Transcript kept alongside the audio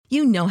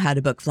You know how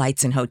to book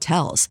flights and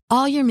hotels.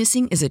 All you're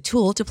missing is a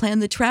tool to plan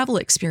the travel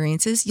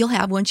experiences you'll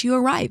have once you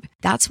arrive.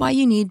 That's why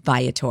you need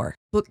Viator.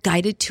 Book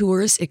guided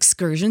tours,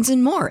 excursions,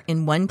 and more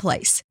in one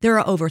place. There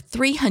are over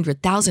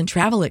 300,000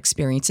 travel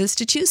experiences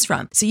to choose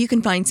from, so you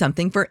can find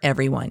something for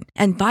everyone.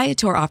 And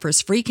Viator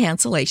offers free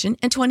cancellation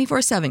and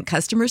 24/7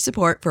 customer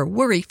support for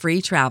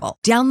worry-free travel.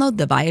 Download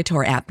the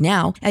Viator app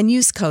now and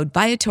use code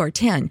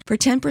Viator10 for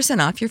 10%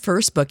 off your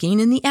first booking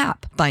in the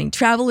app. Find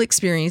travel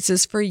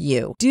experiences for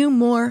you. Do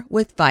more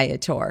with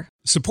Viator.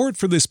 Support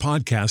for this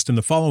podcast and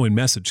the following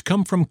message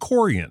come from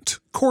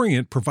Corient.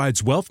 Corient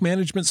provides wealth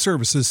management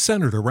services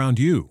centered around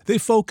you. They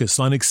focus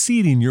on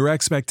exceeding your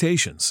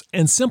expectations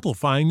and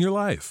simplifying your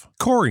life.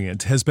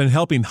 Corient has been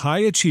helping high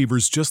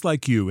achievers just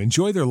like you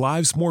enjoy their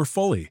lives more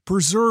fully,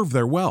 preserve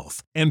their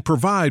wealth, and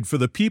provide for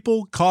the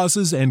people,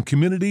 causes, and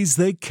communities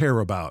they care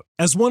about.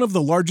 As one of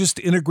the largest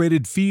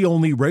integrated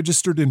fee-only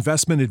registered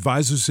investment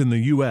advisors in the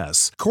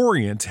U.S.,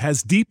 Corient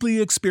has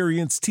deeply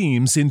experienced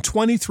teams in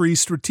 23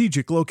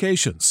 strategic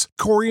locations.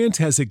 Corient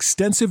has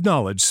extensive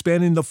knowledge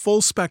spanning the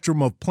full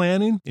spectrum of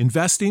planning,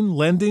 investing,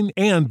 lending,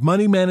 and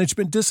money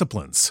management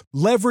disciplines.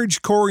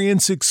 Leverage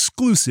Corient's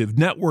exclusive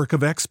network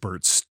of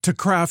experts to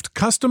craft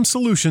custom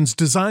solutions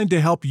designed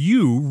to help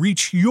you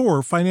reach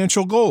your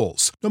financial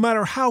goals, no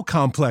matter how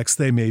complex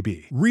they may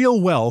be.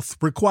 Real wealth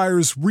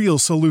requires real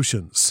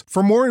solutions.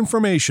 For more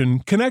information,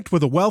 connect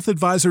with a wealth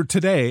advisor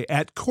today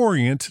at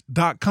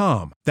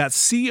Corient.com.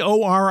 That's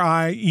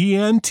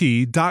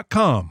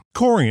Corient.com.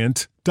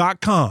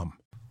 Corient.com.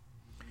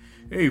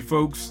 Hey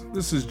folks,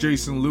 this is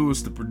Jason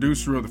Lewis, the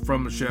producer of the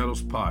From the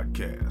Shadows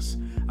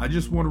podcast. I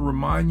just want to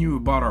remind you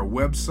about our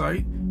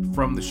website,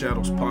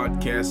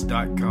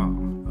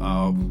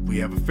 FromTheShadowsPodcast.com. We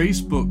have a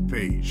Facebook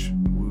page.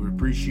 We would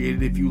appreciate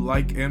it if you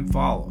like and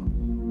follow.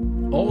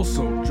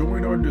 Also,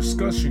 join our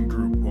discussion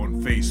group on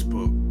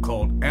Facebook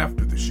called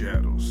After the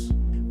Shadows.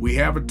 We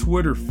have a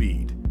Twitter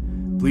feed.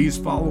 Please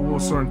follow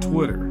us on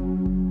Twitter.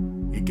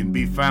 It can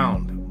be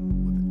found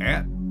with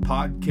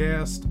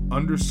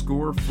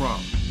 @podcast_from.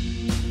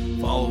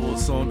 Follow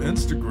us on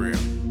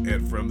Instagram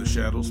at From the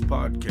Shadows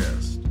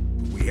Podcast.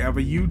 We have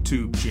a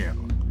YouTube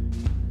channel.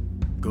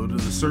 Go to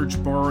the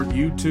search bar on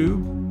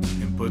YouTube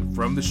and put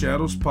From the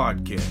Shadows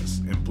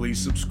Podcast, and please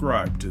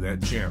subscribe to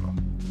that channel.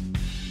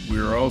 We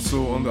are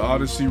also on the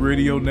Odyssey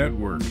Radio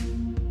Network,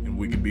 and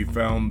we can be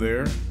found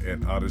there at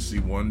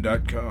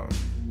odyssey1.com.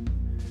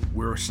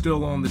 We're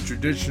still on the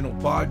traditional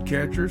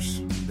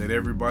podcatchers that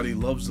everybody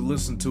loves to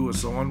listen to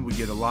us on. We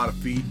get a lot of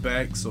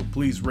feedback, so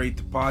please rate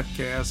the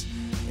podcast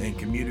and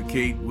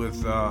communicate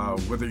with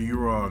whether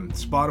you're on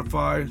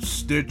Spotify,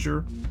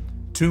 Stitcher,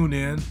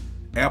 TuneIn,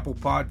 Apple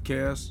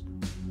Podcasts,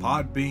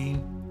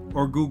 Podbean,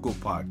 or Google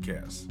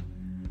Podcasts.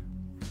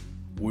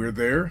 We're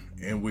there,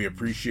 and we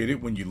appreciate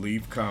it when you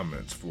leave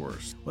comments for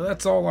us. Well,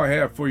 that's all I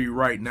have for you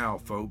right now,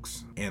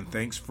 folks, and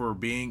thanks for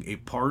being a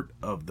part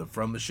of the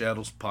From the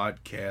Shadows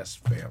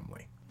podcast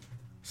family.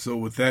 So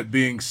with that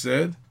being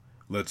said,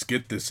 let's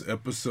get this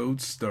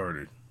episode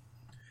started.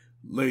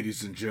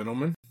 Ladies and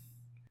gentlemen,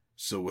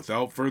 so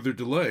without further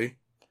delay,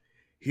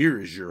 here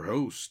is your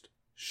host,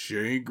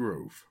 Shane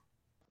Grove.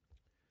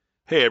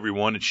 Hey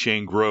everyone, it's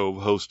Shane Grove,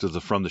 host of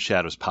the From the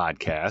Shadows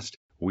podcast.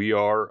 We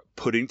are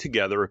putting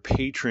together a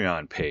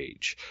Patreon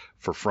page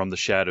for From the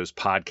Shadows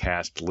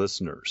podcast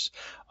listeners.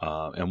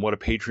 And what a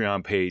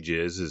Patreon page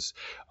is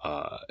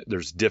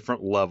there's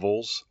different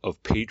levels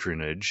of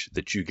patronage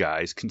that you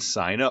guys can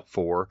sign up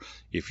for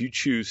if you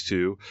choose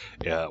to.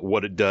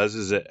 What it does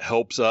is it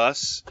helps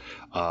us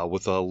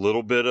with a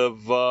little bit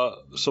of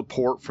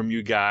support from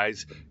you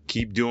guys.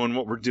 Keep doing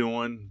what we're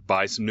doing,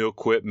 buy some new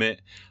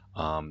equipment,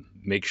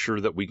 make sure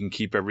that we can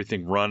keep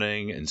everything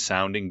running and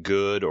sounding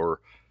good,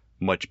 or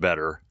much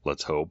better,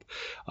 let's hope.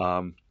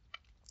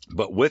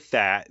 But with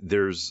that,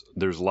 there's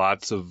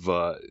lots of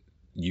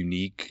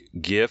unique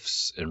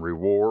gifts and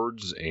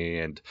rewards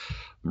and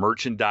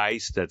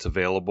merchandise that's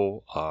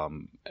available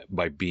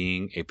by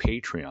being a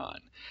Patreon,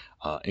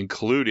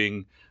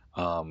 including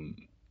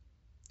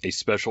a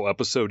special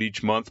episode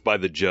each month by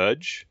the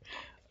judge,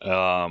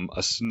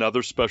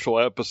 another special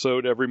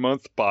episode every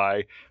month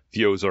by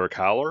the Ozark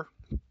Howler,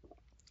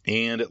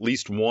 and at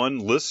least one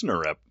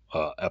listener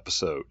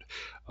episode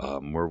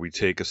where we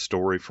take a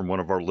story from one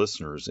of our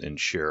listeners and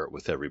share it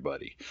with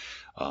everybody.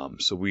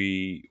 So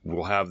we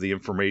will have the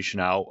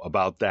information out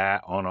about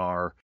that on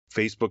our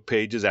Facebook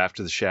pages,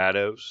 After the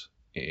Shadows,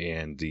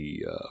 and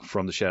the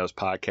From the Shadows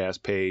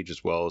podcast page,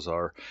 as well as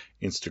our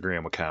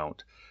Instagram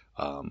account.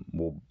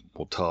 We'll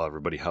tell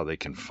everybody how they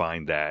can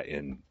find that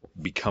and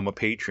become a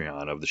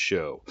Patreon of the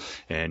show.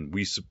 And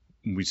we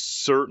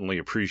certainly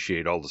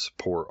appreciate all the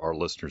support our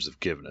listeners have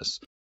given us.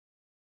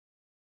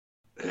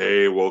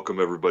 Hey, welcome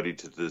everybody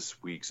to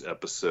this week's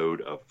episode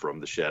of From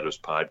the Shadows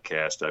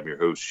podcast. I'm your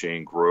host,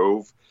 Shane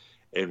Grove,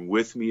 and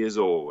with me as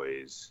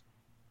always,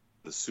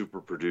 the super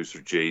producer,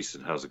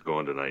 Jason. How's it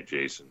going tonight,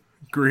 Jason?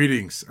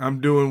 Greetings. I'm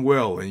doing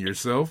well. And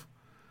yourself?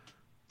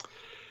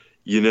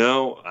 You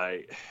know,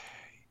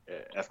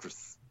 after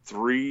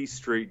 3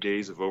 straight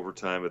days of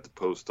overtime at the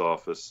post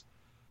office,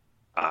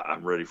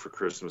 I'm ready for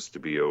Christmas to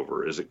be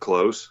over. Is it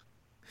close?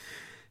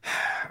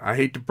 I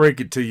hate to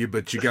break it to you,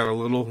 but you got a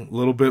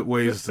little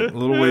ways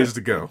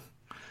to go.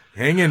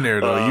 Hang in there,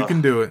 though. You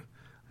can do it.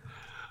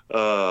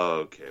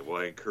 Okay.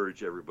 Well, I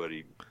encourage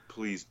everybody,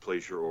 please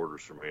place your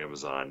orders from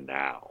Amazon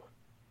now.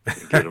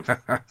 And get them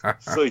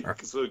so you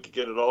can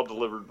get it all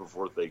delivered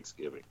before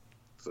Thanksgiving.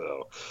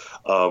 So,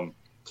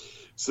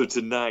 so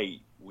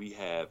tonight we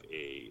have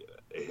a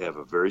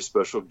very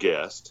special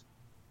guest.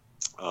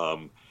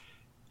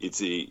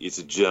 It's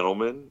a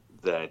gentleman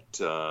that,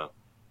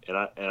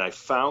 and I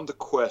found the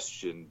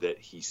question that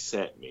he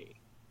sent me,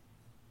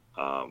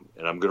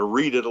 and I'm going to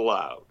read it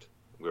aloud.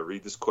 I'm going to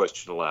read this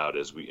question aloud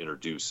as we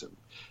introduce him,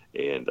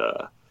 and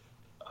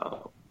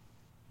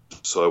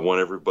so I want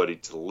everybody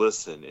to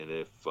listen. And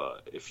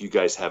if you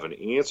guys have an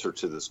answer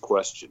to this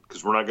question,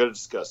 because we're not going to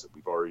discuss it,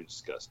 we've already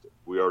discussed it.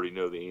 We already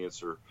know the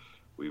answer.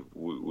 We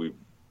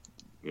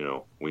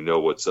know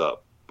what's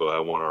up. But I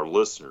want our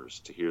listeners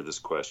to hear this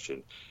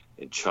question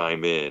and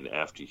chime in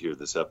after you hear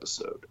this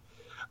episode.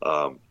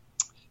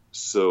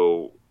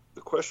 So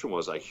the question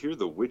was, I hear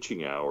the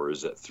witching hour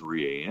is at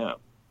 3 a.m.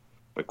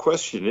 My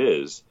question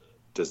is,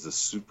 does the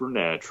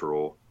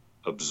supernatural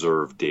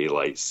observe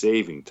daylight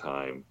saving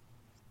time?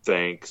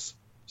 Thanks,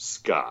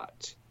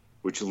 Scott.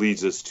 Which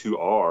leads us to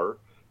our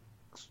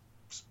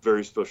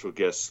very special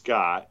guest,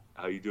 Scott.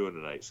 How you doing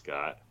tonight,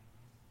 Scott?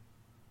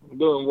 I'm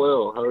doing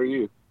well. How are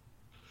you?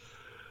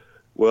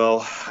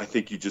 Well, I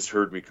think you just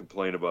heard me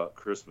complain about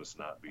Christmas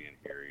not being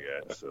here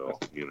yet. So,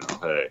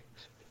 hey.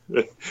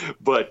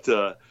 But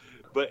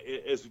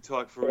as we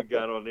talked before we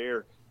got on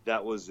air,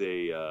 that was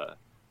a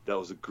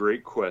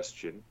great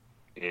question,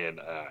 and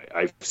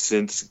I've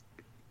since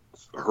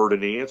heard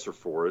an answer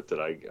for it that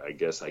I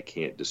guess I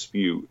can't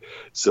dispute.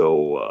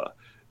 So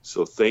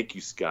thank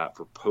you, Scott,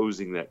 for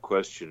posing that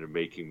question and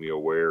making me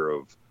aware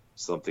of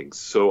something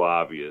so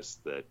obvious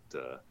that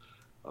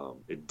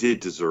it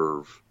did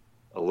deserve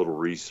a little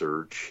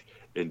research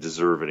and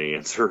deserve an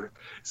answer.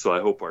 So I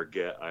hope our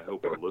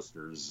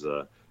listeners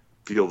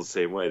feel the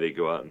same way. They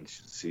go out and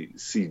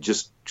see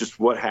just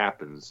what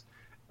happens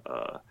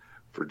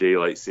for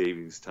daylight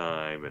savings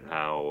time and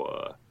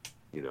how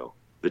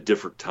the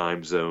different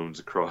time zones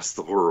across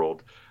the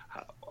world.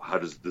 How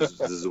does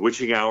the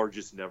witching hour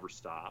just never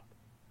stop?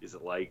 Is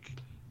it like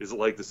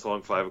the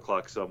song 5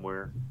 o'clock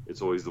somewhere?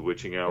 It's always the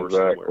witching hour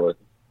somewhere.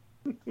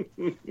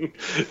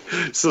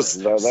 That's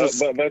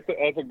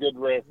a good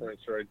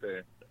reference right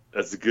there.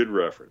 That's a good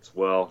reference.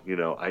 Well,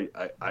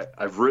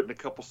 I've written a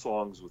couple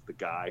songs with the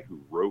guy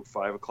who wrote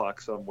 5 o'clock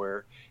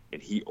somewhere,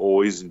 and he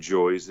always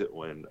enjoys it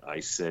when I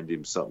send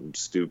him something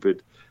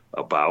stupid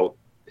about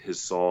his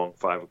song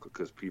 5 o'clock,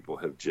 because people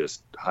have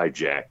just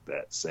hijacked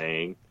that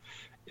saying.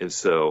 And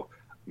so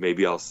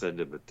maybe I'll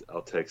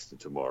I'll text him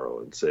tomorrow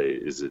and say,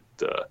 is it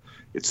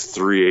it's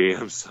 3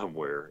 a.m.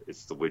 somewhere,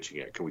 it's the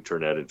witching hour. Can we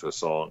turn that into a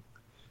song?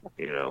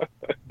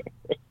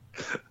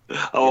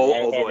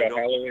 Although I don't,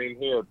 Halloween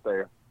hit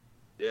there.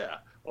 Yeah,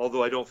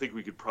 although I don't think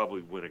we could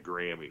probably win a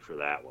Grammy for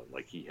that one,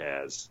 like he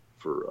has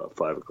for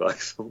 5 o'clock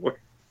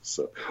somewhere.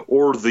 So,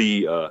 or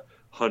the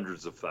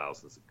hundreds of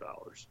thousands of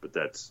dollars, but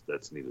that's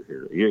neither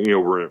here.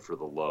 We're in it for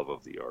the love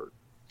of the art.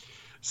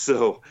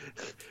 So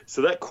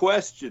that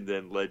question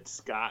then led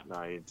Scott and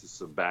I into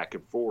some back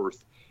and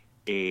forth,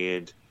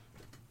 and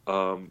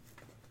so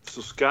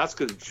Scott's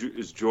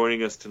is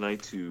joining us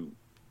tonight to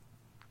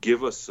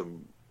give us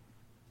some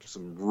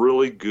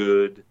really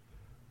good,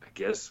 I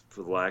guess,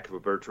 for the lack of a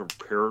better term,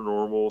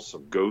 paranormal,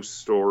 some ghost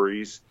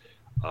stories,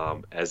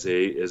 as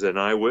an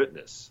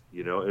eyewitness,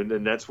 and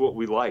then that's what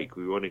we like.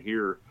 We want to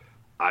hear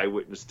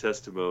eyewitness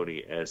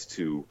testimony as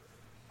to,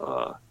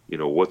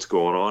 what's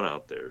going on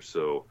out there.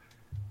 So,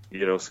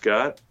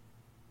 Scott,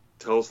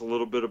 tell us a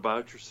little bit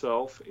about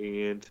yourself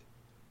and,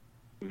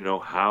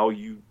 how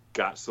you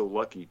got so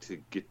lucky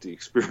to get to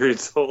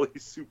experience all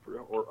these super,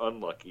 or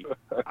unlucky,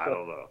 I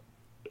don't know.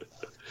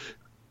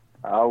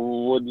 I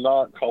would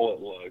not call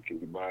it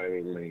lucky by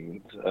any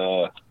means.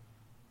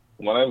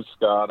 My name's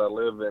Scott. I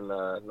live in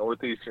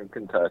northeastern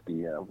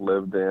Kentucky. I've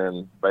lived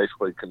in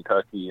basically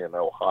Kentucky and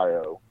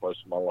Ohio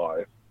most of my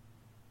life.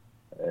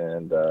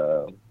 And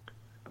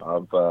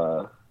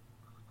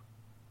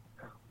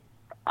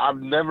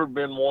I've never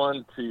been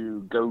one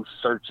to go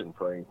searching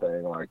for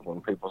anything. Like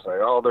when people say,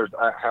 "Oh, there's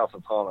a house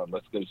that's haunted.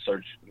 Let's go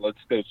search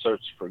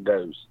for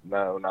ghosts."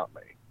 No, not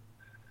me.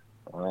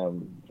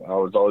 I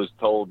was always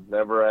told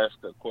never ask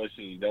a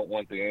question you don't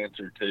want the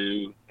answer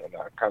to, and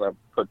I kind of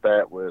put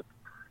that with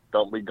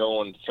don't be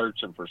going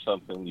searching for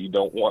something you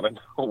don't want to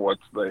know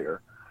what's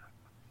there.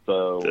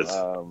 So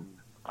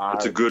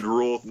that's a good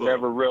rule of thumb.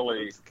 Never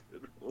really,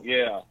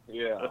 yeah.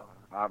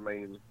 I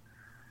mean,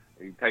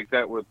 you take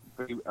that with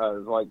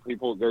like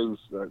people goes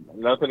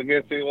nothing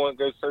against anyone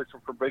goes searching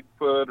for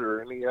Bigfoot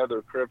or any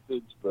other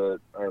cryptids, but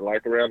or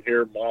like around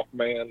here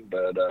Mothman,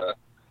 but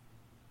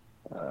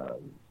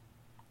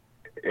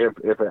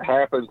if it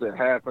happens, it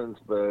happens,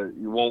 but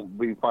you won't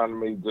be finding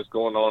me just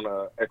going on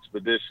an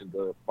expedition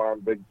to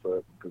find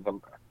Bigfoot,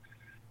 because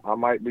I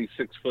might be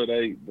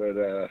 6'8",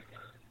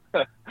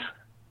 but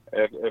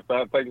if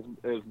that thing's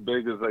as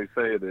big as they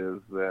say it is,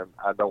 then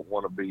I don't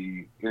want to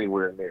be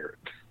anywhere near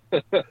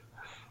it.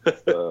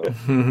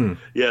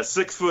 Yeah,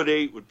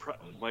 6'8"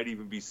 might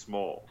even be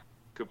small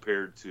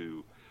compared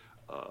to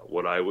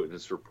what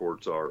eyewitness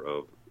reports are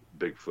of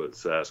Bigfoot,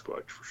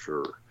 Sasquatch for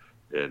sure.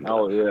 And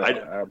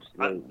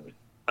absolutely.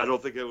 I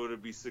don't think I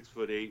would be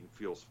 6'8" and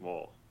feel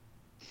small.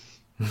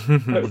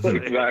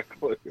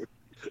 Exactly.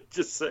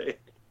 Just say.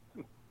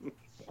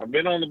 I've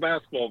been on the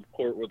basketball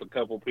court with a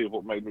couple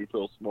people that made me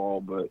feel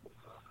small, but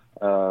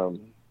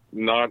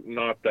not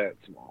that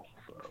small.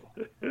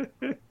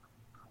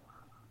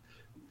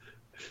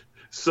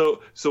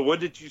 So when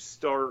did you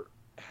start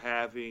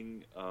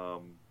having,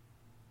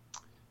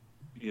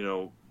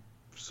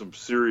 some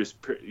serious,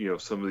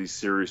 some of these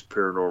serious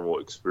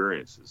paranormal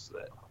experiences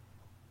then?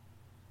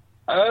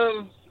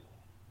 I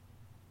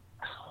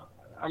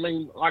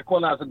mean, like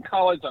when I was in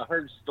college, I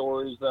heard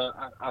stories.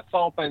 I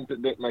saw things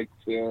that didn't make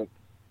sense.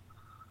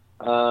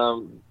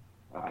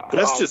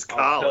 That's just college.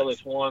 I'll tell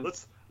this one.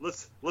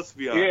 Let's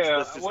be honest. Yeah,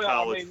 that's just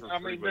college.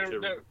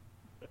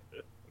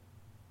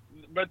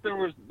 But there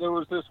was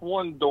this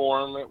one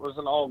dorm. It was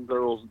an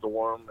all-girls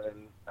dorm,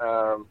 and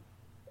I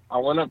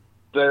went up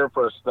there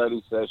for a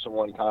study session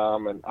one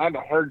time, and I'd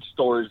heard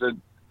stories that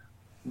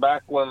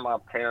back when my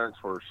parents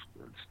were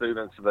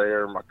students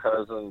there, my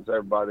cousins,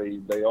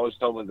 everybody, they always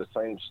told me the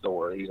same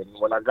story. And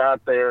when I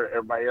got there,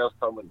 everybody else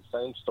told me the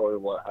same story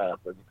of what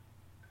happened.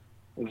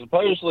 And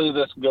supposedly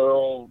this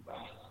girl,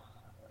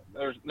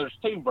 there's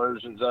two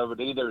versions of it.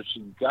 Either she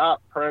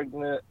got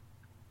pregnant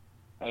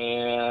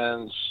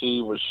and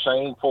she was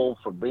shameful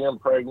for being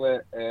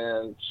pregnant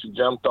and she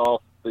jumped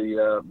off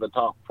the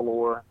top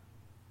floor,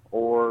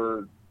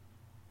 or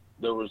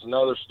there was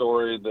another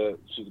story that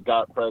she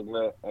got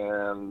pregnant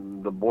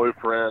and the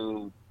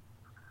boyfriend,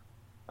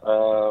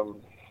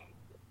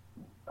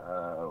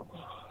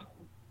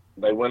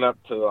 they went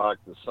up to like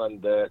the sun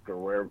deck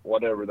or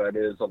whatever that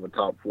is on the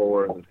top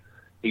floor, and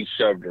he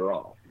shoved her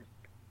off.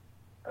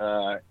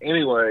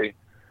 Anyway,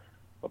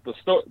 but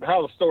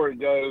how the story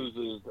goes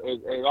is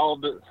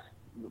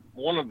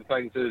one of the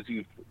things is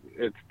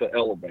it's the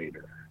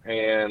elevator,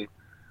 and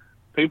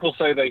people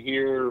say they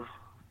hear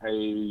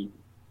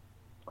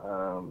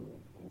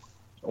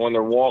when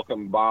they're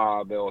walking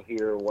by, they'll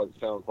hear what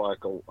sounds like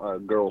a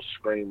girl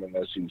screaming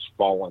as she's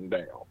falling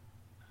down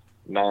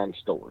 9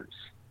 stories.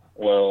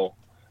 Well,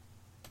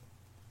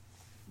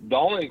 the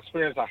only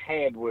experience I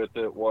had with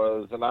it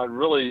was, and it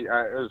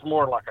was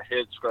more like a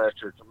head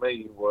scratcher to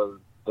me, was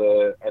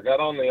I got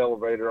on the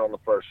elevator on the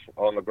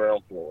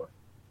ground floor,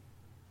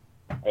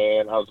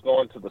 and I was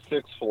going to the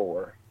 6th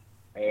floor,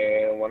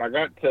 and when I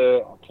got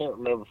to, I can't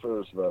remember if it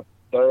was the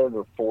 3rd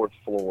or 4th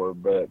floor,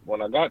 but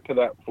when I got to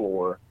that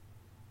floor,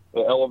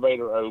 the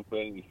elevator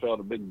opened, you felt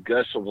a big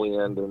gush of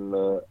wind, and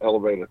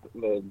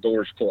the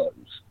doors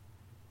closed.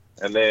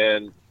 And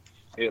then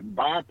it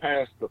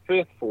bypassed the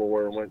 5th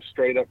floor and went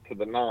straight up to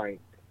the 9th.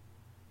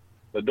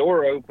 The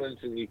door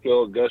opens and you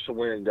feel a gush of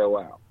wind go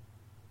out.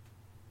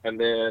 And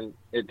then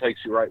it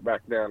takes you right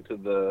back down to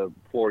the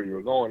floor you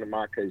were going. In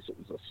my case, it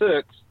was a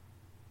 6th,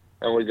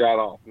 and we got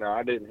off. Now,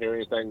 I didn't hear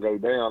anything go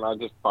down. I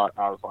just thought,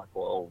 I was like,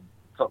 well,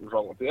 something's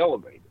wrong with the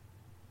elevator.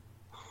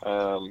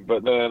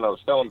 But then I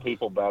was telling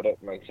people about it,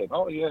 and they said,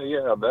 oh,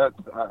 yeah,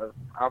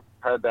 I've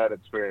had that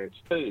experience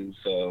too.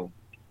 So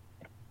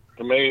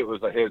to me, it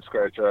was a head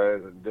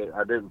scratcher.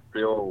 I didn't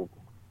feel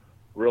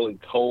really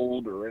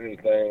cold or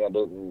anything. I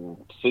didn't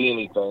see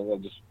anything. I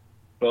just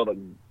felt a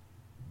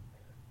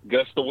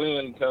gust of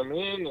wind come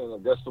in and a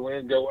gust of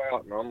wind go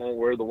out, and I don't know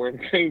where the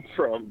wind came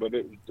from, but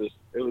it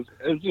was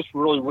just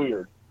really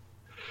weird.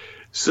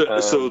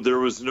 So there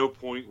was no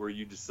point where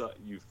you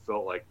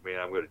felt like, man,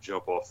 I'm going to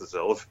jump off this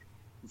elevator?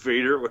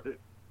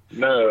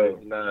 No.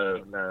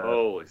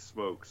 Holy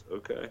smokes!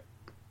 Okay,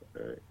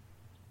 all right.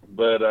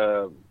 But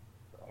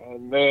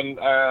and then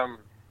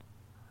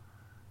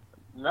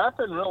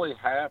nothing really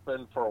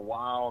happened for a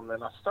while, and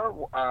then I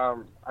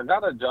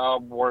got a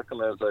job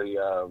working as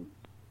I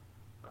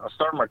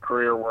started my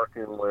career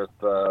working with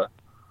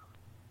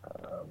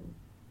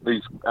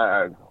these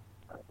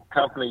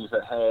companies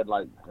that had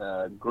like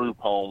group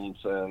homes,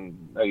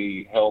 and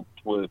they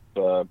helped with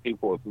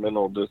people with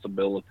mental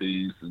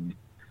disabilities and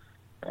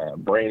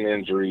brain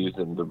injuries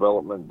and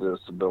development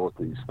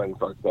disabilities, things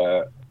like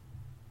that.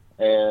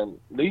 And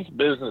these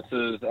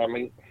businesses, I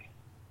mean,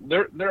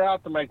 they're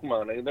out to make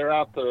money. They're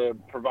out to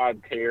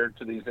provide care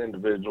to these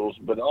individuals,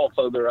 but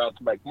also they're out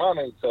to make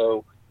money.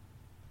 So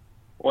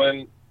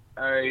when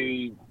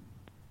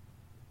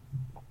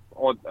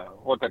what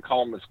they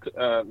call them is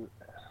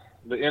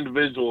the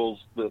individuals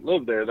that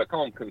live there, they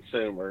call them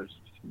consumers,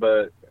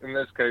 but in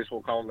this case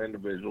we'll call them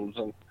individuals.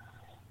 And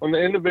when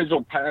the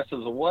individual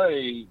passes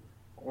away,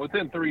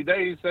 within 3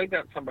 days they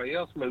got somebody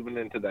else moving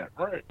into that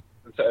room.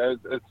 So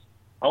it's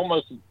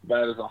almost as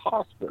bad as a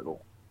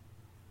hospital.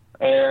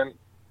 And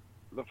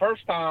the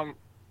first time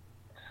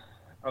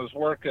I was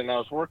working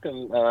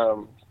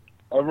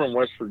over in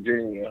West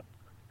Virginia,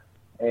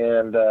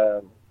 and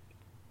the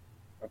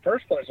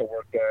first place I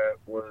worked at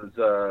was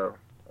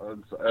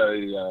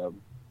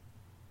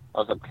I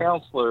was a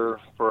counselor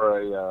for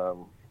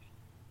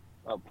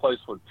a place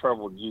with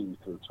troubled youth.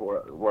 It's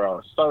where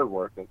I started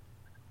working,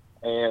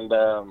 and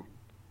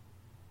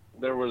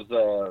there was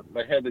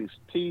they had these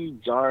two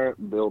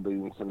giant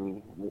buildings,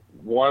 and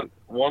one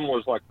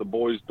was like the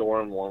boys'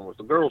 dorm, one was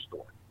the girls'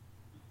 dorm,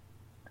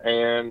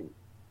 and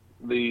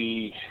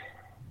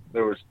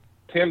there was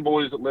 10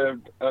 boys that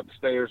lived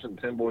upstairs and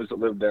 10 boys that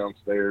lived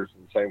downstairs,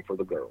 and same for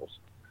the girls.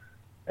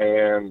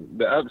 And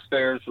the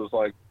upstairs was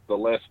like the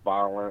less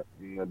violent,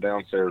 and the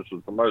downstairs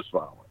was the most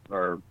violent,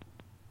 or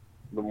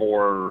the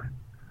more,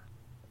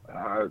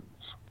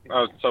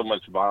 not so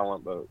much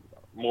violent, but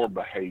more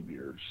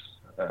behaviors,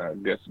 I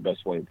guess the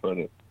best way to put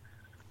it.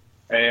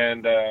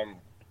 And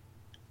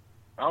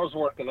I was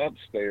working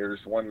upstairs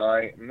one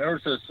night, and there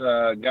was this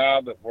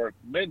guy that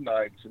worked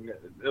midnights, and it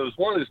was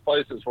one of these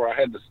places where I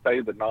had to stay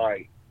the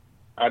night.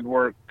 I'd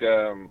work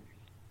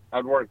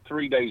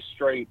 3 days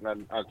straight,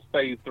 and I'd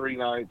stay 3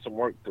 nights and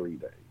work 3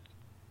 days.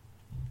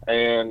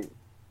 And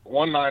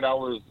one night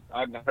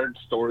I'd heard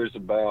stories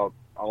about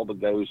all the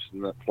ghosts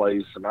in that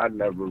place, and I'd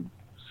never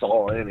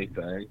saw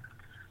anything.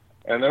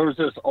 And there was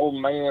this old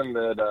man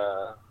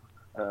that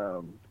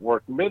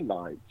worked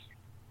midnights,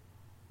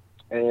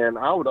 and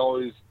I would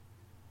always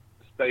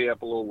stay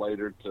up a little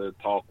later to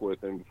talk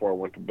with him before I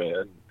went to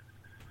bed.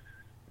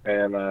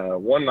 And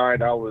one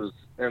night I was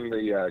in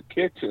the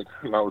kitchen,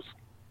 and I was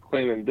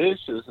cleaning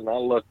dishes, and I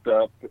looked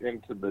up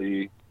into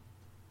the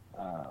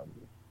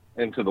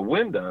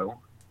window,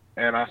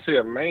 and I see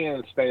a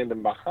man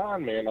standing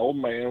behind me, an old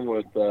man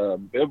with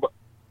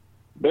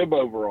bib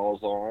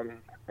overalls on,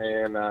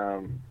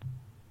 and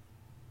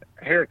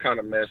hair kind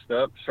of messed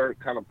up, shirt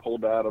kind of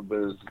pulled out of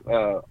his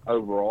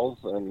overalls,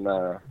 and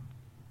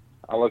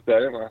I looked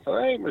at him and I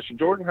said, "Hey, Mr.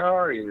 Jordan, how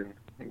are you?"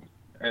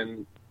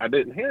 And I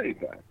didn't hear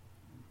anything.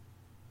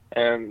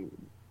 And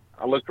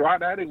I looked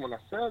right at him when I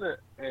said it,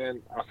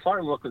 and I saw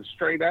him looking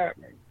straight at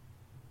me,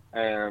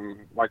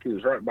 and like he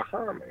was right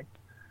behind me.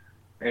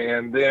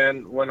 And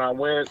then when I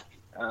went,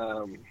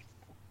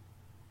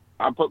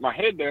 I put my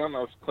head down. I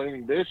was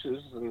cleaning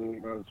dishes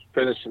and I was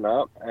finishing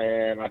up,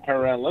 and I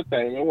turned around and looked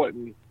at him.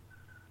 It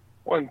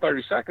wasn't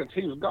 30 seconds.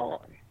 He was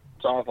gone.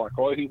 So I was like,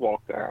 "Oh," he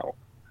walked out.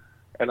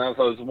 And as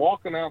I was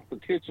walking out the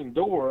kitchen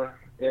door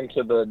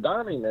into the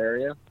dining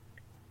area,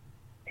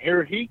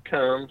 here he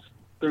comes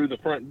through the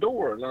front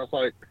door. And I was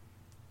like,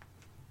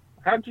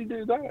 "How'd you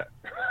do that?"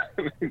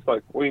 And he's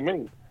like, "What do you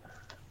mean?"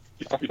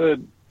 I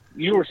said,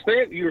 you were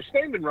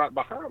standing right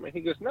behind me."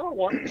 He goes, "No, I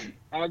wasn't.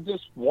 I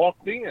just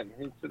walked in."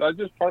 He said, "I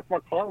just parked my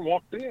car and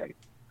walked in."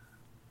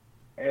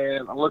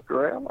 And I looked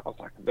around. I was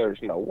like,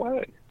 "There's no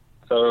way."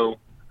 So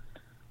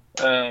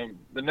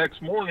the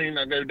next morning,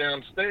 I go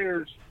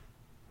downstairs,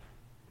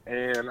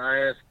 and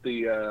I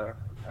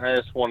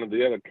asked one of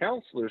the other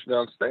counselors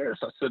downstairs.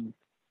 I said,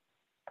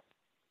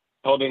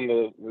 told him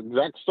the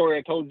exact story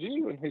I told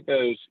you, and he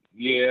goes,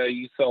 "Yeah,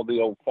 you saw the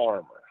old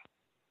farmer."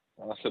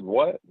 I said,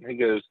 "What?" And he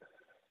goes,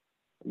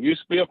 "There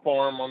used to be a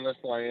farm on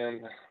this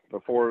land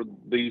before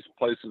these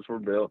places were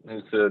built."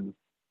 And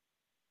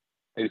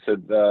he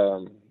said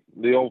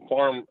the old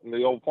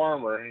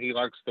farmer, he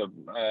likes to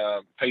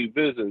pay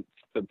visits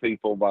to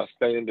people by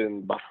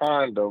standing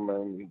behind them,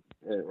 and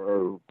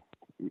or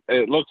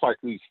it looks like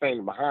he's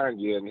standing behind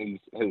you, and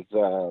his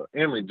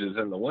image is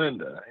in the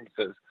window. He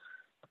says,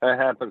 "That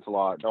happens a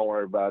lot. Don't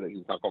worry about it.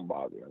 He's not going to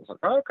bother you." I was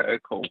like, "Okay,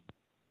 cool.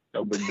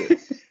 No big deal."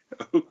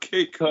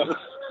 Okay, cool.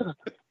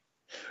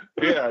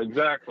 Yeah,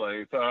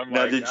 exactly. So I'm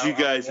now, like, did you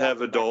guys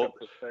have adult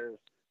Huh?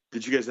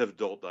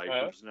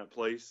 diapers in that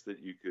place that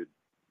you could,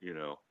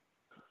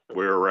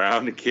 wear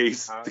around in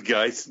case the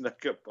guy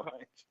snuck up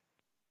behind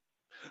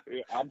you?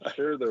 Yeah, I'm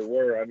sure there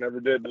were. I never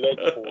did look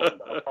for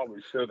them. I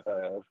probably should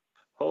have.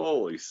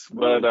 Holy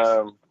smokes.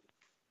 But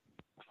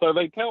so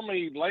they tell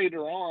me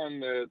later on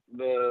that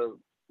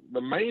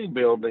the main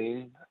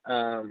building,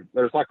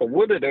 there's like a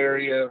wooded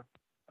area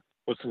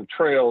with some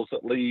trails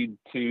that lead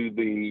to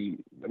the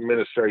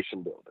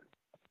administration building.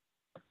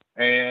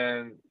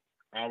 And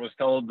I was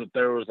told that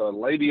there was a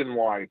lady in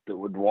white that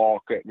would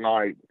walk at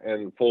night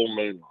in full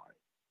moonlight.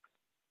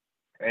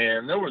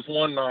 And there was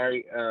one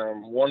night,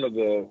 one of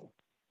the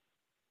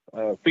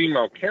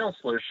female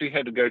counselors, she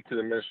had to go to the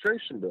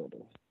administration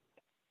building.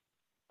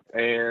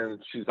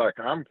 And she's like,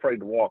 "I'm afraid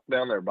to walk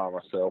down there by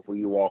myself. Will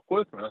you walk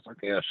with me?" I was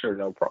like, "Yeah, sure,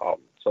 no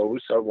problem." So we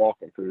started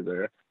walking through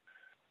there.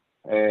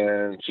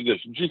 And she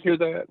goes, "Did you hear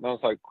that?" And I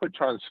was like, "Quit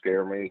trying to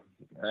scare me.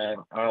 I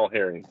don't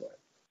hear anything."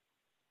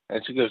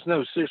 And she goes,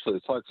 "No, seriously,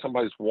 it's like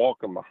somebody's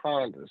walking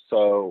behind us."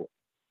 So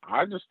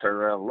I just turned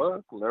around and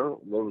looked, and there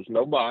was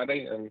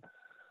nobody. And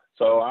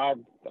so I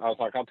was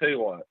like, "I'll tell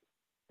you what,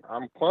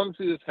 I'm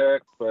clumsy as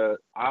heck,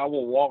 but I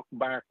will walk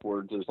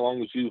backwards as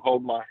long as you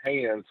hold my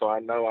hand so I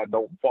know I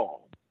don't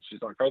fall."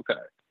 She's like, "Okay."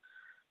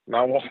 And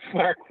I walked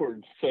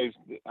backwards so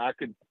I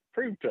could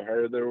prove to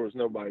her there was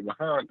nobody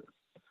behind us.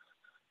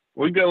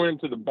 We go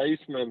into the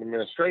basement of the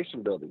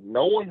administration building.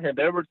 No one had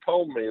ever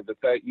told me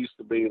that used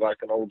to be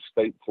like an old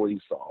state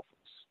police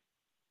office.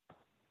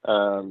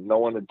 No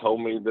one had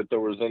told me that there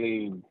was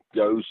any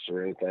ghosts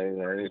or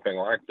anything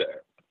like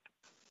that.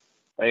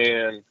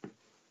 And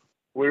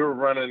we were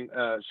running,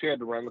 she had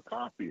to run the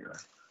copier.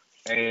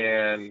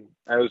 And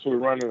as we were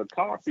running the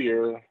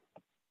copier,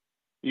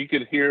 you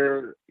could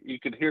hear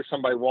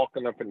somebody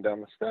walking up and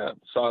down the steps.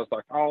 So I was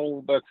like,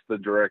 oh, that's the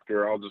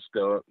director. I'll just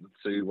go up and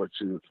see what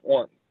she was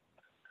wanting.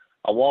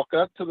 I walk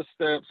up to the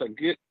steps. I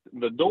get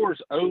the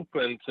doors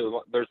open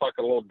to, there's like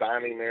a little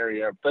dining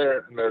area up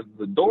there, and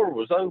the door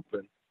was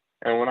open.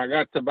 And when I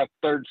got to about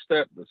the third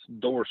step, the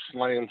door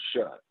slammed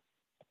shut.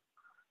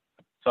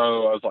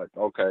 So I was like,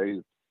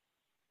 okay,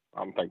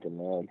 I'm thinking,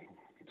 well,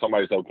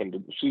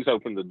 she's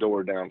opened the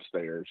door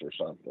downstairs or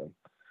something.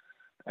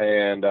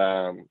 And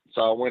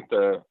so I went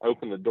to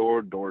open the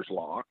door, door's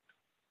locked.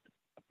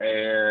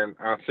 And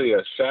I see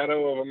a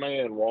shadow of a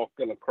man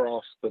walking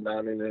across the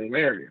dining room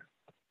area.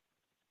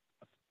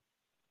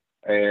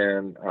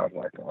 And I was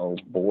like, oh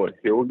boy,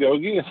 here we go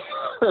again.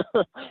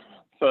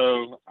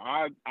 So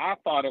I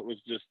thought it was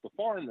just the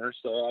farmer.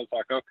 So I was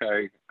like,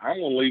 okay, I'm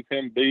going to leave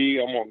him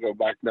be. I'm going to go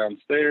back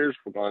downstairs.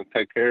 We're going to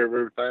take care of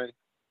everything.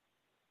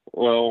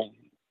 Well,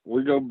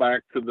 we get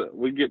back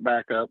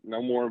up,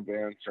 no more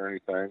events or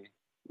anything.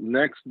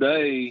 Next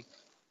day,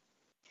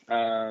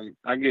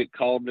 I get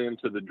called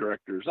into the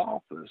director's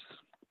office.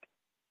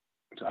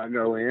 So I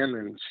go in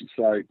and she's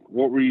like,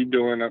 what were you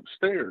doing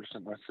upstairs?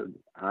 And I said,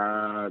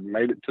 I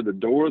made it to the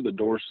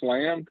door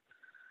slammed,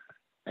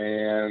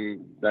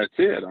 and that's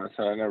it. I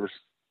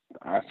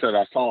said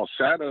I saw a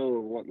shadow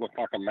of what looked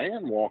like a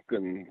man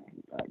walking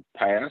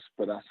past,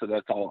 but I said,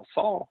 that's all I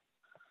saw.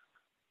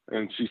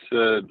 And she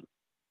said,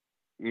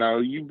 no,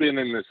 you've been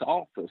in this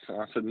office.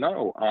 And I said,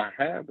 no, I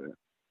haven't.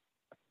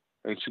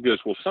 And she goes,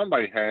 well,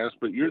 somebody has,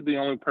 but you're the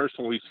only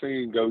person we've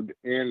seen go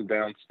in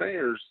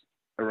downstairs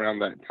around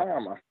that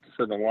time. I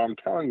said, well, I'm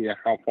telling you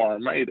how far I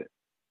made it.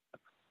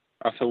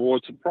 I said, well,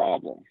 what's the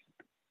problem?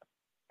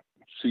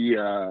 She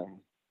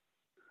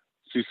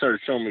started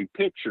showing me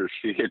pictures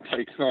she had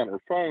taken on her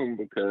phone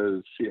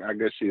because I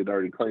guess she had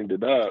already cleaned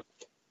it up.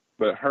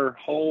 But her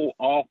whole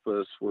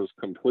office was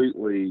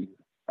completely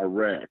a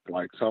wreck.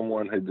 Like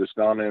someone had just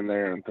gone in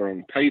there and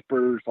thrown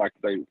papers, like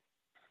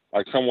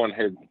someone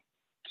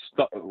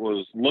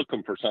was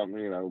looking for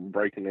something,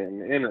 breaking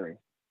in and entering.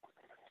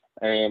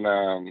 And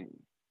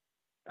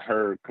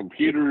her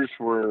computers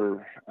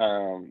were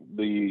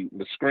the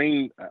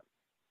screen,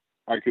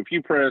 like if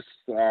you press,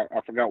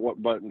 I forgot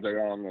what buttons they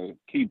are on the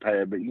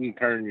keypad, but you can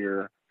turn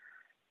your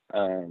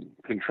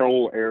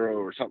control arrow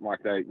or something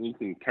like that, and you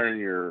can turn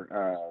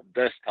your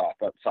desktop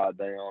upside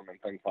down and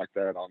things like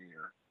that on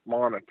your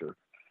monitor.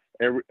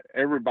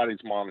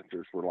 Everybody's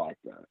monitors were like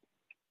that.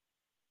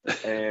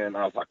 And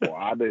I was like, well,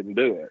 I didn't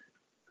do it.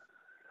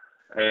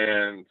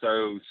 And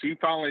so she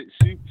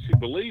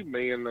believed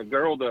me, and the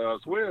girl that I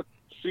was with,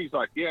 she's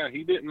like, yeah,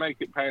 he didn't make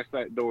it past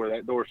that door.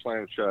 That door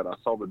slammed shut. I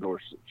saw the door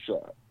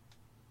shut.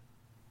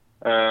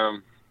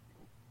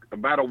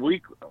 About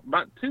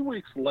 2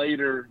 weeks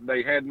later,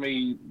 they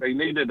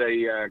needed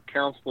a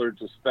counselor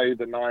to stay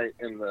the night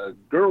in the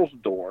girls'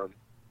 dorm.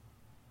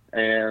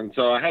 And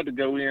so I had to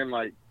go in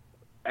like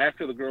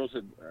after the girls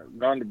had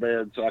gone to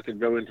bed so I could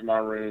go into my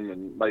room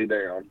and lay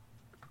down.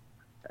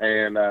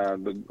 And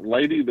the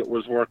lady that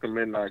was working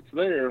midnights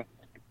there,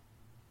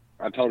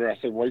 I told her, I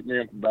said, wake me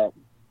up about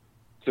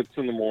 6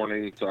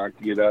 a.m. so I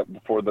can get up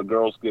before the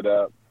girls get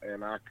up,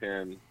 and I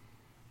can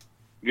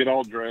get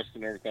all dressed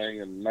and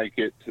everything and make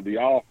it to the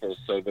office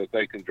so that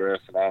they can dress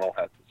and I don't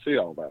have to see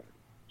all that.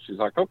 She's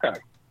like, okay.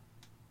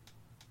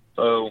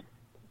 So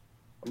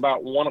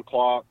about 1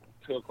 o'clock,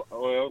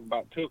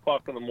 about 2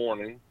 o'clock in the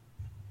morning,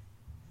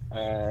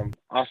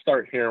 I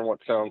start hearing what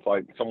sounds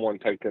like someone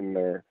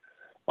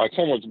like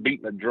someone's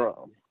beating a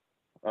drum,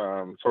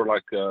 sort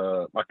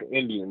of like an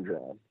Indian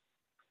drum.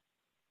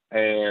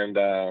 And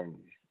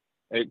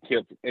it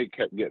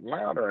kept getting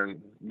louder,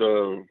 and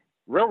the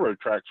railroad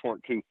tracks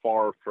weren't too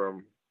far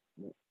from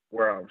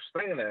where I was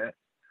staying at.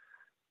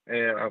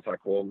 And I was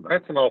like, well,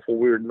 that's an awful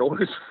weird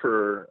noise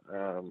for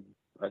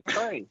a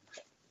train.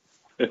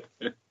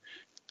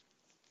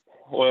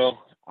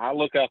 Well, I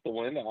look out the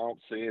window. I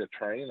don't see a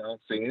train. I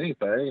don't see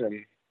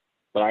anything.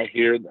 But I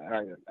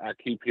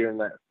keep hearing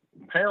that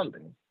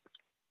pounding.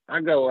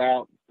 I go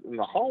out in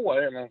the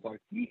hallway, and I was like,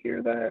 do you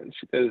hear that? And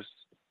she goes,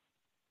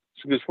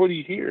 what do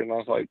you hear? And I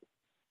was like,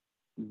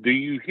 do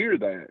you hear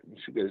that? And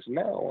she goes,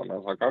 no. And I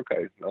was like,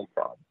 okay, no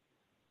problem.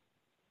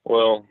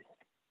 Well,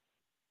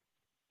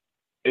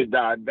 it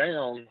died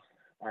down.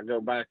 I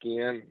go back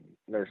in.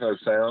 There's no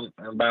sound.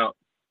 And about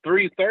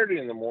 3:30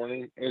 in the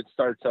morning, it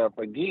starts up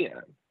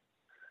again.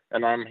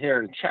 And I'm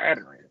hearing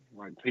chattering,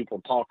 like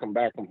people talking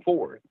back and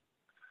forth.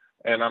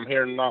 And I'm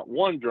hearing not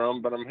one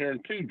drum, but I'm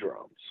hearing 2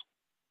 drums.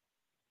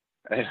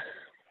 And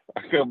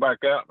I go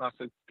back out, and I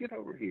said, get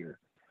over here.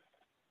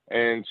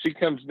 And she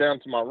comes down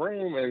to my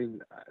room,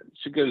 and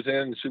she goes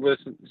in, she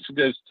listens, she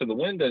goes to the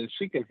window, and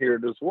she can hear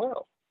it as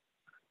well.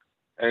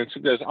 And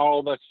she goes,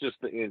 oh, that's just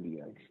the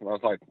Indians. And I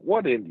was like,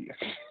 what Indians?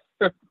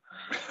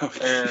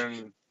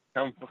 And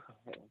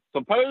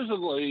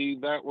supposedly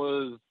that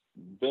was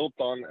built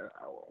on,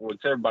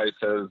 which everybody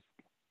says,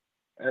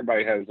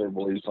 everybody has their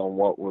beliefs on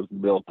what was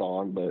built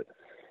on, but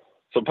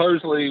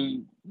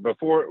supposedly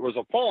before it was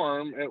a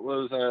farm, it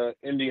was an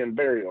Indian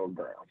burial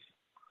ground.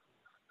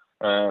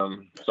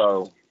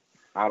 So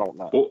I don't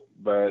know,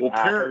 but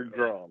I heard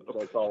drums.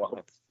 That's all I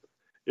know.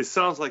 It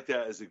sounds like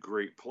that is a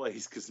great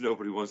place because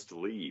nobody wants to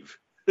leave.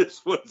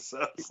 That's what it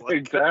sounds like.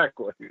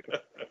 Exactly.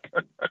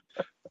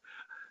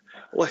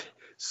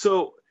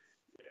 So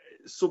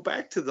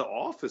back to the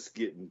office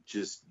getting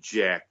just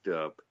jacked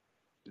up.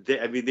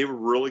 They were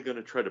really going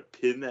to try to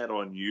pin that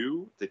on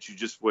you, that you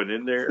just went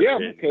in there. Yeah,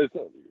 because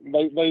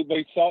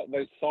they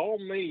saw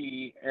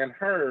me and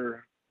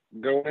her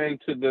go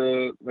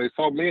into they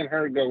saw me and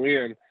her go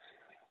in.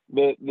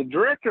 The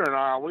director and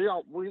I,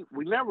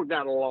 we never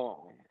got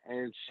along,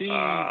 and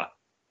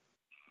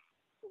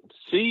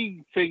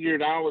she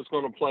figured I was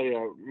going to play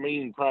a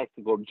mean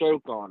practical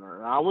joke on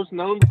her. I was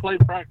known to play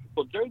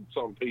practical jokes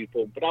on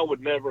people, but I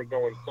would never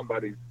go in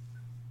somebody's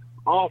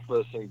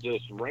office and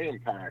just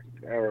rampack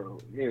or,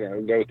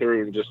 go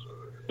through and just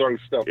throw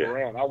stuff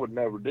around. I would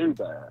never do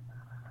that.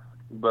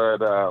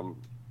 But,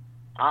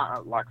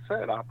 like I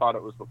said, I thought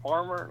it was the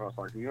farmer, and I was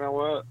like, you know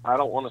what? I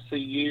don't want to see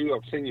you.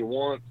 I've seen you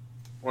once.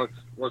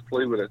 Let's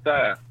leave it at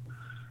that.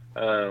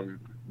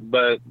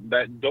 But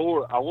that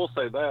door, I will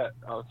say that.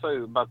 I'll say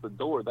about the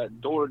door. That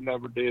door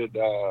never did.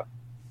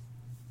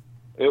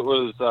 It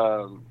was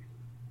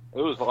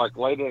like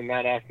later in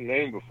that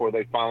afternoon before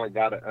they finally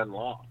got it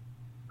unlocked.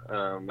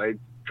 They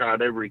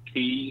tried every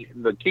key.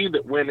 The key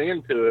that went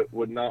into it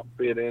would not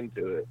fit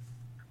into it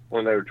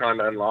when they were trying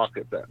to unlock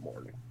it that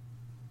morning.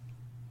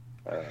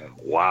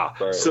 Wow.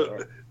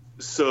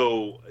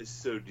 So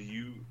do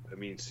you?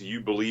 So you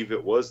believe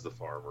it was the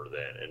farmer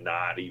then, and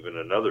not even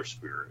another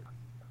spirit?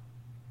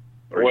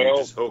 Or you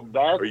just hope?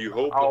 Or you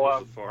hope it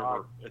was the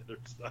farmer and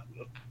there's not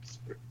another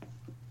spirit?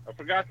 I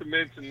forgot to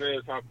mention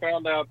this. I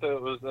found out that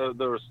it was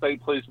there were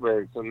state police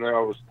barracks, and I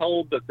was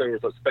told that there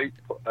was a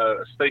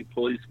state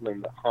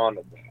policeman that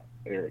haunted that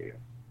area,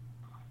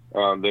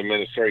 the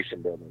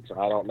administration building. So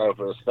I don't know if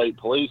it was a state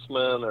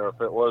policeman or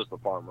if it was the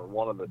farmer,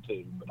 one of the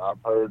two. But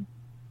I've heard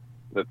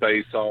that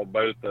they saw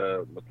both.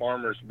 The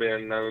farmer's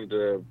been known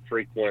to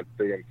frequent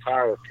the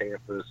entire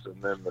campus,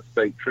 and then the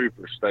state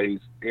trooper stays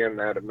in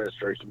that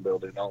administration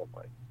building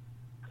only.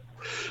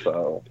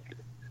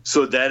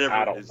 So that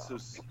ever,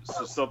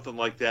 so something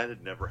like that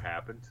had never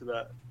happened to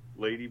that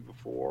lady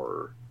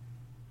before,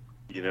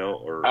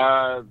 or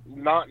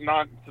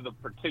not to the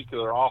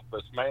particular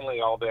office.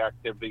 Mainly, all the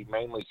activity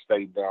mainly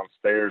stayed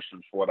downstairs,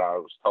 is what I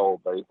was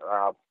told.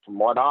 From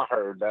what I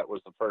heard, that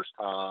was the first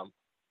time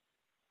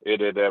it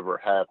had ever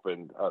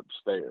happened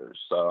upstairs.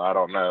 So I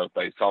don't know if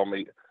they saw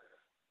me,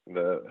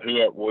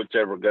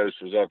 whichever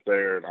ghost was up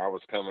there, and I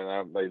was coming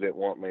up. They didn't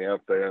want me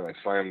up there, and they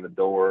slammed the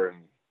door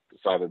and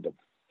decided to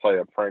play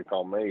a prank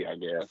on me. I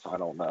guess I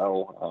don't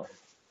know.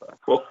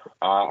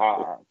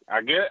 I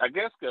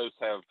guess ghosts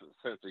have a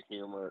sense of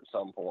humor at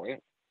some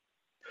point.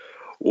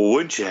 Well,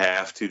 wouldn't you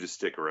have to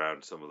stick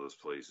around some of those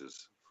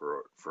places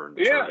for an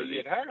eternity? Yeah,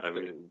 you'd have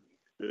to.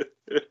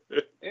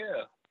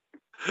 Yeah.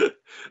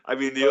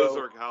 The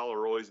Ozark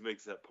Howler always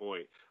makes that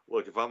point.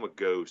 Look, if I'm a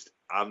ghost,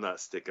 I'm not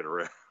sticking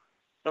around.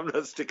 I'm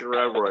not sticking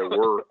around where I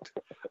worked.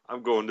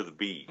 I'm going to the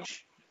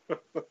beach.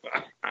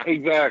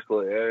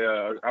 Exactly.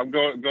 Yeah, I'm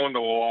going to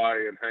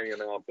Hawaii and hanging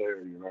out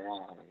there.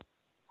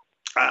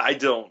 I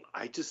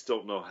just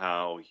don't know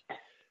how.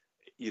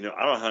 I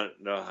don't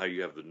know how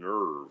you have the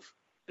nerve,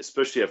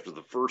 especially after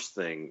the first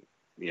thing.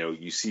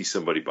 You see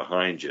somebody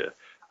behind you.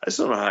 I just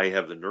don't know how you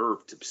have the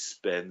nerve to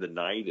spend the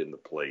night in the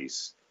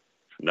place,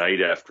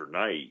 night after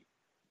night,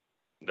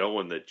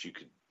 knowing that you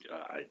could.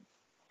 I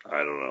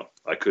don't know.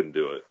 I couldn't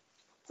do it.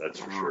 That's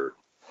for sure.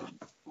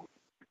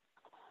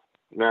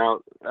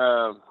 Now,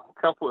 a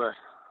couple of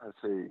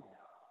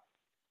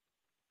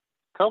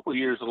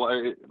years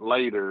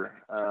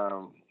later,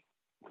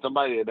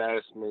 somebody had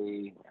asked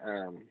me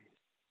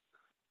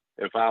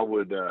if I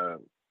would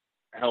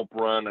help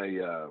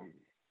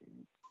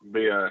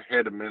be a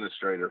head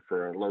administrator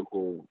for a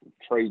local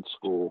trade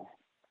school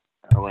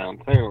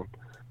around town.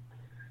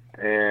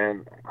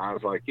 And I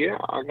was like, yeah,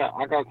 I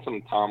got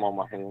some time on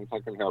my hands. I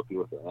can help you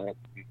with that.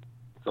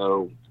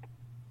 So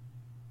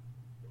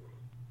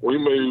we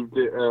moved.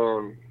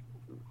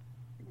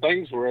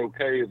 Things were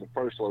okay at the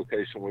first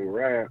location we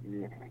were at,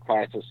 and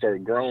classes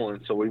started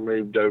growing. So we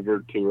moved over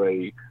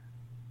to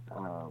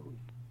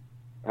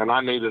and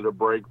I needed a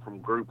break from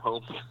group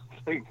homes,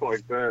 things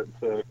like that.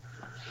 So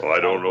I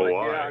don't know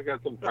why. Yeah, I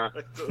got some time.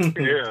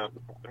 Yeah,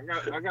 I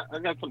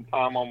got some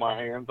time on my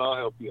hands. I'll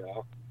help you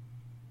out.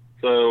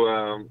 So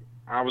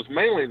I was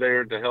mainly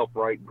there to help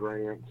write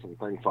grants and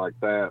things like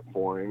that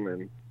for him.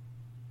 And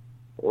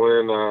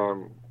when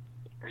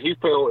he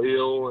fell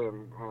ill,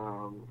 and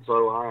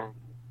so I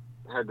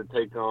had to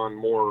take on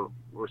more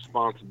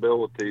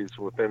responsibilities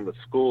within the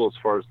school as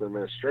far as the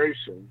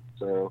administration.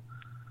 So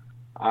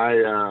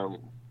I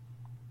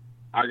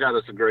got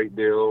us a great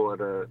deal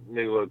at a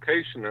new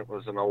location. It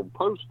was an old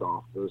post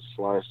office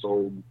 /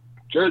 old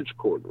judge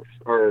quarters,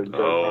 or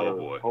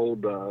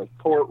old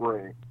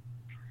courtroom.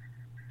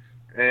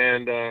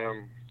 And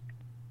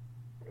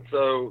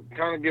So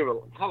kind of give a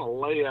kind of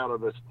layout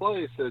of this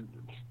place. It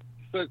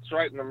sits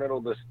right in the middle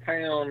of this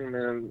town,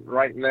 and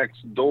right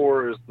next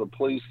door is the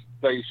police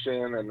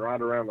station, and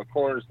right around the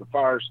corner is the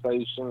fire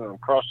station, and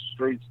across the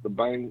street's the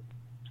bank.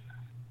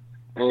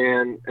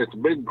 And it's a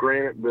big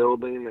granite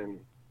building, and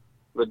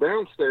the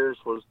downstairs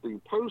was the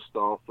post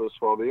office,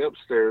 while the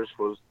upstairs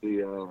was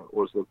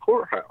the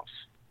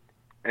courthouse.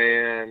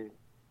 And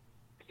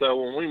so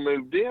when we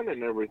moved in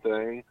and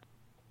everything,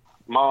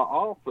 my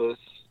office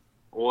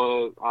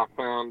I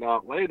found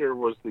out later,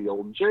 was the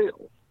old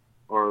jail,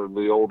 or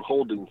the old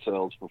holding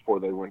cells before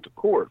they went to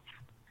court.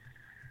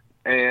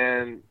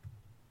 And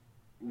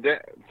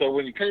so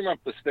when you came up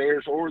the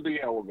stairs or the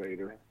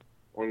elevator,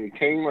 when you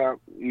came up,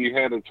 you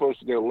had a choice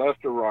to go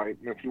left or right.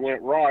 And if you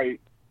went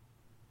right,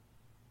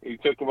 you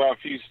took about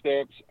a few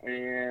steps,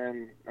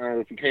 and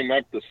if you came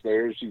up the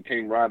stairs, you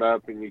came right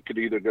up, and you could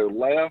either go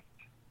left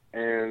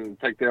and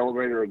take the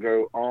elevator or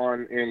go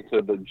on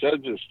into the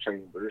judge's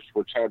chambers,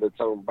 which had its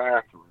own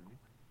bathroom.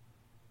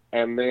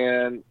 And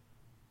then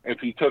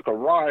if you took a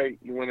right,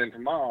 you went into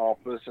my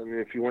office, and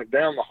if you went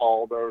down the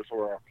hall, those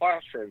were our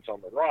classrooms on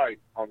the right.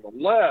 On the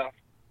left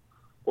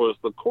was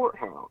the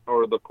courthouse,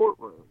 or the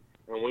courtroom,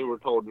 and we were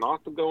told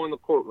not to go in the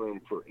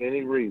courtroom for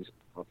any reason.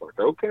 I was like,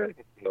 okay,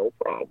 no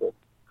problem.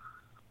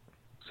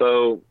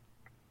 So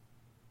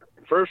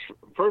first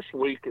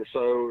week or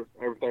so,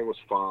 everything was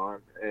fine,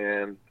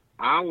 and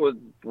I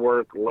would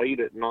work late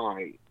at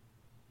night,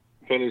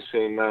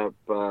 finishing up,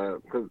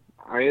 because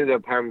I ended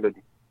up having to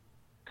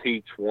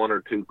teach one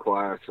or two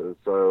classes,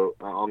 so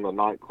on the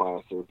night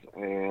classes,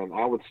 and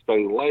I would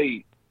stay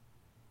late,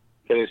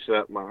 finishing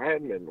up my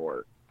admin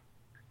work.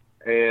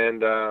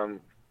 And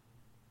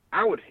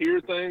I would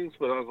hear things,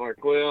 but I was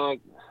like, well,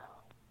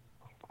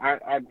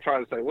 I'd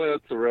try to say, well,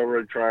 it's the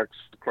railroad tracks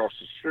across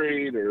the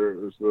street, or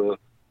it was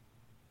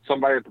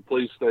somebody at the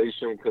police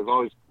station, because I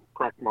always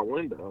cracked my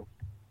window.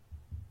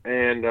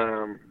 And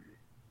I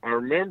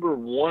remember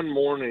one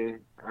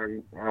morning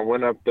I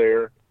went up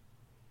there.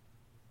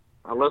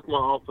 I left my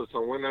office. I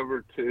went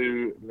over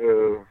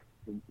to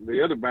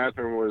the other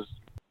bathroom was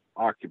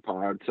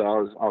occupied. So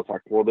I was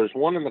like, well, there's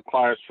one in the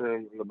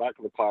classroom, in the back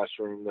of the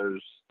classroom.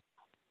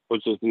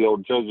 Which is the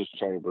old judge's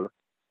chamber.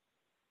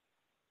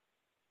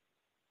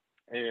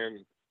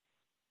 And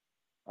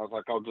I was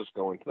like, I'll just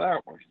go into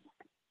that one.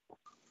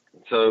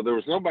 So there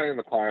was nobody in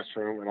the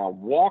classroom, and as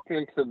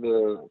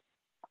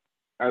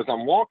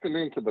I'm walking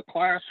into the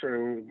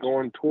classroom,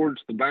 going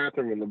towards the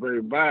bathroom in the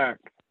very back,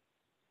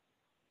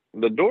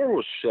 the door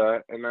was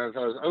shut, and as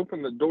I was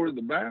opening the door to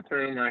the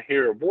bathroom, I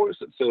hear a voice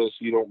that says,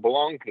 "You don't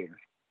belong here."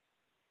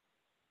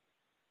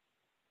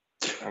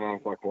 And I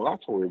was like, well,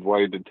 that's a weird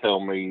way to tell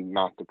me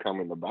not to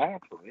come in the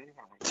bathroom.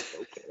 I was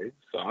like, okay.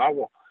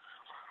 So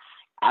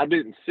I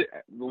didn't see,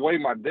 the way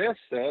my desk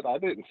said, I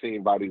didn't see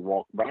anybody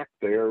walk back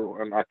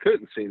there, and I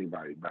couldn't see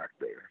anybody back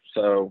there.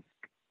 So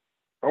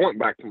I went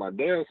back to my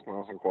desk, and I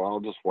was like, well, I'll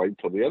just wait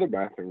till the other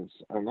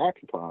bathroom's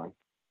unoccupied.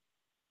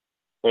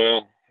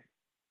 Well,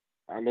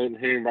 I didn't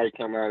hear anybody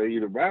come out of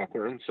either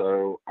bathroom,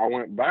 so I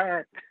went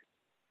back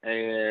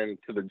and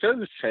to the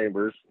judge's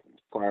chambers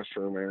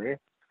classroom area.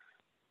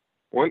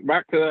 Went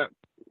back to that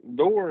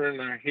door,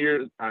 and I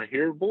hear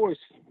a voice,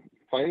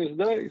 plain as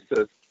day,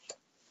 says,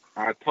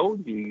 "I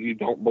told you, you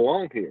don't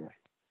belong here.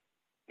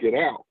 Get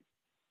out."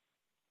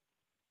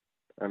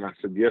 And I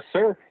said, "Yes,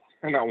 sir."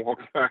 And I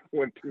walked back,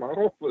 went to my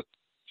office,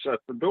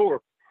 shut the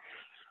door.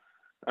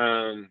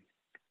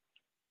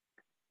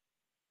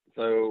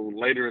 So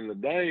later in the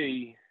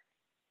day,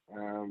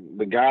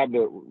 the guy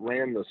that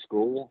ran the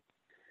school,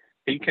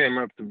 he came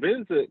up to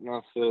visit, and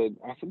I said,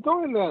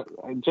 go in the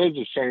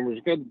judge's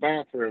chambers, go to the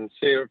bathroom, and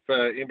see if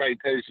anybody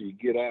tells you to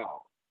get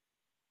out.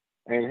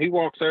 And he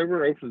walks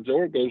over, opens the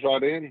door, goes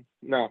right in,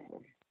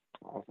 nothing.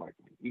 I was like,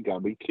 you gotta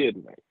be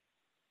kidding me.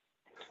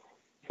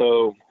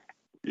 So,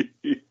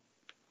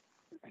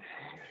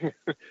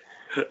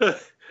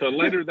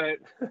 later that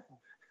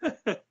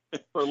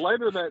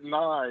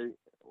night,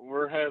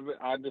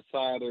 I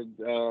decided,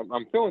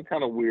 I'm feeling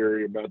kind of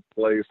weary about the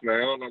place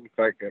now, and I'm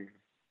thinking,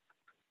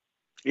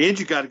 and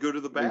you got to go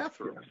to the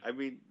bathroom. I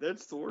mean,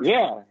 that's the worst.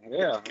 Yeah.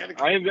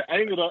 I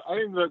ended up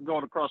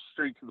going across the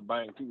street to the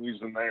bank and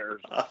using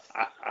theirs.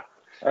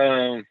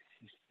 So,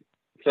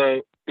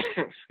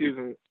 excuse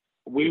me.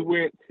 We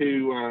went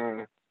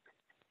to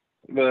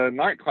the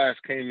night class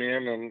came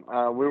in, and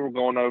we were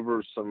going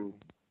over some.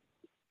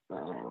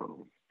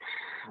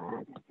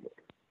 I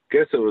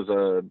guess it was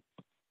a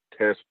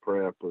test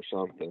prep or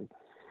something.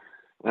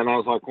 And I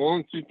was like, why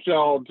don't you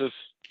y'all just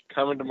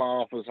come into my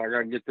office? I got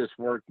to get this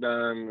work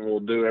done. And we'll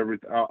do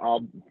everything.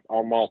 I'll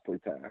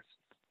multitask.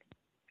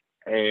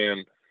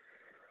 And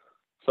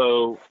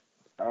so,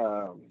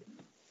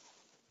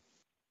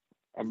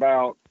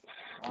 about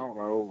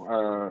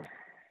an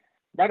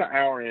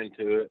hour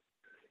into it,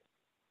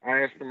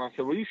 I asked them, I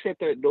said, will you shut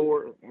that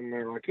door? And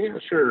they're like, yeah,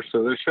 sure.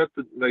 So they shut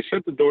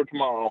the door to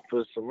my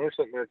office, and we're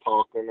sitting there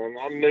talking, and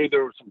I knew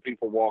there were some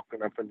people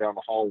walking up and down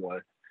the hallway.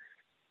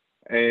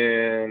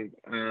 And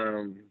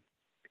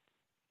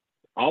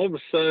all of a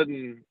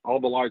sudden, all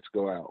the lights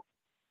go out.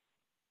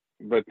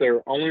 but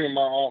they're only in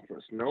my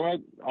office.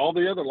 All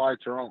the other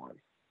lights are on.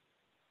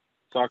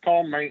 So I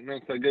call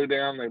maintenance. They go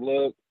down. They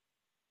look.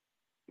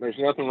 There's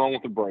nothing wrong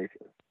with the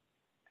breaker.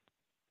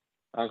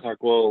 I was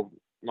like, well,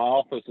 my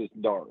office is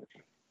dark.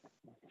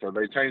 So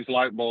they change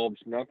light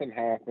bulbs. Nothing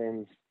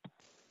happens.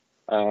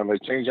 They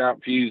change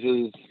out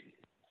fuses,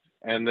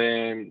 and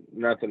then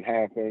nothing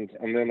happens.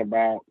 And then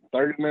about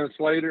 30 minutes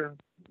later,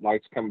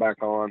 lights come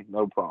back on.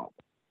 No problem.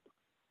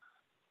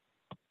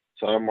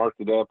 So I marked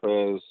it up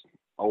as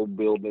old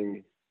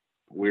building,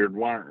 weird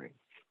wiring.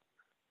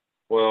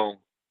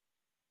 Well,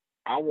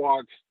 I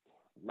watched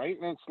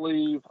maintenance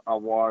leave. I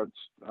watched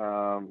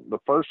the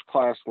first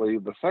class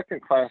leave. The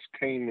second class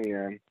came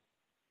in,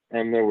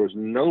 and there was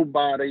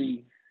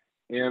nobody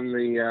in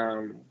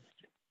the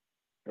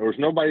there was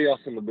nobody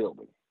else in the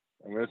building.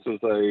 And this is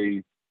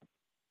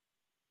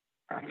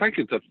I think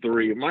it's a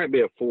 3. It might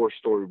be a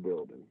 4-story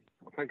building.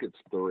 I think it's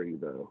 3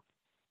 though.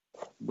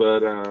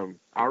 But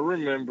I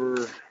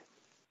remember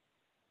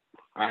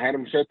I had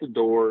him shut the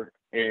door,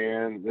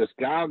 and this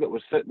guy that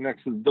was sitting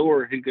next to the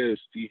door, he goes,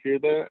 "Do you hear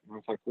that?" And I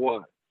was like,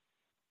 "What?"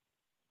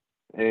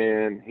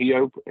 And he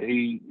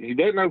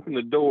doesn't open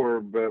the door,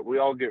 but we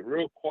all get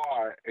real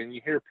quiet, and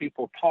you hear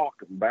people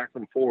talking back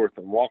and forth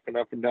and walking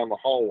up and down the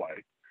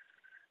hallway.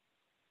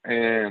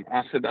 And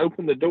I said,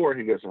 "Open the door."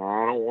 He goes, "Oh,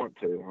 I don't want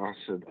to." I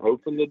said,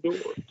 "Open the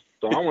door."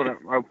 So I went up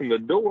and opened the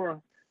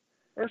door.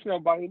 There's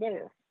nobody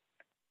there.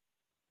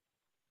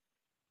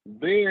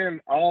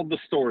 Then all the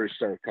stories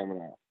started coming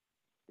out.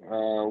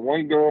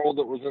 One girl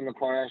that was in the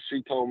class,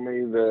 she told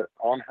me that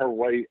on her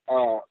way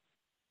up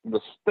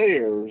the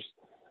stairs,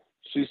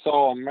 she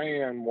saw a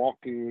man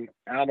walking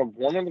out of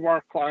one of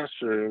our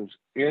classrooms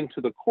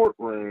into the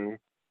courtroom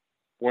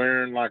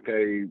wearing like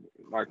an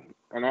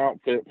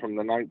outfit from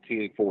the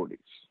 1940s.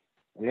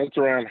 And it's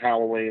around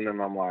Halloween,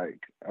 and I'm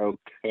like,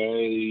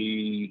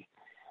 okay.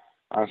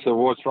 I said,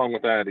 "What's wrong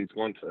with that?"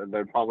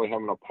 They're probably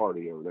having a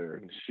party over there.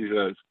 And she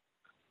says,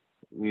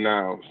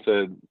 "No,"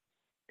 said,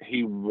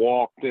 "He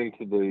walked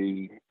into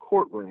the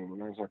courtroom."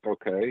 And I was like,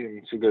 "Okay."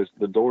 And she goes,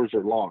 "The doors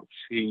are locked.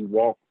 He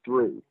walked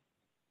through."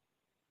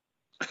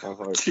 I was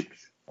like,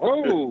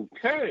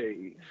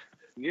 "Okay,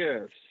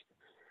 yes."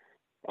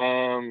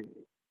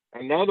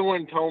 Another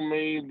one told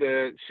me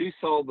that she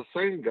saw the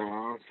same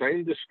guy,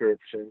 same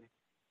description,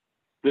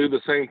 do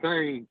the same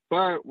thing,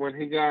 but when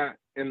he got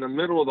in the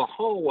middle of the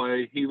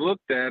hallway, he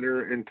looked at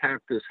her and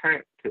tapped his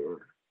hat to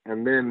her,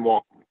 and then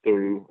walked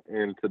through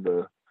into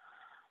the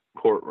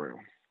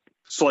courtroom.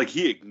 So, like,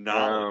 he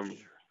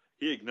acknowledged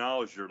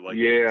her. Like,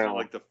 yeah. It's not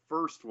like the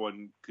first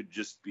one could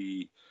just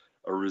be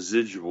a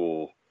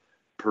residual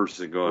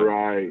person going,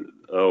 right.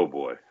 Oh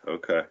boy,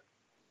 okay.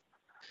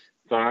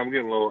 So I'm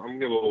getting a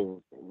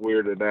little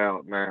weirded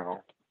out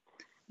now.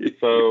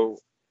 So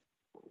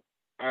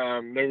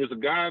there was a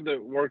guy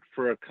that worked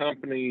for a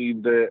company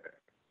that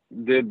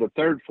did the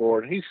 3rd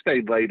floor, and he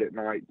stayed late at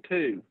night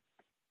too.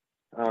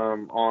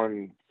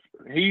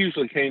 He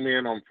usually came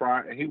in on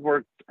Friday. He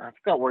worked, I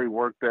forgot where he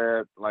worked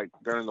at, like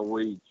during the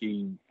week.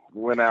 He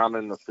went out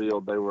in the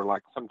field. They were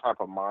like some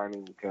type of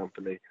mining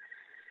company.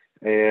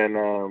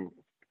 And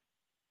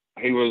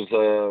he was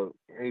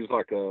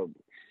like I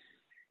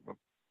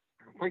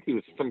think he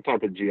was some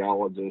type of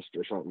geologist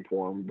or something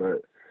for him.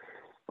 But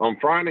on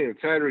Friday and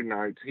Saturday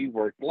nights, he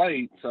worked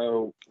late.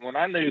 So when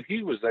I knew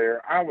he was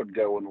there, I would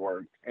go and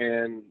work.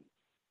 And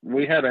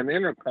we had an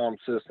intercom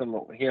system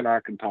that he and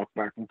I could talk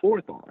back and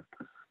forth on.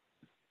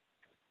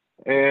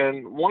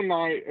 And one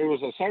night, it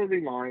was a Saturday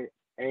night,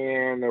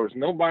 and there was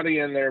nobody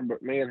in there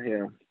but me and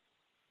him.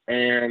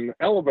 And the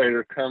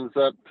elevator comes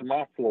up to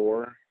my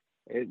floor.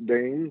 It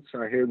dings.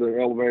 I hear the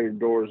elevator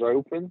doors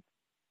open.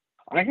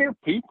 I hear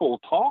people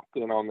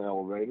talking on the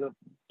elevator,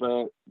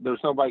 but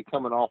there's nobody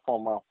coming off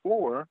on my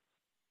floor.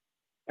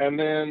 And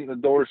then the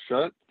door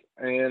shuts,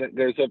 and it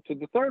goes up to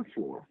the 3rd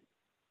floor.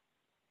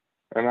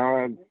 And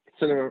I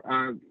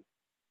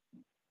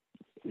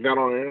got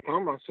on the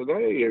intercom. I said,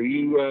 "Hey, are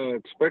you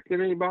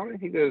expecting anybody?"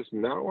 He goes,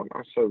 "No." And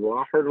I said, "Well,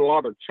 I heard a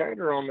lot of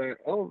chatter on that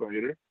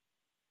elevator."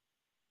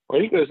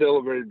 Well, he goes, "The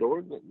elevator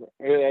door,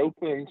 it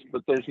opens,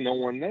 but there's no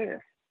one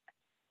there."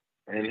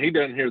 And he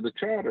doesn't hear the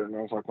chatter. And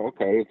I was like,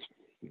 okay, it's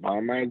my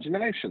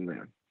imagination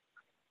then.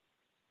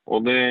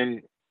 Well,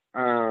 then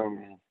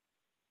I'm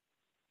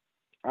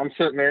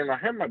sitting there, and I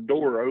had my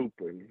door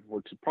open,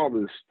 which is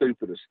probably the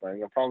stupidest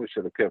thing. I probably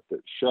should have kept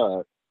it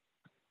shut.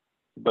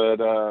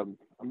 But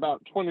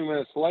about 20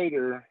 minutes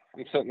later,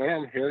 I'm sitting there,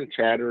 I'm hearing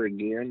chatter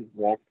again,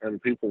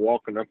 and people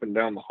walking up and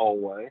down the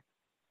hallway.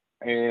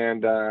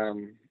 And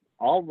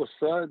all of a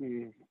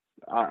sudden,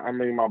 I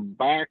mean, my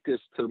back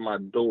is to my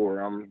door.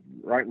 I'm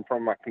right in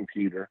front of my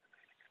computer.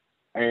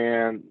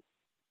 And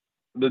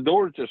the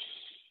door just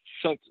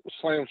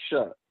slams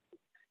shut.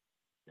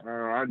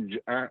 I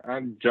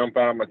jump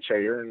out of my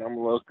chair, and I'm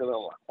looking, I'm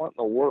like, what in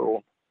the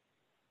world?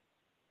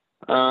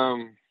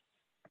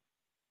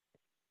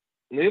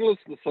 Needless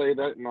to say,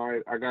 that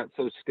night I got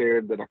so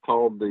scared that I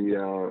called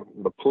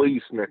the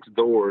police next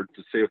door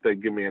to see if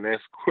they'd give me an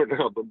escort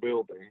out of the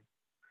building.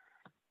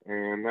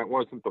 and that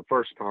wasn't the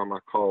first time I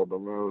called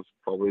them. It was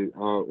probably, that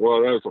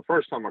was the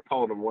first time I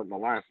called them, wasn't the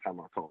last time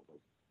I called them,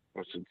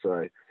 I should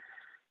say.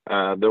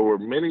 There were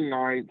many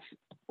nights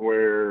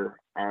where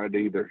I'd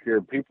either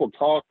hear people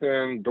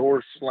talking,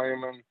 doors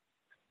slamming.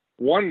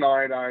 One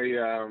night I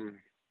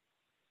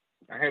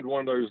had one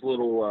of those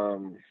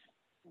little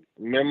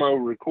memo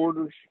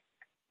recorders,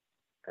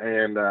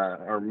 and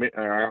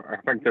I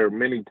think they're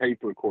mini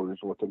tape recorders,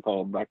 what they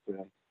called back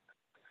then.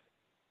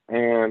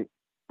 And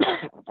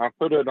I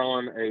put it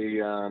on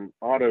a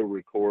auto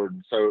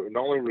record, so it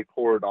only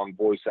record on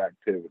voice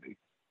activity.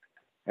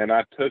 And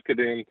I took it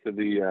into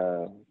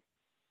the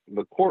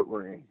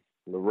courtroom,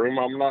 the room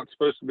I'm not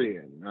supposed to be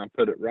in. I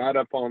put it right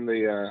up on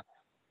the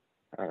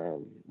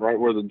right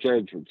where the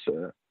judge would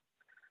sit,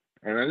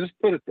 and I just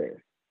put it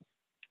there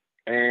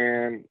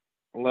and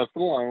left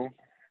it alone.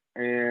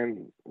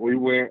 And we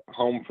went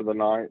home for the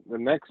night. The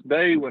next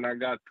day when I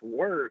got to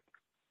work,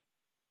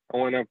 I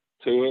went up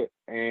to it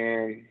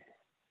and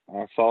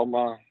I saw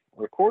my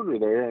recorder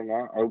there, and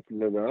I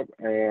opened it up,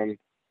 and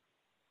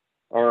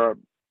I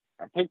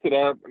picked it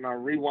up and I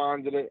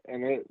rewinded it,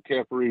 and it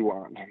kept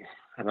rewinding.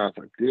 And I was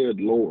like, "Good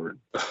Lord!"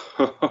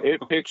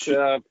 It picked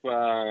up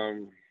a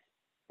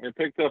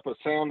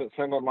sound that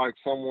sounded like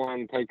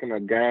someone taking a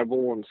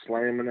gavel and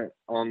slamming it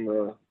on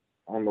the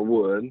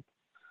wood.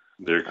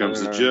 There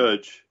comes the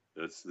judge.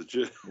 That's the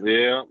judge.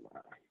 Yeah,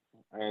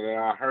 and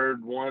I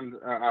heard one.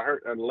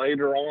 And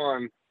later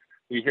on,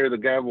 you hear the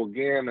gavel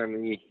again,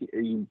 and you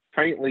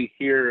faintly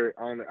hear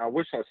on. I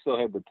wish I still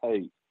had the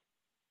tape.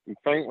 You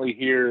faintly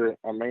hear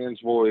a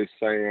man's voice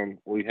saying,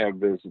 "We have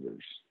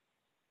visitors."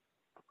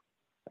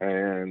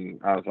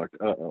 And I was like,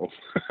 "Uh-oh."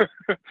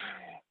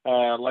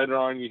 Later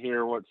on, you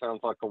hear what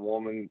sounds like a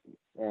woman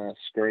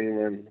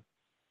screaming.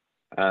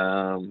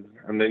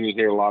 And then you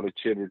hear a lot of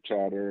chitter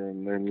chatter,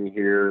 and then you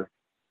hear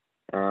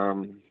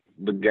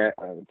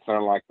it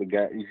sounded like the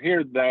guy. You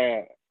hear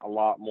that a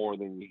lot more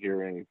than you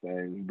hear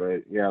anything.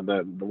 But yeah,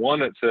 the one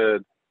that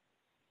said,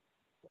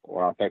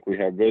 "Well, I think we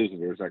have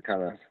visitors," that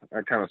kind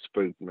of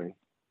spooked me.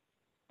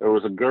 There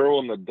was a girl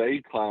in the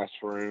day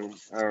classroom,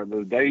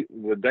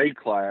 the day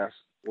class.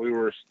 We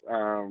were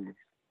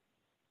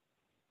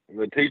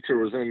the teacher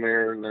was in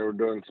there, and they were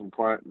doing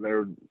they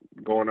were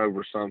going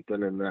over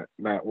something in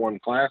that one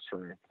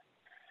classroom.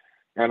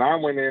 And I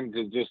went in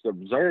to just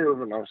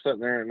observe, and I was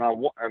sitting there, and I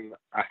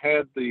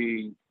had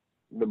the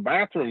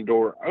bathroom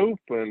door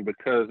open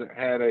because it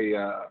had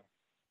a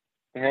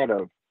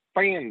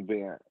fan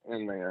vent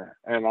in there,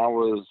 and I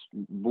was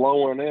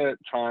blowing it,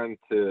 trying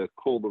to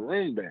cool the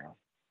room down.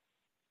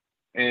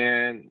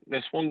 And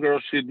this one girl,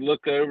 she'd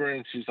look over,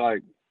 and she'd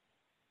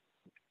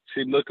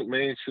look at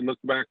me, and she'd look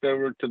back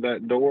over to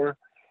that door,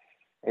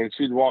 and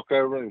she'd walk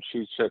over and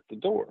she'd shut the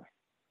door.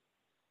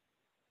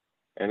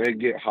 And it'd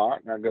get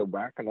hot, and I'd go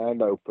back and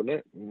I'd open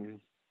it. And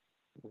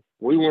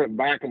we went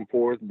back and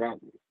forth about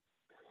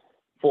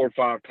 4 or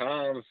 5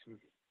 times.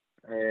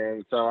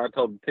 And so I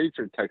told the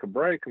teacher to take a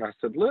break, and I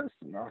said,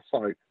 "Listen," I was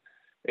like,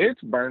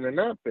 "it's burning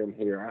up in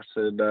here." I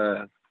said,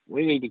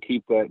 "We need to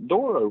keep that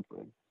door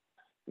open."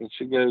 And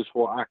she goes,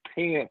 "Well, I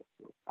can't.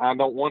 I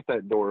don't want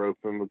that door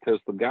open because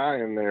the guy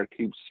in there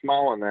keeps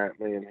smiling at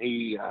me, and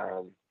he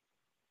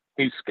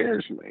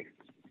scares me."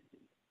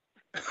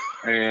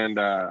 And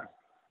I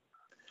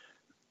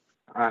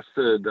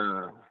said,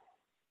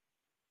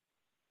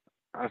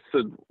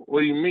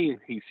 "What do you mean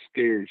he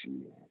scares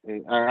you?"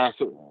 And I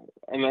said,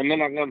 and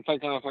then I got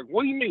thinking, I was like,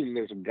 "What do you mean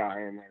there's a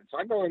guy in there?" So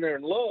I go in there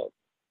and look,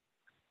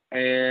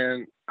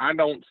 and I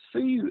don't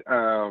see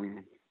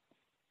him.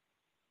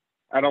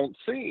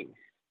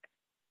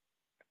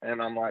 And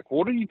I'm like,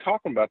 "What are you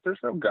talking about?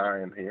 There's no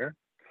guy in here."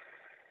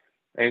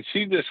 And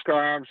she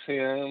describes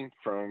him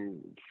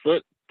from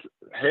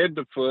head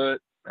to foot,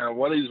 and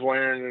what he's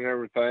wearing and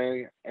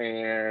everything.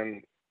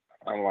 And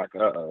I'm like,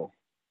 "Uh-oh."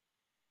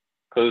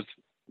 Because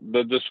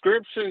the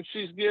description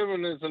she's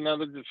given is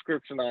another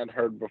description I'd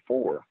heard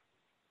before.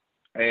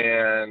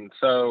 And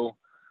so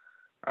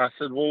I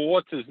said, "Well,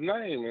 what's his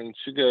name?" And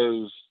she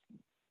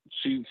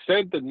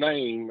said the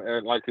name,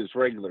 like his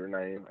regular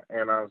name.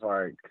 And I was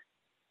like,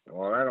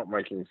 "Well, that don't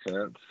make any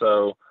sense."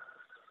 So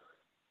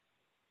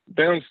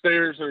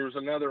downstairs, there was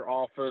another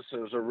office.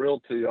 There was a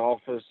realty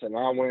office, and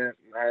I went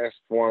and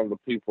asked one of the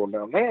people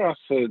down there. I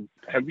said,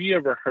 "Have you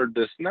ever heard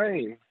this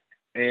name?"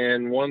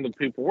 And one of the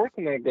people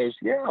working there goes,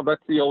 "Yeah,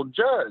 that's the old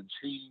judge.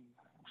 He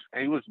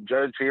was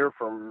judge here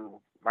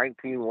from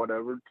 19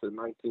 whatever to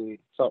 19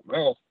 something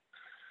else."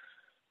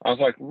 I was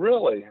like,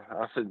 "Really?"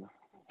 I said,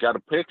 "Got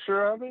a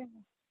picture of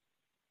him?"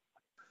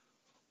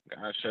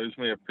 Guy shows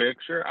me a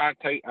picture. I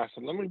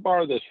said, "Let me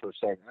borrow this for a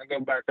second." I go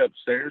back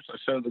upstairs. I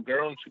show the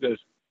girl, and she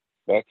goes,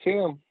 "That's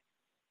him."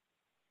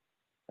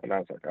 And I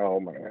was like,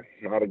 "Oh man,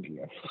 not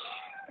again."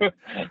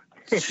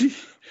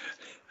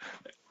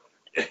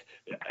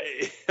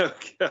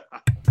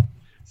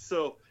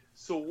 So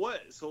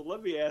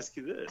let me ask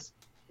you this: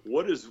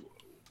 what is,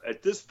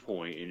 at this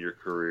point in your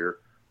career,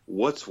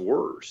 what's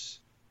worse,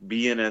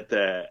 being at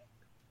that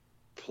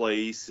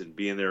place and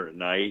being there at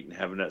night and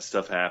having that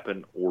stuff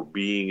happen, or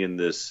being in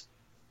this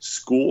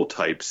school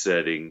type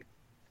setting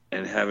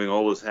and having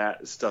all this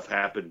stuff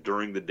happen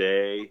during the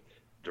day,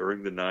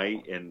 during the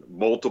night, and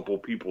multiple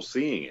people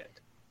seeing it?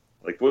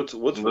 Like, what's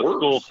worse?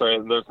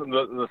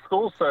 The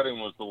school setting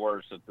was the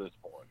worst at this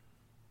point.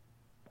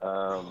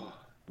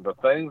 The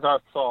things I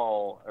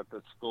saw at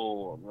the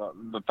school,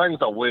 the things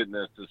I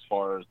witnessed as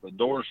far as the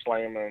doors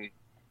slamming,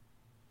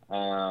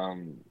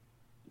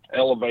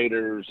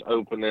 elevators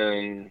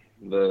opening,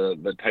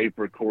 the tape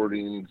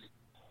recordings,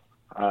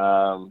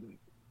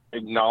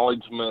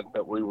 acknowledgement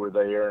that we were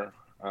there,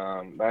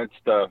 that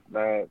stuff,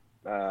 that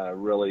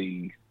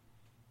really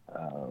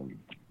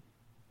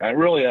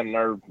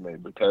unnerved me,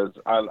 because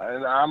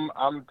I'm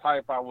the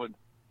type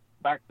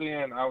back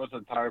then I was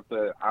the type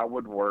that I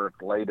would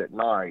work late at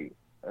night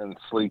and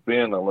sleep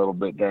in a little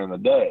bit during the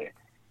day.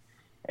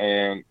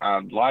 And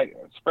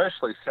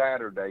especially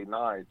Saturday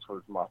nights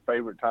was my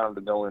favorite time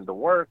to go into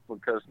work,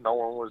 because no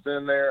one was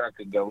in there. I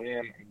could go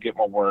in and get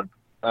my work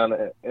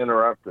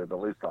uninterrupted. At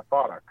least I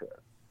thought I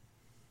could.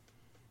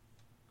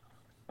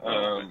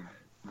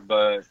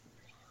 But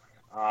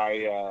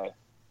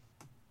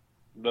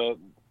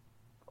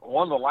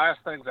one of the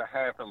last things that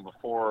happened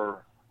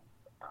before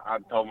I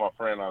told my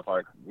friend, I was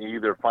like, you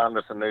either find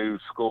us a new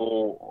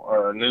school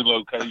or a new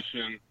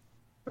location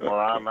or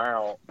I'm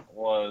out,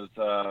 was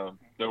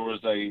there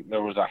was a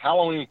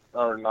Halloween,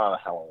 or not a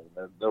Halloween,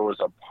 there was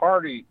a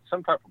party,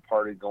 some type of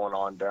party going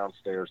on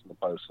downstairs in the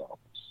post office.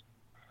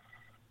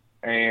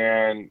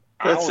 And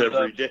that's I was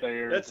every upstairs.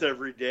 day. That's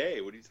every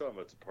day. What are you talking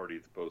about? It's a party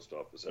at the post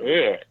office.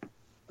 Yeah.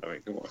 I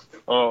mean, come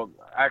on.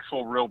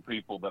 Actual real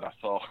people that I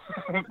saw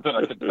that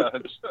I could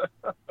touch.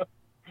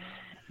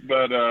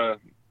 But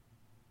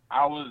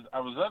I was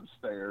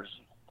upstairs,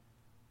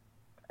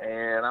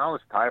 and I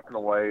was typing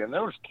away, and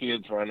there was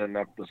kids running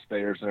up the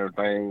stairs and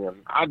everything,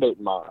 and I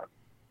didn't mind.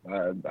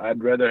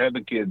 I'd rather have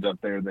the kids up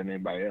there than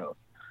anybody else.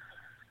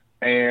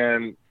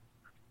 And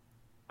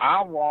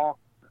I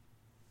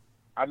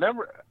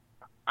never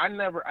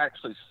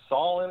actually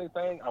saw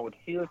anything. I would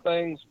hear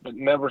things, but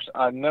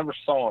I never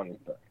saw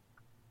anything.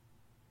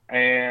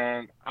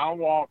 And I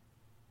walked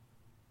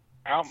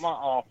out my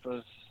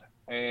office,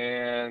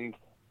 and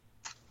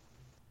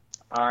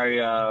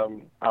I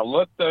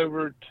looked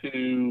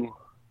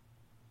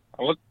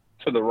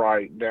to the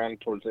right, down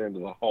towards the end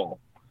of the hall,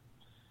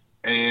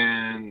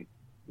 and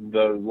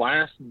the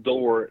last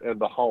door in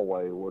the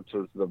hallway, which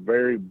was the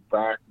very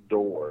back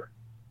door,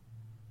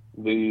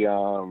 the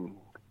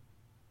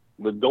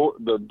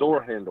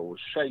door handle was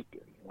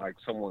shaking, like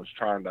someone was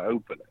trying to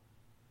open it.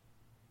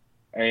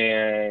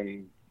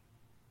 And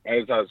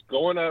as I was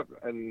going up,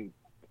 and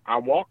I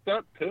walked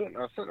up to it, and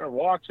I was sitting there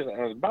watching it,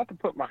 and I was about to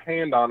put my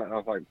hand on it, and I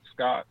was like,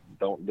 Scott,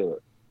 don't do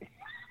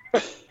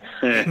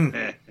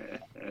it.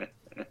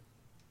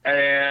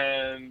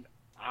 And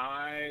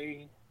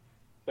I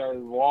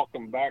started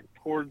walking back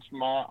towards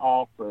my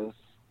office,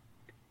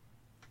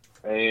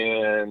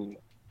 and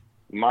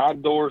my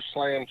door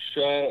slammed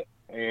shut,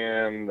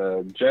 and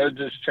the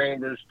judge's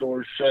chambers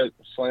door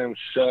slammed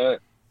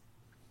shut,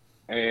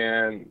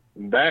 and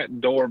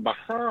that door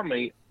behind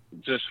me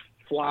just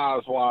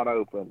flies wide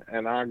open,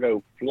 and I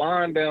go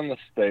flying down the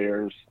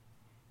stairs.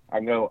 I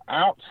go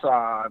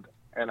outside,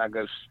 and I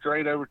go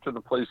straight over to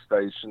the police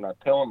station. I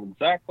tell them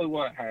exactly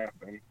what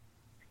happened,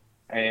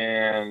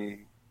 and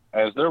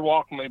as they're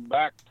walking me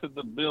back to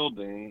the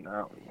building,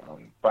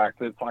 in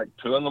fact, it's like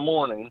 2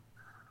 a.m,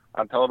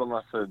 I told them,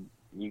 I said,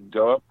 you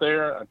go up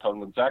there. I told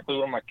them exactly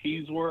where my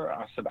keys were.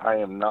 I said, I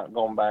am not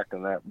going back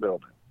in that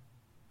building.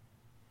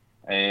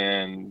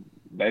 And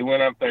they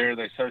went up there.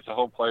 They searched the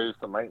whole place.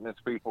 The maintenance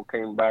people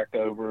came back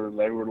over.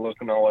 They were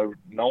looking all over.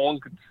 No one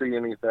could see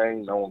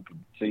anything. No one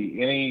could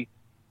see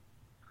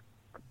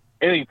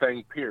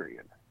anything,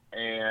 period.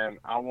 And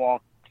I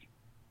walked.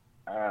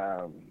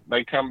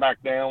 They come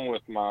back down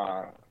with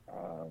my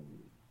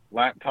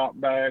laptop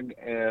bag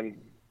and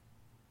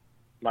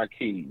my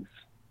keys.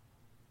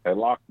 They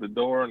locked the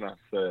door, and I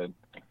said,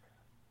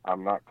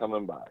 I'm not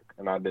coming back.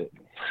 And I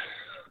didn't.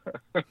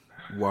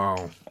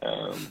 Wow.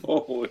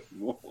 Holy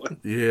boy.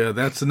 Yeah,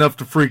 that's enough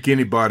to freak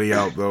anybody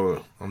out,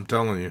 though. I'm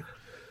telling you.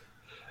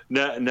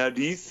 Now,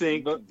 do you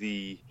think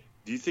the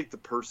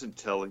person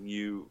telling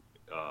you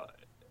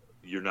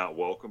you're not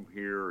welcome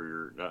here, or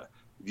you're not?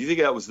 Do you think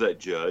that was that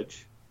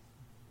judge?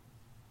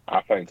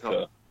 I think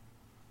so.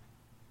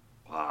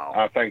 Wow.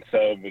 I think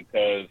so,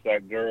 because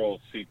that girl,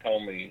 she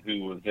told me,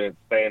 who was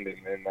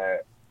standing in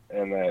that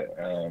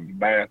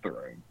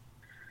bathroom,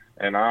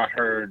 and I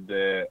heard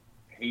that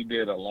he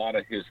did a lot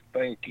of his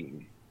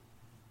thinking.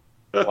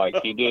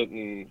 Like, he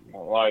didn't,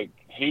 like,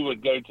 he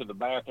would go to the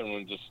bathroom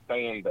and just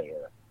stand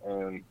there.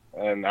 And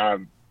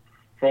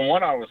from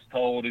what I was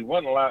told, he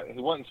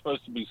wasn't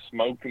supposed to be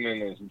smoking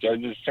in his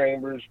judge's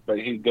chambers, but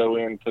he'd go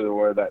into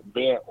where that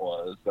vent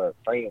was, that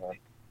fan,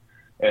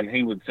 and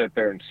he would sit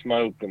there and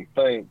smoke and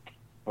think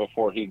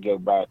before he'd go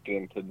back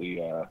into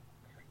the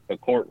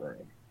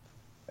courtroom.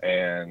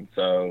 And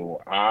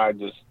so I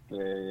just,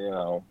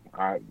 I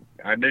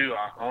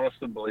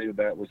honestly believe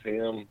that was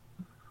him.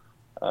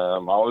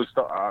 always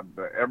thought,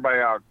 everybody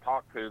I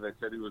talked to, they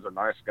said he was a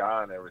nice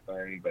guy and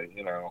everything, but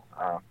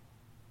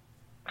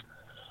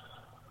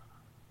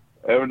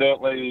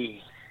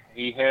evidently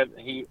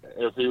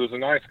if he was a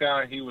nice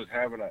guy, he was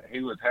having a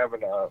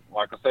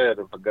like I said,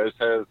 if a ghost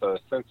has a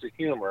sense of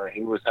humor,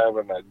 he was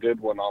having a good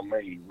one on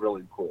me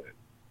really quick.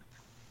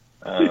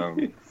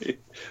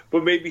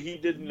 But maybe he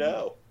didn't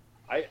know.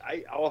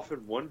 I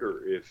often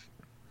wonder if,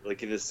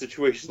 like, in a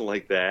situation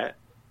like that,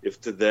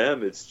 if to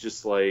them it's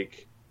just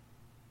like,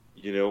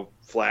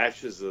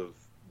 flashes of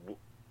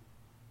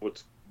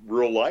what's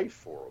real life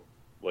for him.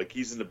 Like,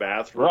 he's in the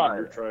bathroom and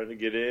you're trying to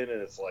get in,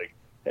 and it's like,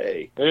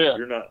 hey,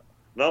 you're not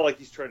like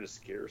he's trying to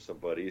scare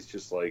somebody. It's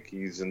just like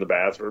he's in the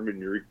bathroom and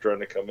you're trying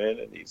to come in,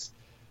 and he's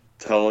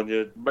telling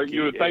you. But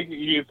you would think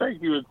he would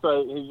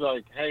say, he's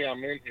like, hey,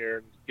 I'm in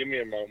here, give me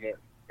a moment,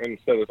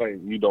 instead of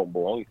saying you don't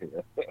belong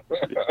here.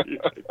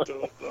 I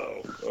don't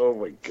know. Oh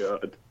my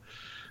God.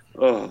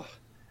 Oh,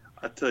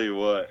 I tell you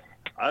what,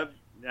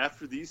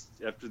 after these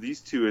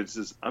two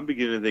instances, I'm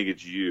beginning to think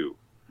it's you,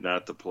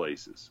 not the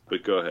places.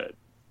 But go ahead.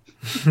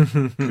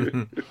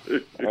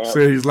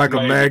 So he's like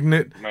a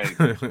magnet.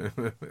 Maybe.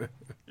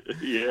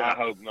 Yeah. I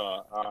hope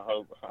not.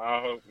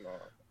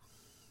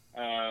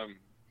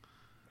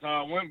 So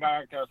I went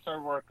back. I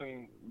started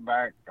working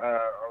back. I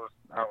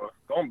was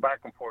going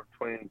back and forth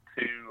between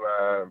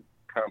two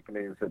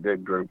companies that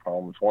did group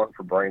homes. One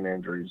for brain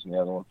injuries, and the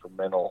other one for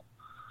mental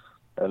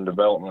and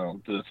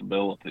developmental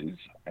disabilities.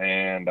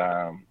 And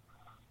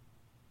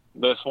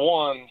this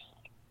one,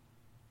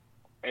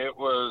 it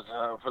was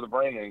for the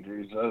brain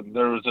injuries.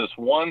 There was this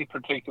one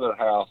particular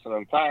house, and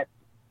in fact,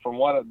 from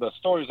the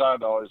stories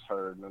I'd always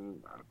heard,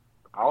 and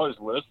I always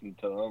listened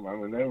to them. I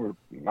mean, they were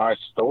nice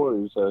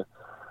stories.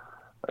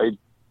 They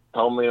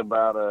told me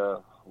about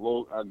a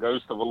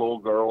ghost of a little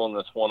girl in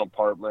this one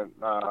apartment,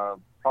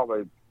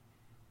 probably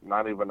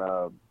not even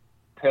a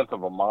tenth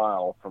of a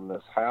mile from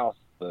this house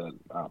that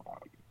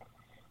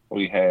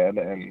we had.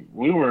 And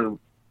we were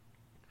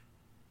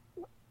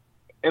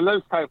in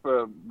those type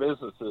of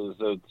businesses.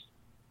 It's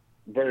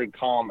very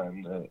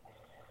common that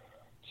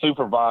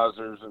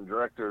supervisors and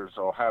directors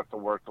will have to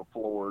work the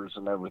floors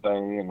and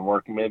everything and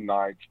work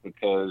midnights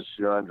because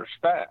you're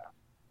understaffed.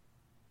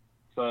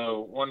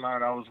 So one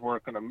night I was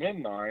working a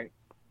midnight,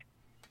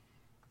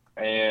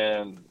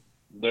 and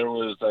there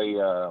was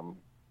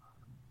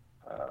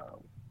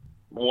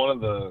one of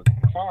the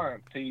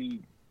clients,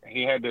 he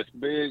had this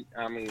big,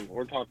 I mean,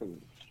 we're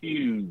talking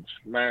huge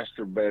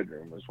master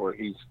bedroom is where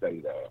he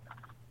stayed at.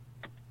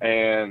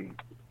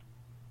 And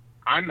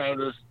I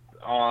noticed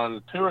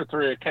on 2 or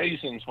 3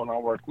 occasions when I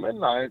worked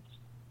midnights,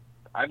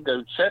 I'd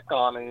go check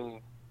on him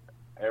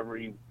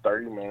every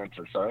 30 minutes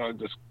or so. I'd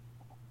just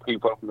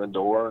peep open the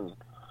door, and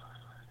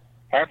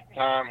half the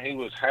time he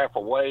was half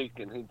awake,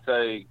 and he'd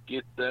say,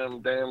 "Get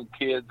them damn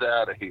kids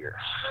out of here."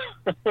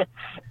 And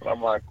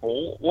I'm like,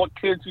 "Well, what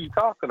kids are you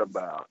talking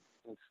about?"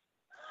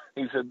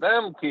 He said,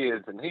 "Them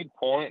kids," and he'd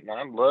point, and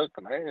I'd look,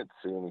 and I didn't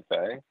see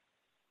anything.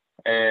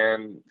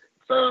 And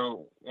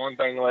so one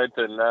thing led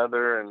to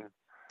another, and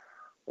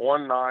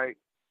one night,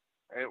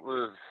 it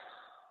was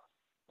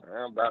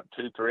about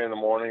 2, 3 in the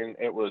morning.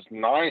 It was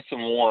nice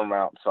and warm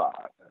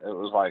outside. It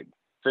was like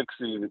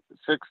 60,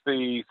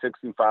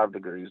 65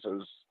 degrees. It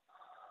was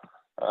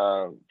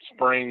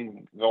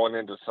spring going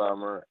into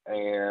summer.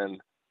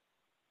 And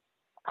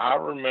I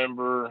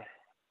remember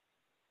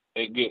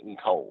it getting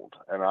cold.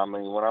 And I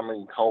mean, when I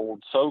mean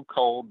cold, so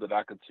cold that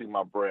I could see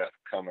my breath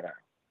coming out.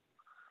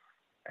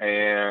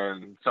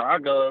 And so I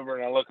go over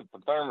and I look at the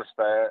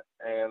thermostat,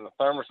 and the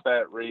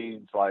thermostat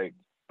reads like,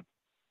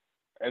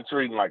 it's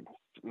reading like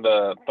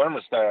the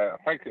thermostat, I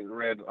think it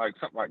read like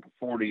something like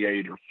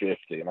 48 or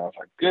 50. And I was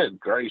like, good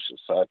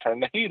gracious. So I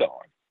turned the heat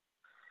on.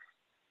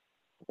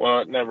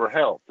 Well, it never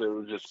helped. It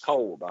was just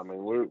cold. I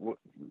mean,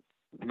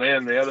 me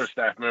and the other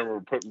staff member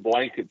were putting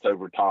blankets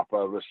over top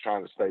of us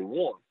trying to stay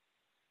warm.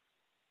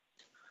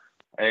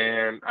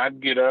 And I'd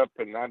get up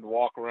and I'd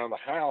walk around the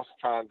house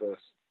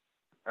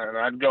and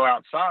I'd go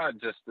outside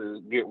just to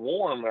get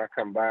warm, and I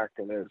come back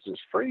and it was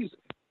just freezing.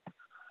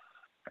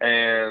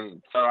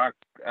 And so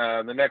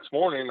the next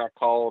morning I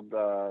called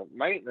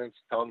maintenance,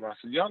 told them, I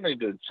said, y'all need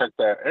to check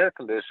that air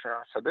conditioner.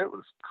 I said, it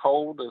was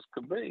cold as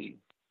could be.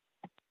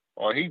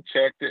 Well, he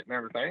checked it and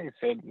everything. He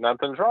said,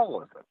 nothing's wrong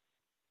with it.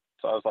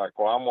 So I was like,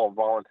 well, I'm going to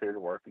volunteer to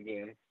work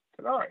again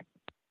tonight.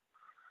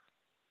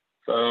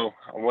 So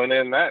I went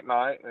in that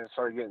night, and it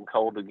started getting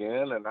cold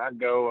again, and I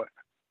go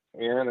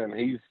in, and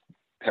he's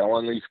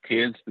telling these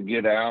kids to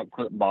get out,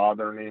 quit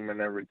bothering him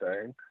and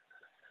everything.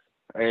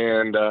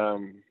 And I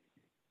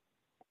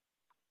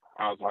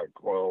was like,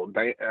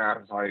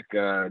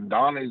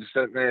 Donnie's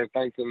sitting there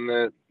thinking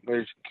that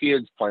there's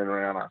kids playing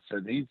around. I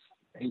said, he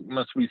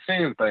must be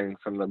seeing things.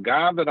 And the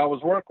guy that I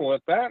was working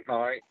with that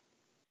night,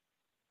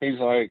 he's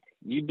like,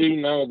 you do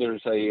know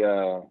there's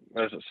a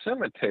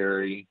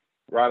cemetery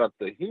right up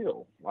the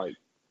hill, like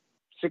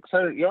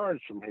 600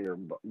 yards from here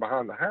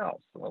behind the house.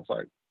 And I was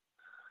like,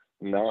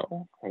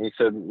 no. And he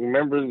said,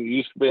 remember there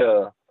used to be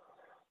a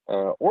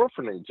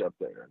orphanage up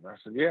there? And I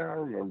said, yeah, I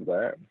remember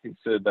that. He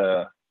said,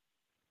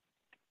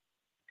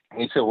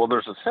 He said, well,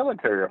 there's a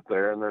cemetery up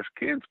there, and there's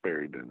kids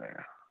buried in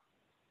there.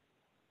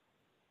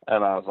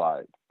 And I was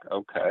like,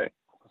 okay.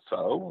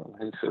 So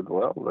he said,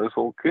 well, those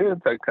little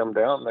kids, they come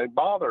down and they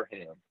bother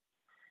him.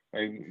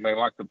 They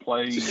like to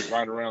play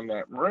right around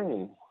that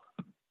room.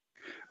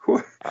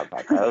 I was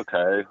like,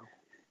 okay.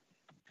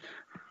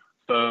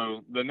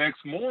 So the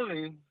next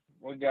morning,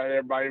 we got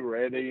everybody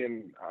ready,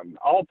 and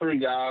all three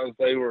guys,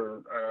 they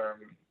were,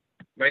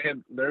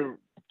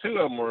 two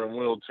of them were in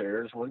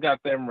wheelchairs. We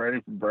got them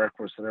ready for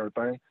breakfast and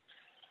everything.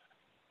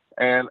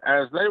 And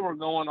as they were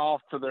going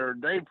off to their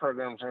day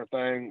programs and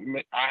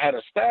everything, I had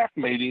a staff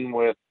meeting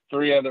with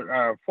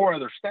four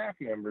other staff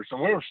members,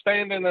 and we were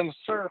standing in a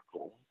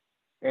circle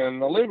in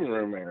the living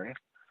room area.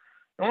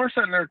 And we're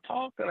sitting there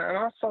talking, and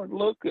I started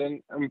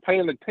looking and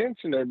paying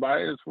attention to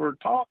everybody as we're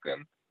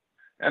talking.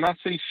 And I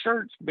see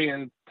shirts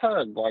being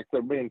tugged, like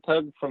they're being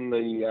tugged from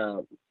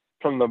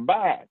the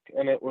back.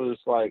 And it was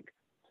like,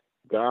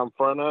 guy in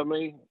front of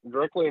me,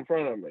 directly in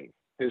front of me,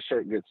 his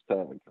shirt gets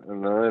tugged.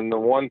 And then the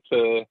one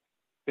to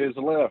his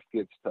left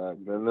gets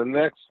tugged, and the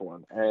next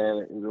one.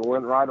 And it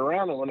went right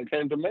around. And when it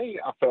came to me,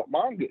 I felt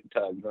mine get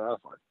tugged. And I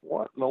was like,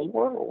 what in the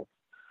world?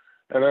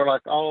 And they're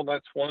like, oh,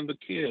 that's one of the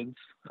kids.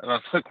 And I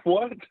was like,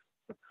 what?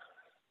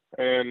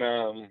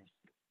 And,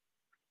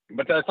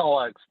 but that's all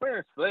I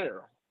experienced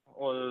there,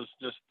 was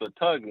just the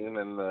tugging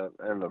and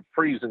the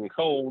freezing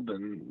cold,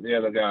 and the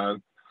other guy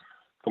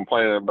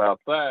complaining about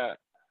that.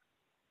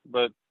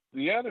 But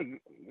the other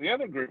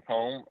group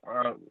home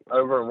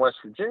over in West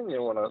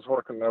Virginia, when I was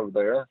working over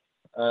there,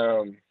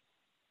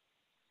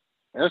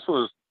 this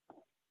was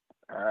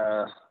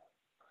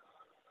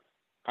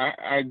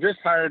I just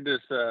hired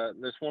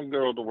this one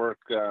girl to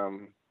work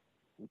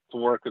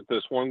at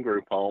this one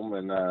group home,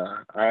 and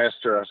I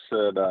asked her.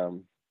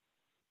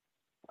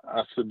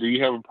 I said, do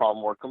you have a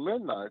problem working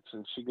midnights?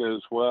 And she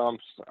goes, well,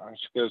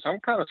 I'm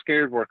kind of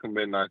scared working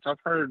midnights. I've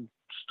heard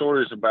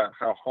stories about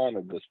how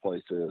haunted this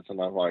place is.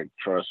 And I'm like,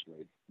 trust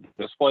me,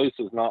 this place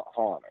is not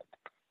haunted.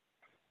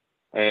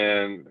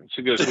 And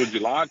she goes, would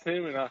you lie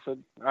to me? And I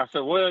said,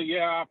 well,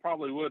 yeah, I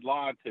probably would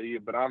lie to you,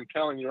 but I'm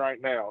telling you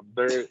right now,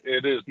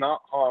 it is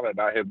not haunted.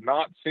 I have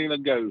not seen a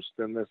ghost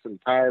in this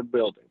entire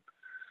building.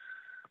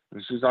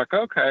 And she's like,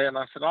 okay. And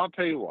I said, I'll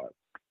tell you what.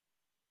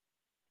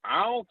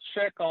 I'll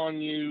check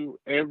on you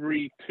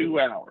every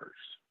 2 hours,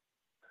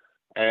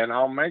 and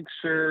I'll make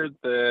sure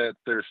that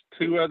there's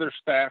two other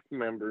staff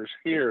members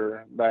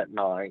here that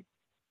night.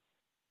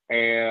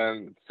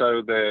 And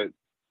so that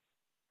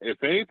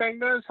if anything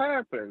does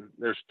happen,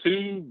 there's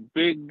two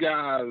big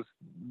guys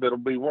that'll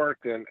be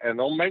working, and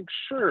they'll make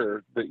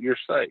sure that you're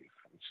safe.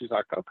 And she's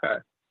like, okay.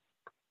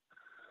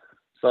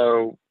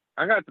 So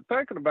I got to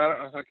thinking about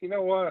it. I was like, you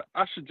know what?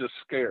 I should just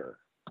scare her.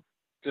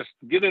 Just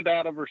get it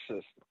out of her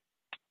system.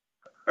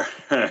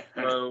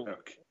 So,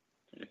 okay.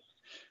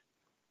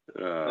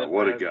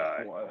 What a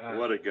guy.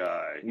 What a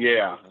guy.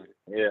 Yeah.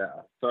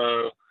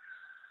 So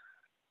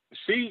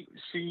she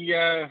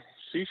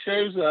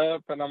shows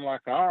up, and I'm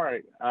like, all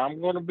right,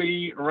 I'm going to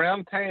be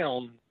around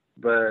town,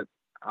 but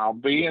I'll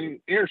be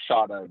in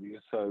earshot of you,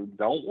 so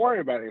don't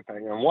worry about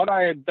anything. And what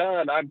I had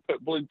done, I'd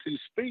put Bluetooth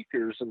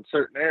speakers in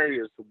certain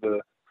areas of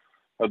the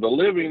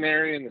living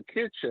area and the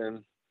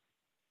kitchen,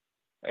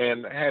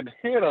 and had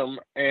hit them.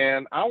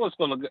 And I was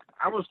going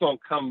to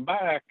come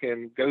back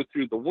and go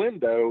through the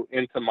window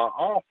into my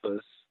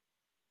office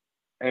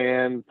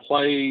and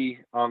play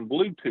on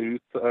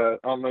Bluetooth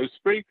on those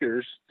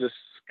speakers, just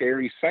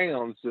scary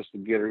sounds, just to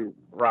get her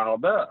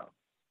riled up.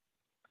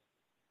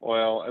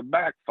 Well, it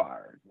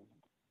backfired.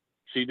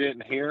 She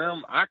didn't hear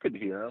them. I could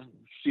hear them.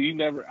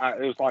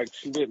 It was like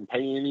she didn't pay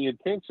any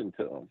attention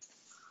to them.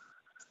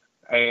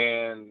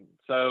 And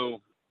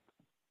so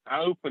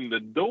I opened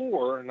the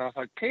door, and I was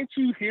like, can't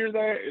you hear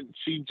that? And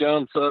she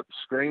jumps up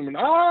screaming,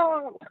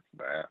 oh, like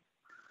that.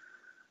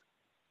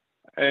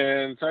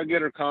 And so I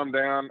get her calmed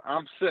down.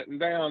 I'm sitting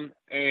down,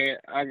 and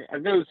I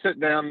go to sit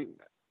down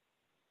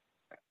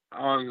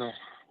on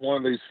one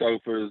of these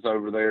sofas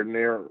over there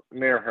near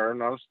her,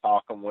 and I was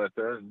talking with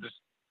her. And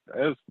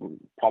it was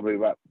probably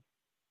about,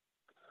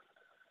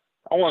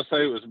 I want to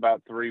say it was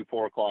about 3,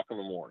 4 o'clock in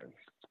the morning.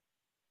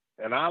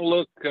 And I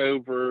look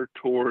over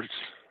towards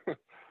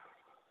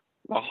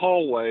the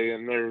hallway,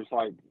 and there's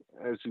like,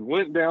 as you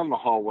went down the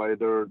hallway,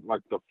 there,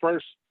 like, the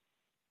first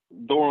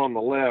door on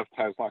the left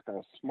has like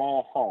a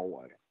small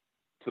hallway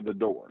to the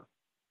door.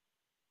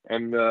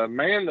 And the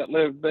man that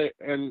lived there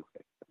and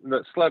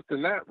that slept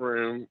in that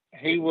room,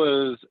 he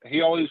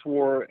always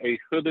wore a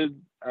hooded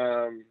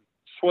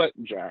sweat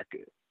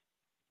jacket,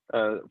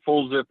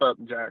 full zip up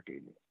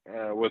jacket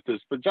with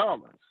his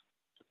pajamas.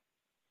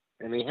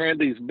 And he had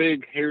these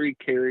big Harry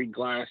Carey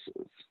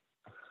glasses.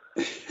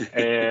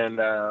 And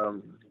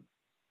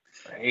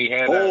he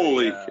had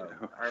holy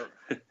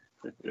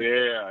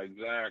yeah,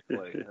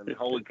 exactly. And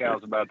holy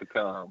cow's about to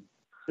come.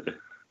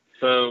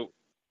 So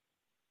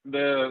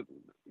the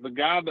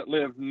guy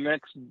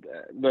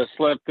that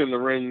slept in the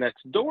room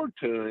next door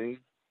to him,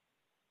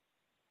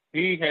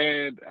 he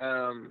had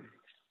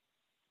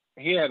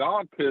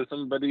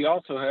autism, but he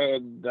also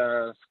had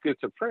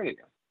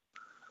schizophrenia.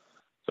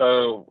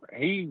 So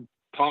he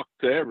talked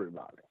to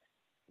everybody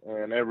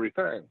and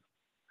everything.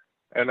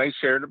 And they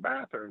shared a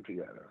bathroom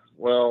together.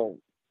 Well,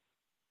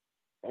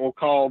 we'll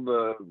call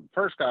the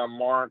first guy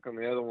Mark, and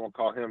the other one we'll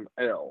call him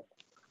L.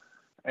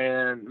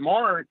 And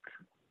Mark,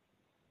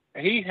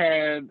 he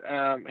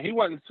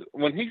wasn't,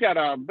 when he got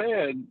out of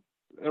bed,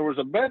 there was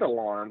a bed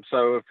alarm.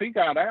 So if he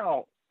got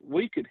out,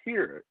 we could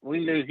hear it.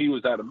 We knew he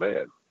was out of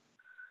bed.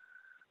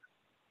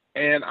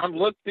 And I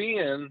looked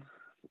in,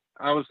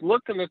 I was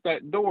looking at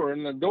that door,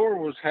 and the door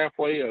was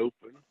halfway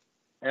open.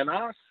 And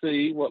I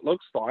see what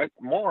looks like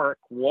Mark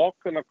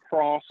walking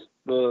across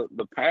the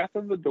path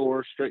of the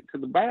door straight to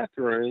the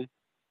bathroom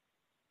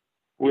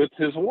with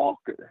his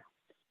walker.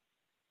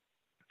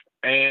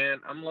 And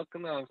I'm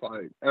looking, I was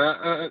like,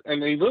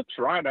 and he looks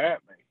right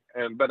at me.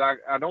 But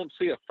I don't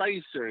see a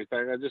face or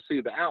anything. I just see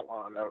the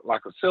outline,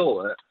 like a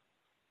silhouette.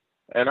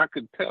 And I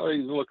could tell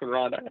he's looking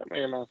right at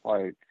me. And I was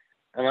like,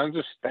 and I'm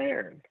just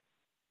staring.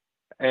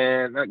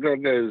 And that girl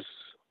goes,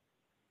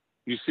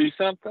 "You see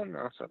something?"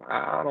 I said,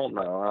 "I don't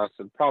know." I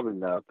said, "Probably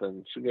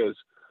nothing." She goes,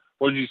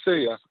 "What did you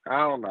see?" I said, "I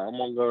don't know. I'm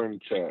going to go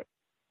and check."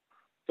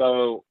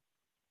 So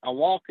I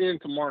walk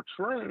into Mark's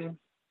room,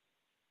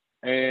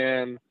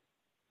 and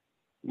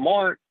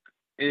Mark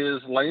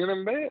is laying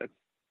in bed.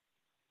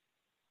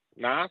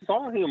 Now, I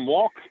saw him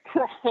walk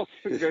across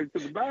and go to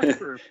the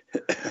bathroom.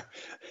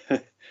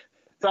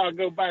 So I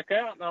go back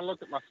out, and I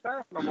look at my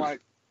staff, and I'm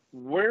like,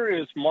 "Where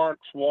is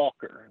Mark's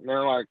walker?" And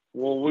they're like,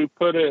 "Well, we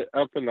put it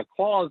up in the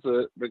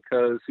closet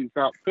because he's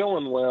not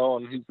feeling well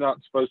and he's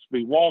not supposed to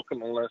be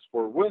walking unless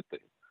we're with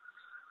him."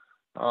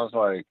 I was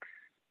like,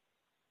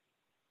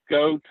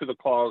 "Go to the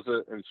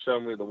closet and show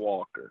me the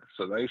walker."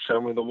 So they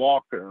show me the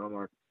walker, and I'm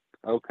like,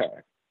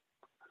 "Okay."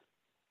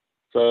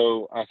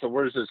 So I said,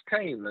 "Where's his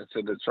cane?" They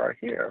said, "It's right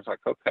here." I was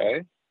like,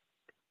 "Okay."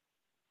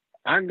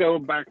 I go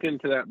back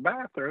into that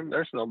bathroom.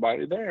 There's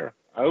nobody there.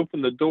 I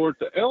open the door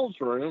to L's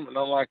room, and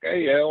I'm like,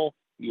 "Hey, L,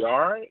 you all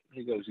right?"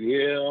 He goes,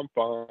 "Yeah, I'm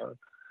fine."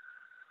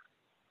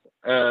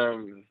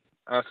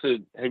 I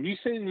said, "Have you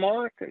seen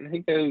Mark?" And he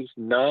goes,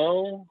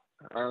 "No."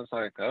 I was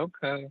like,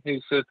 "Okay."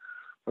 He said,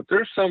 "But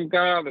there's some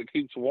guy that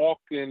keeps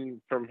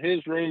walking from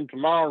his room to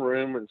my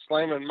room and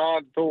slamming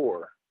my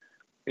door."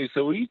 He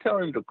said, "Will you tell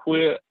him to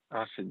quit?"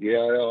 I said, "Yeah,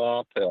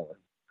 I'll tell him."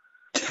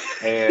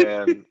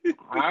 And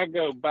I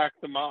go back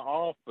to my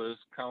office,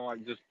 kind of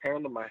like just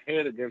pounding my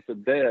head against the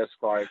desk,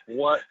 like,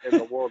 what in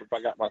the world have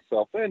I got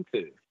myself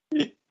into?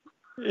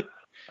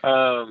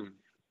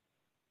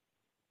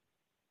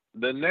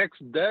 The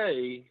next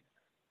day,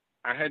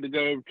 I had to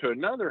go to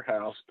another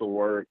house to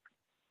work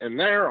in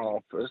their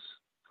office,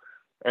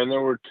 and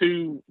there were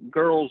two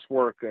girls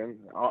working.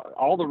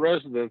 All the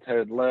residents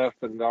had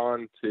left and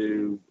gone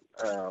to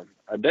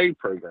a day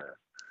program.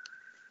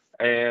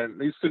 And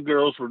these two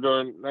girls they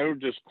were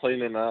just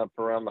cleaning up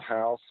around the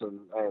house and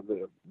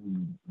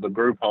the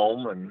group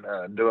home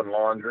and doing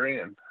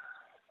laundry. And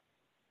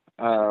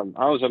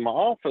I was in my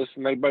office,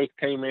 and they both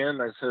came in.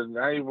 They said,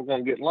 "Hey, we're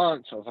going to get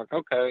lunch." I was like,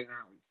 "Okay."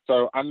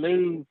 So I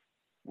knew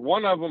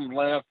one of them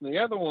left, and the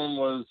other one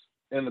was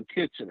in the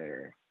kitchen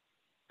area.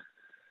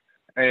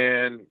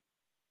 And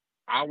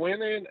I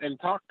went in and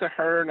talked to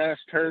her and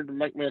asked her to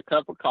make me a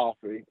cup of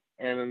coffee.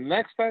 And the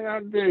next thing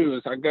I do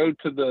is I go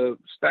to the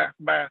staff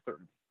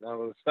bathroom. Now,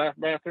 the staff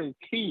bathroom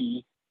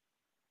key,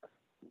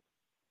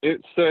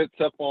 it sets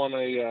up on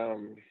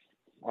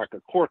like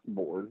a cork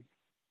board.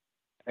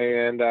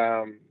 And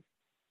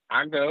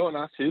I go and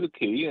I see the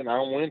key, and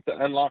I went to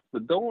unlock the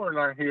door, and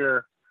I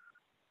hear,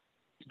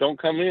 "Don't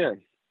come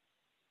in."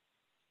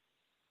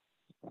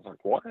 I was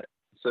like, "What?" I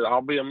said,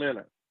 "I'll be a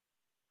minute."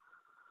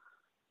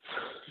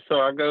 So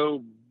I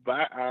go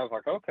back. I was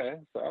like, "Okay."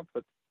 So I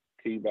put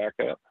the key back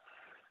up.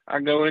 I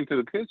go into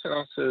the kitchen.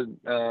 I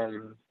said,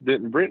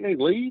 "Didn't Brittany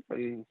leave?"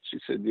 And she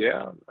said,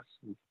 "Yeah." I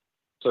said,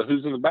 "So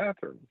who's in the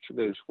bathroom?" She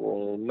goes,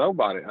 "Well,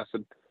 nobody." I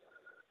said,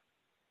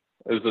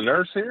 "Is the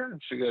nurse here?"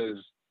 And she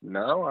goes,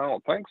 "No, I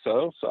don't think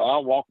so." So I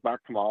walk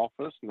back to my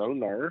office. No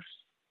nurse.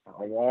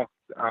 I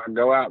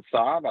go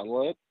outside. I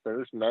look.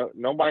 There's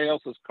nobody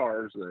else's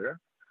cars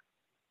there.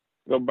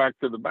 Go back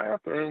to the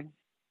bathroom.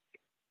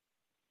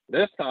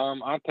 This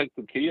time I take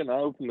the key and I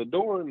open the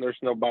door, and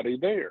there's nobody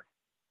there.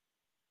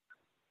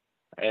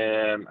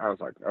 And I was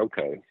like,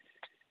 "Okay,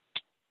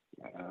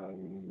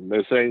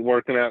 this ain't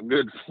working out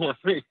good for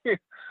me."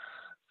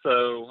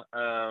 So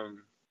I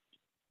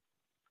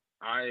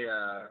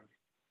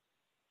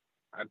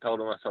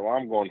told him, I said, "Well,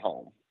 I'm going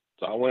home."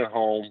 So I went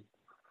home,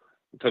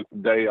 took the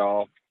day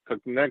off,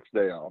 took the next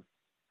day off.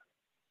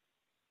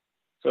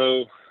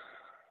 So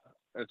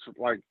it's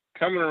like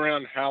coming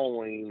around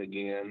Halloween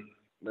again,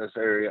 this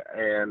area.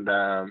 And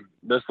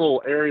this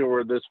little area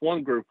where this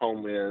one group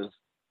home is,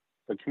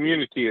 the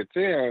community it's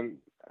in,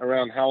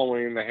 around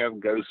Halloween, they have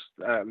ghosts.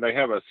 They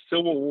have a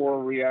Civil War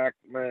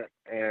reenactment,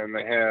 and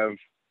they have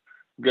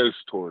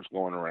ghost tours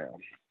going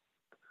around.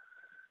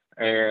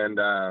 And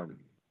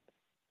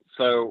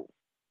so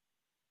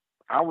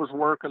I was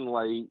working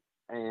late,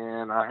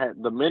 and I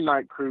had the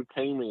midnight crew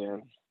came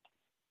in,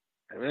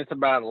 and it's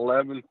about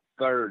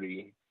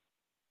 11:30,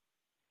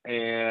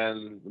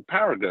 and the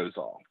power goes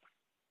off.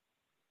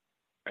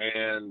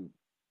 And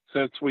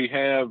since we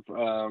have,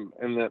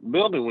 in the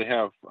building, we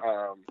have,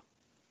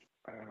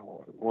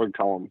 what do you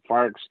call them?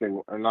 Fire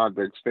extinguishers, not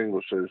the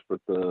extinguishers, but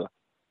the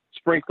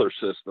sprinkler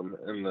system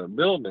in the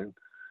building.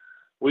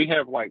 We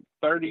have like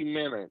 30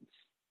 minutes.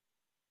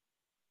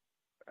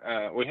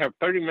 We have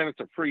 30 minutes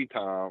of free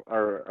time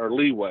or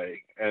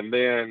leeway. And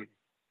then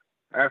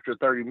after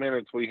 30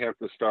 minutes, we have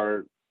to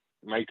start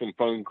making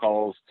phone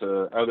calls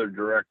to other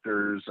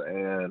directors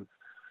and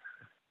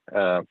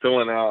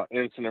filling out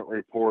incident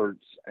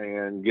reports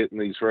and getting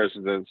these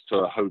residents to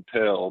a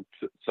hotel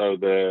so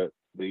that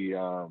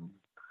the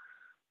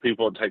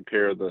people that take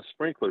care of the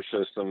sprinkler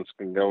systems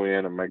can go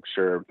in and make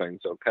sure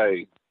everything's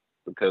okay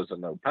because of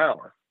no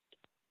power.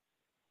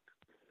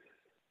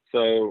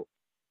 So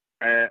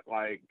at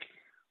like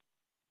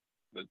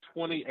the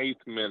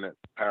 28th minute,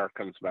 power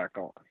comes back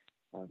on.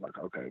 I was like,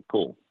 okay,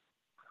 cool.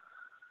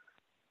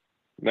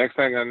 Next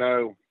thing I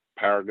know,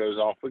 power goes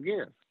off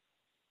again.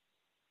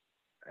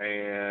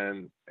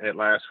 And it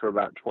lasts for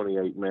about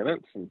 28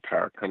 minutes and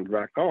power comes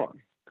back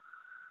on.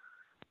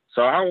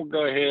 So I will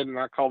go ahead and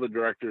I call the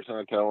directors and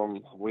I tell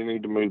them we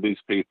need to move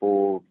these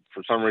people.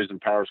 For some reason,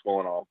 power's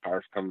going off,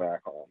 power's come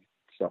back on,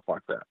 stuff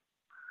like that.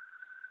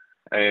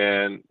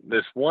 And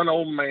this one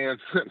old man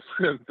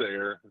sits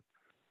there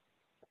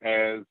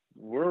as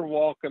we're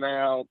walking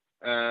out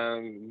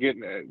and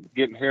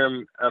getting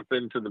him up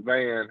into the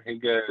van. He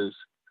goes,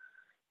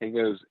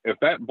 if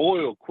that boy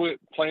will quit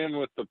playing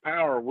with the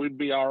power, we'd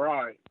be all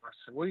right. I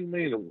said, what do you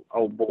mean,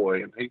 old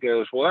boy? And he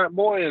goes, well, that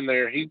boy in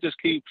there, he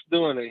just keeps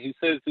doing it. He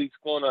says he's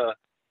going to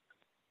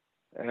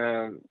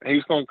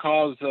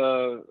cause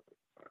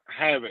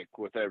havoc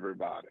with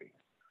everybody.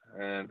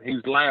 And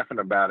he's laughing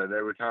about it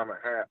every time it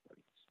happens.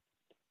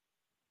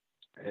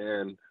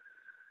 And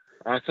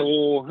I said,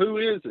 well, who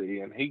is he?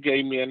 And he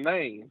gave me a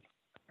name.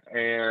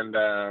 And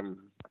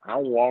I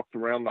walked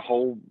around the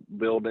whole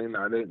building.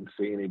 I didn't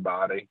see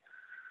anybody.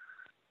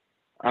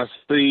 I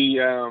see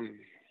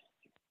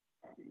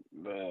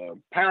the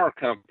power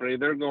company,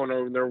 they're going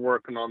over and they're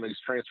working on these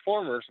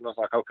transformers. And I was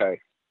like, okay,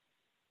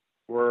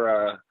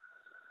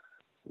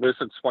 this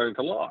explains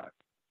a lot.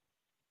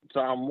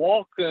 So I'm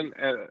walking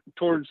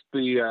towards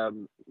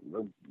the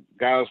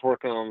guys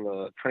working on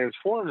the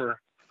transformer.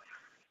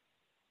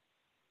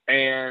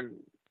 And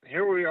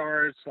here we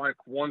are, it's like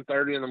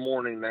 1:30 in the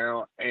morning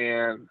now,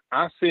 and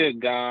I see a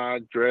guy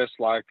dressed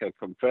like a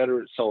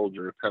Confederate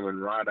soldier coming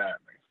right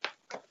at me.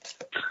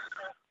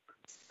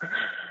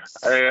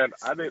 And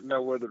I didn't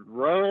know whether to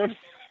run,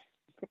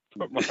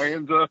 put my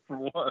hands up or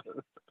what.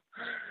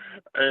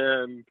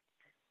 And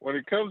when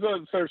he comes up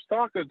and starts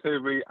talking to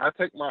me, I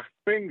take my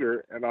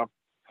finger and I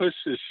push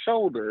his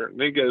shoulder,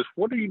 and he goes,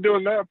 what are you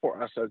doing that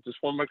for? I said, I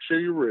just want to make sure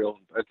you're real.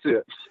 That's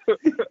it.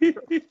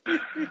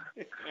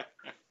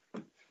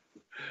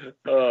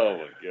 Oh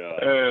my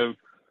God. And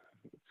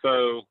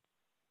so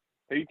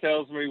he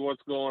tells me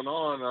what's going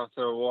on. I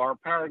said, well, our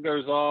power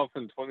goes off,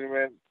 and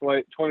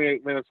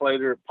 28 minutes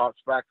later, it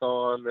pops back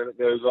on, then it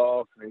goes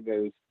off. And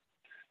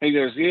he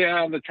goes,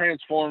 yeah, the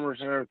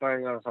transformers and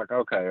everything. I was like,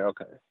 okay,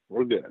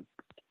 we're good.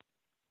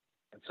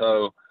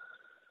 So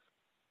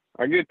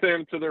I get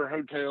them to their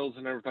hotels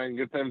and everything,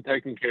 get them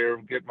taken care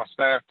of, get my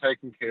staff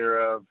taken care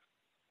of.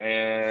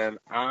 And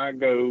I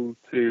go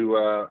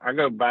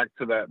back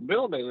to that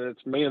building, and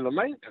it's me and the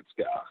maintenance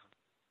guy.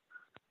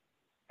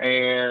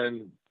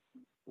 And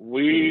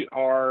we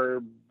are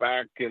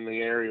back in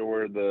the area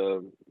where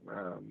the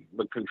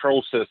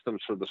control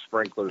systems for the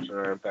sprinklers and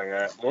everything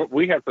at.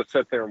 We have to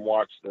sit there and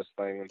watch this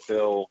thing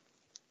until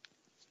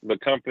the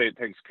company that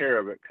takes care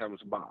of it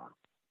comes by.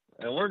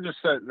 And we're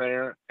just sitting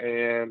there,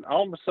 and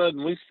all of a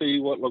sudden we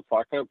see what looks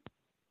like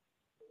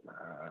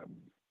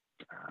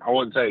I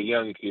wouldn't say a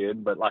young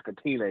kid, but like a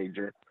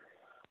teenager.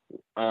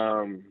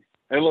 It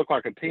looked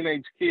like a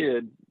teenage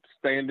kid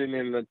standing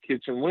in the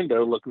kitchen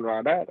window looking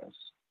right at us.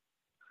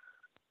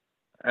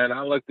 And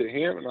I looked at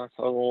him and I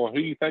said, well, who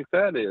do you think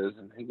that is?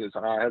 And he goes,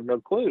 I have no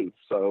clue.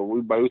 So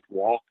we both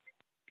walked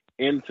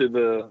into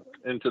the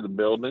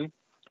building.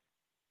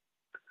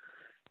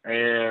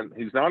 And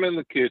he's not in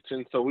the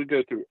kitchen, so we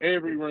go through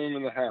every room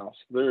in the house.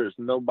 There is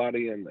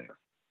nobody in there.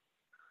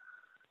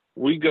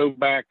 We go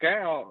back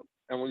out,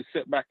 and we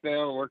sit back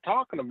down, and we're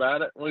talking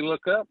about it, and we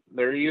look up.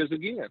 There he is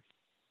again,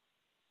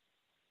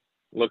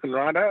 looking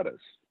right at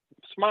us,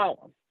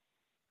 smiling.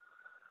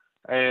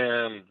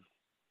 And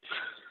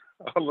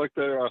I looked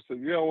at him, I said,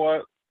 you know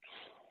what?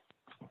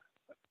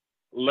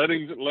 Let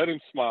him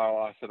smile.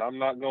 I said, I'm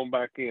not going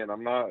back in.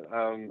 I'm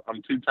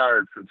too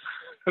tired for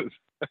this.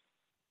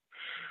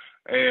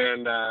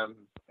 And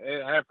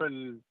it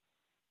happened,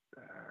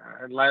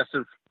 it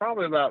lasted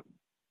probably about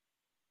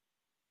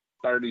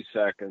 30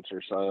 seconds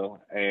or so.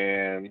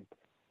 And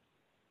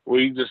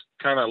we just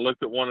kind of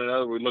looked at one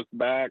another. We looked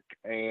back,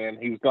 and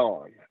he's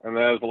gone. And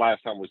that was the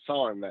last time we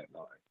saw him that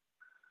night.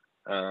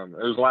 It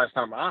was the last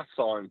time I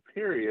saw him,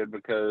 period,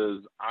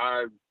 because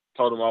I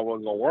told him I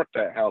wasn't going to work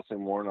that house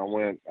anymore.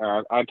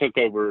 And I took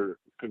over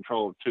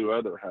control of 2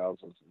 other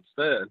houses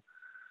instead.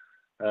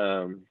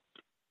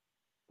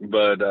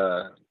 but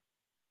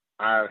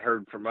I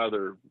heard from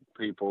other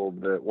people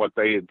that what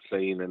they had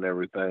seen and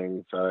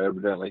everything. So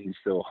evidently he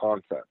still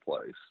haunts that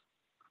place.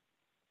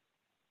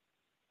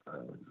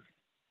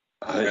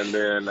 And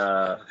then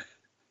I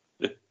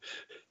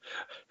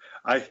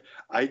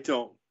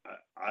don't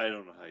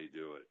know how you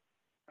do it.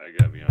 I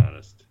gotta be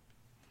honest.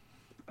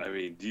 I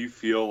mean, do you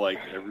feel like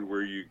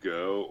everywhere you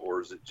go,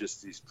 or is it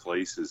just these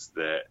places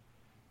that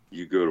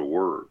you go to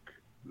work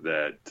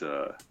that?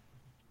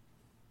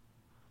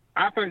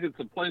 I think it's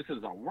the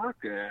places I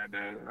work at.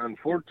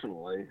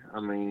 Unfortunately,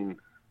 I mean,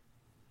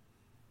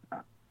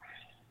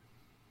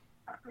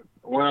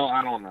 well,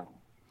 I don't know.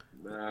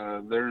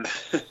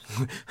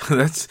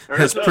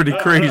 That's pretty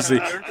crazy.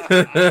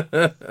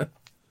 That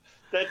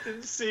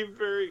didn't seem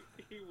very.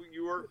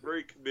 You weren't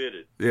very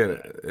committed. Yeah,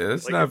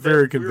 it's like not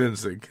very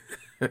convincing.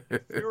 If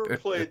we were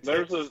playing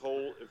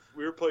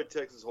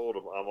Texas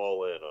Hold'em, I'm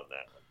all in on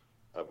that one.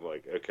 I'm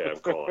like, okay, I'm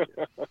calling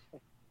you.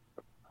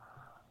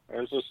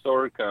 There's a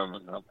story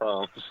coming, I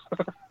promise.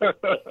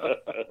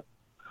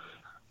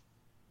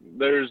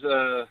 There's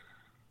okay,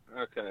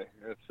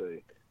 let's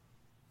see.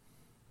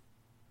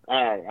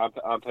 All right,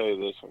 I'll tell you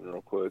this one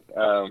real quick.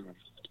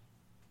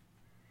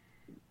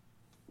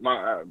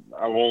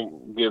 I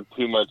won't give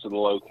too much of the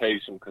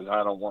location because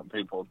I don't want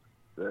people,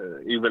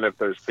 even if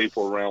there's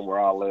people around where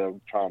I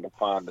live, trying to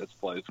find this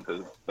place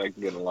because they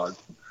can get hurt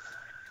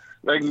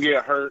and they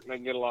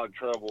can get a lot of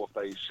trouble if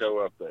they show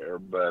up there.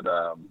 But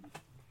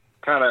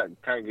kind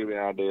of give you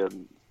an idea.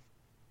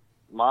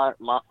 My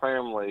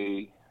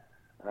family,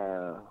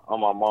 on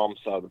my mom's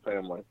side of the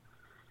family,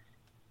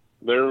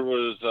 it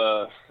was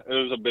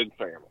a big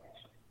family.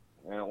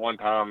 And at one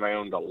time they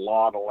owned a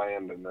lot of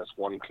land in this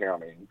one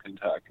county in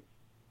Kentucky.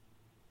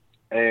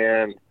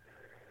 And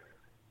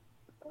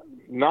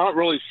not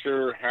really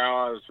sure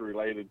how I was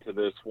related to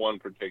this one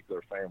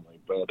particular family,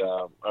 but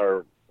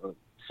or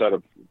set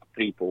of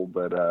people,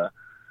 but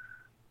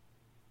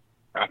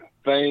I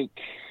think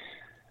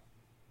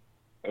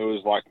it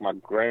was like my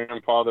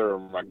grandfather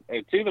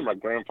it's either my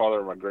grandfather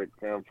or my great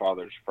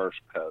grandfather's first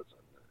cousin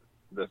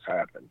this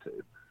happened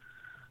to.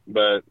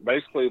 But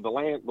basically the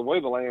way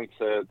the land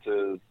sits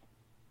is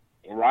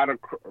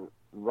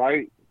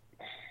right.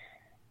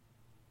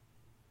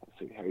 Let's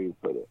see how you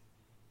put it.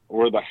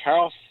 Where the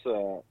house,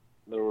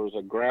 there was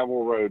a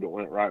gravel road that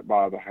went right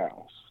by the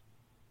house,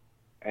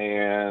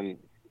 and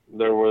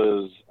there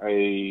was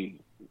the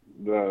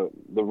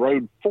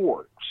road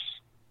forks,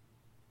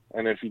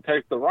 and if you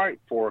take the right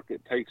fork,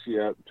 it takes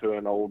you up to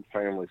an old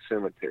family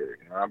cemetery.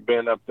 And I've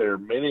been up there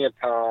many a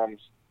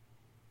times.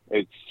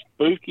 It's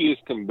spooky as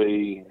can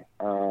be.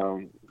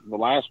 The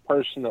last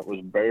person that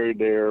was buried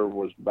there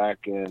was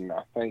back in,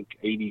 I think,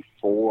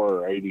 84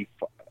 or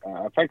 85.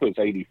 I think it was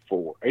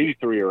 84,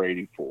 83 or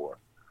 84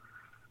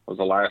 was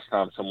the last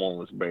time someone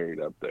was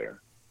buried up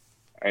there.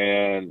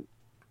 And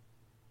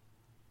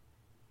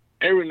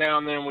every now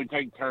and then we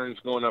take turns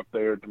going up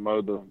there to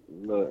mow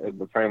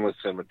the family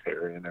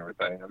cemetery and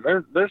everything. And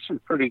there's some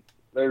pretty,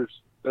 there's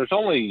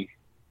only,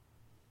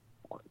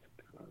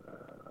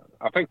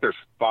 I think there's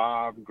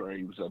 5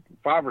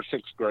 or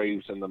 6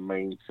 graves in the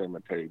main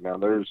cemetery. Now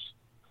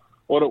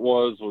what it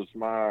was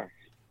my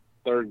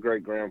third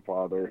great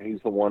grandfather.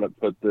 He's the one that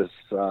put this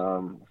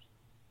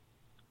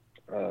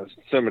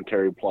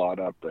cemetery plot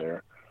up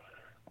there,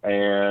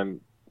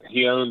 and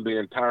he owned the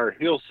entire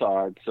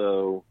hillside.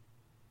 So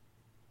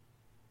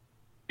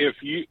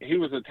he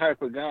was the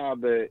type of guy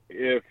that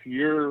if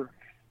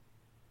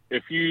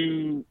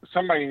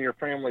somebody in your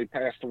family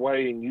passed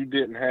away and you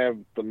didn't have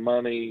the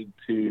money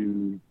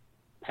to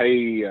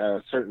pay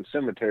a certain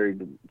cemetery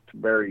to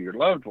bury your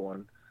loved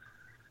one,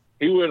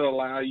 he would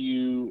allow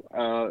you,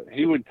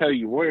 he would tell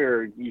you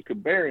where you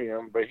could bury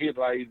him, but he'd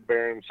allow you to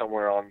bury him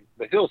somewhere on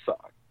the hillside.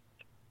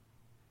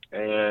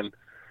 And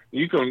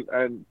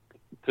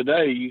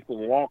today you can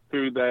walk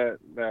through that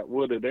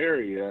wooded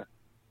area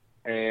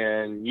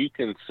and you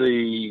can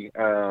see,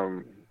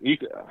 you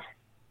can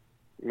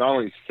not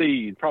only see,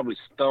 you'd probably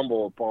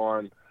stumble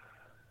upon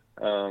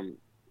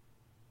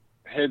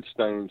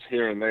headstones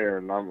here and there.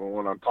 And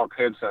when I talk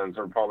headstones,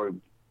 they're probably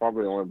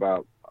only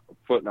about a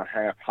 1.5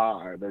 feet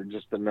high. They're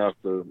just enough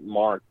to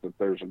mark that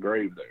there's a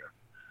grave there.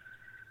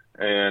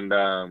 And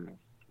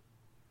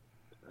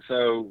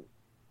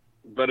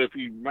but if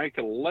you make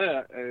a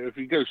if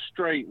you go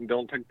straight and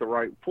don't take the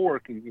right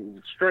fork, and you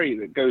go straight,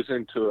 it goes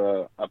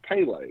into a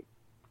pay lake.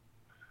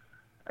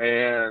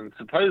 And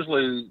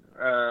supposedly,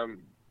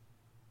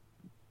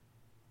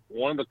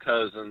 one of the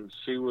cousins,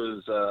 she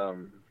was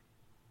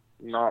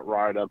not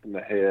right up in the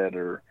head,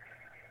 or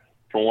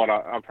from what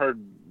I've heard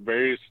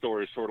various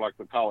stories, sort of like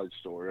the college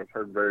story. I've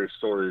heard various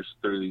stories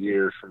through the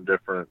years from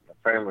different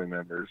family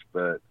members,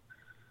 but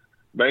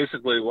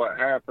basically what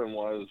happened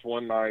was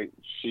one night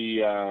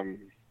she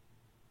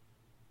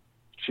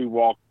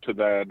walked to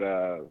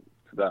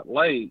that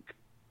lake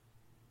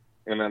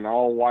in an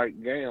all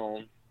white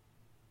gown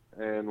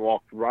and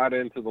walked right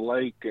into the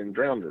lake and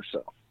drowned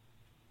herself.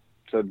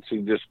 Said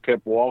she just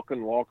kept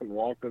walking.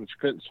 She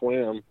couldn't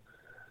swim,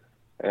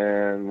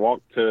 and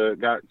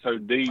got so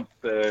deep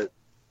that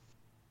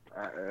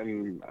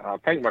and I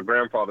think my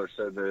grandfather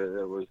said that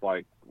it was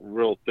like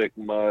real thick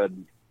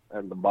mud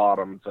at the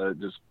bottom, so it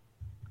just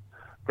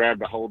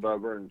grabbed a hold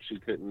of her, and she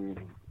couldn't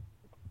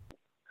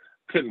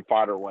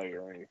fight her way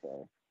or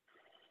anything.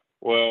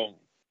 Well,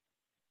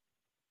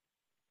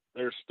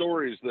 there's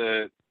stories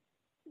that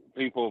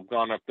people have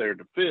gone up there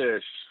to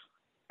fish,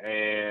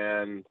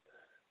 and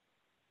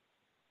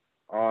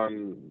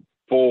on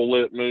full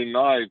lit moon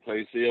nights,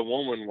 they see a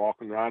woman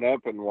walking right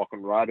up and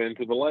walking right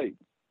into the lake.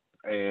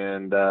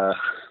 And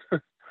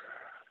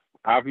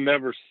I've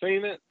never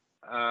seen it.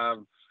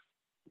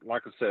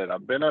 Like I said,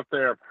 I've been up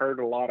there. I've heard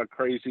a lot of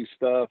crazy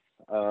stuff,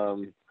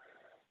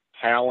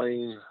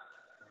 howling,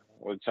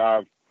 which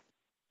if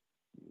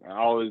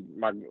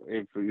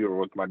you were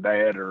with my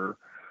dad or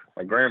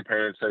my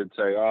grandparents, they'd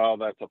say, "Oh,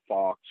 that's a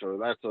fox," or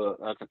 "That's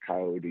a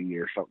coyote,"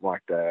 or something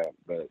like that.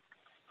 But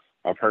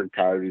I've heard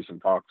coyotes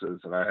and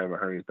foxes, and I haven't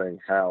heard anything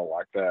howl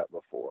like that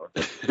before.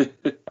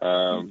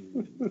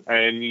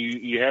 And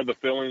you have the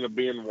feeling of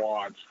being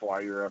watched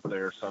while you're up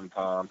there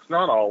sometimes.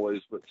 Not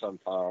always, but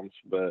sometimes.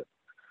 But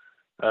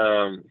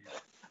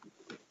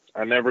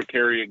I never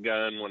carry a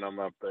gun when I'm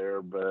up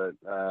there, but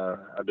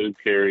I do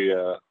carry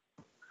a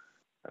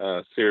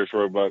Sears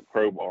Roebuck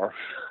crowbar.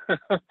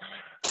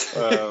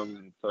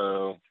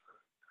 So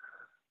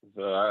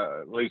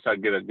at least I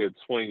get a good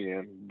swing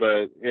in.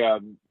 But yeah,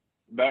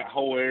 that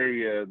whole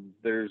area,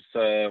 there's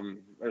a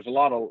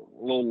lot of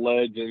little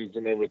legends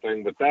and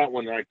everything, but that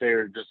one right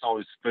there just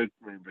always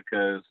spooked me,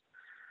 because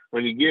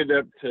when you get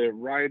up to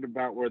right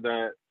about where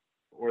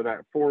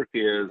that fork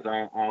is,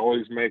 I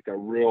always make a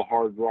real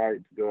hard right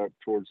to go up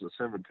towards the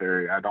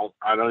cemetery. I think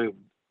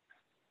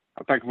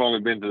I've only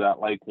been to that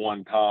lake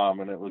one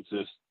time, and it was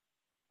just,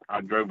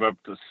 I drove up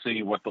to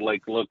see what the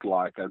lake looked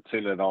like. I'd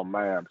seen it on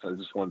maps. I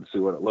just wanted to see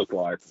what it looked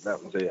like. And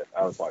that was it.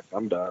 I was like,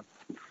 I'm done.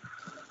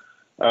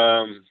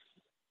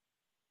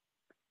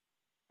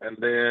 And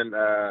then,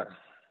 I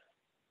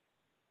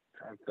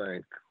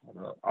think,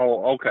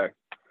 okay.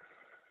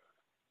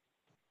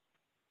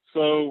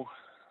 So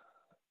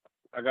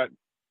I got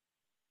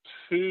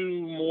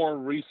two more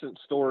recent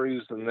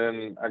stories, and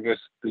then I guess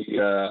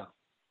the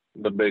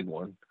big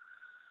one.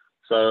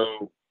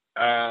 So,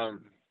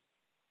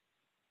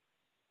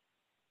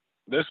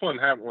 this one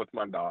happened with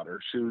my daughter.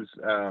 She was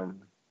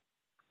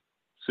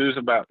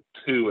about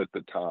 2 at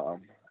the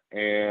time,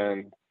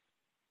 and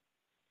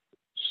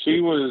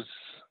she was,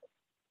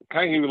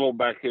 kind of give you a little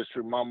back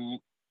history. My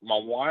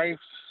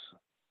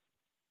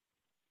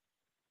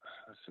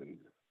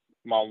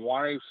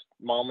wife's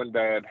mom and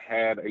dad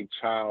had a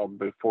child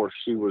before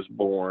she was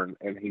born,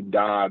 and he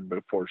died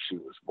before she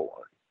was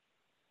born.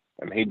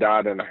 And he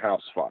died in a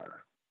house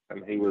fire.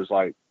 And he was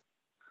like,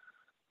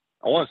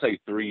 I want to say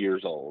 3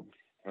 years old.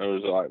 It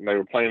was like they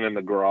were playing in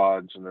the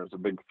garage, and there was a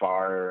big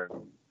fire,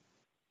 and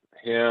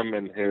him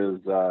and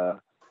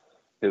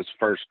his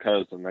first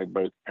cousin, they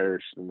both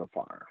perished in the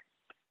fire.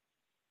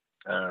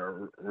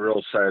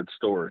 Real sad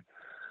story.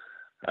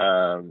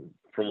 From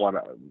what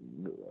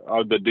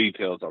all the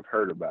details I've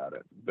heard about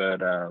it,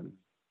 but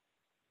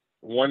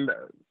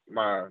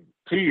my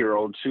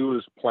 2-year-old, she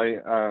was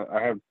playing.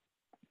 I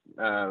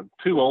have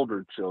 2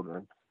 older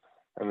children,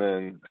 and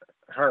then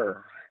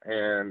her,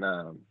 and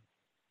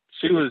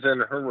she was in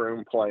her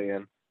room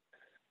playing,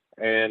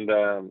 and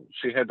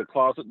she had the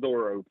closet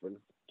door open,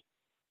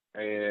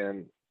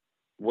 and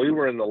we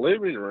were in the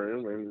living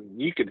room,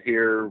 and you could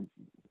hear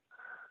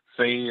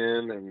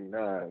singing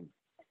and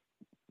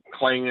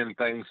clanging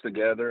things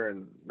together.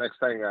 And next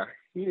thing I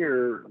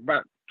hear,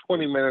 about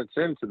 20 minutes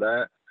into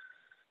that,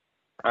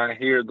 I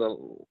hear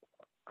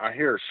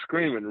her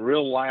screaming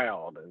real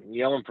loud and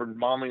yelling for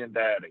mommy and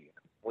daddy.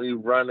 We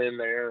run in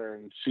there,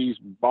 and she's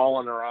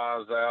bawling her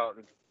eyes out,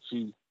 and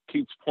she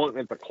keeps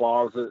pointing at the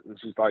closet, and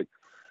she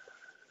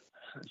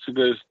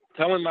goes,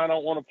 "Tell him I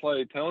don't want to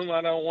play. Tell him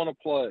I don't want to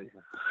play."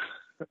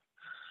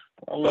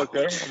 I look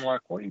at her, I'm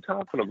like, "What are you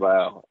talking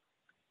about?"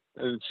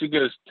 And she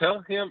goes,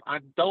 "Tell him I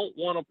don't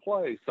want to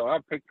play." So I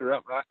picked her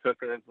up, and I took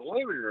her into the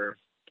living room.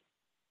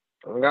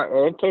 And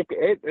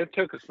it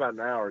took us about an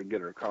hour to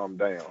get her calmed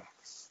down.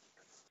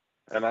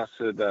 And I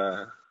said,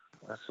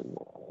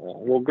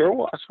 "Well,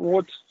 girl," I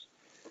said,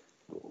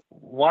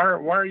 why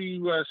are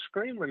you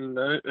screaming?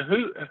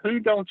 Who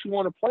don't you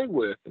want to play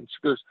with?" And she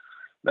goes,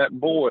 "That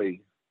boy.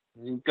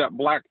 He's got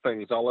black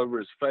things all over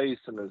his face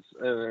and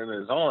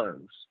his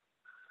arms."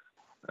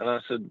 And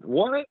I said,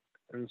 "What?"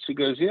 And she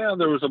goes, "Yeah,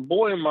 there was a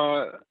boy in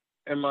my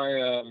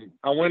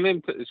I went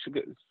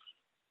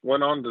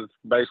on to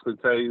basically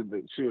tell you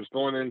that she was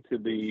going into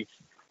the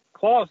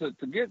closet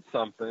to get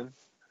something,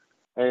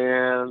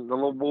 and the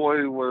little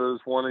boy was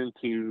wanting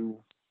to,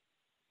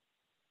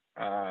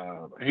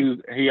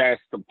 he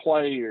asked to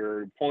play,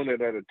 or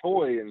pointed at a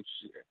toy, and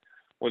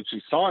when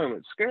she saw him,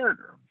 it scared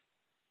her.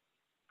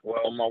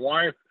 Well, my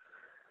wife,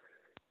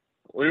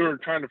 we were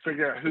trying to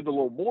figure out who the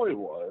little boy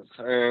was,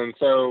 and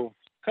so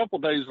a couple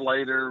days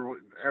later,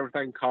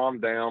 everything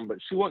calmed down,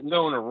 but she wouldn't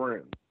go in her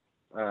room.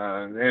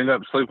 Ended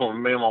up sleeping with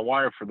me and my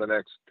wife for the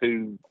next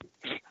 2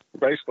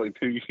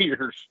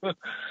 years. And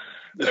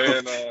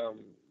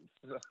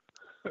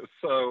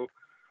So,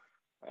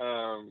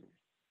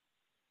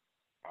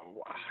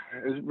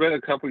 it's been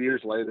a couple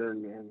years later,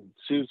 and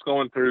she was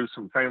going through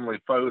some family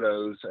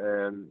photos,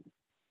 and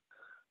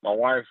my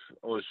wife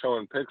was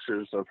showing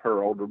pictures of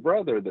her older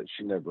brother that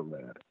she never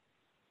met.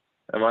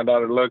 And my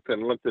daughter looked at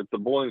the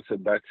boy and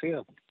said, "That's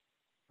him."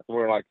 And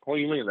we're like, "What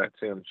do you mean that's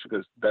him?" She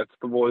goes, "That's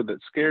the boy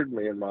that scared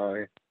me in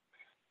my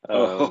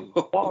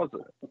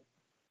closet."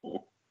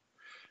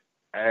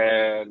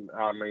 And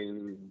I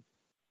mean,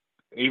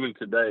 even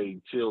today,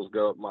 chills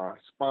go up my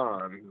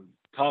spine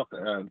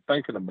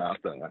thinking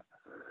about that.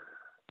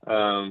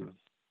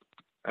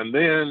 And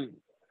then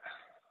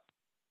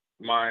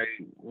my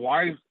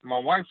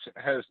wife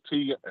had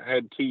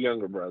two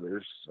younger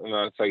brothers, and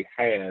I say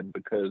had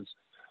because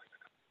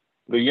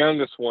the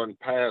youngest one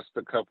passed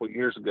a couple of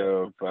years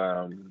ago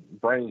of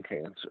brain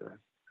cancer.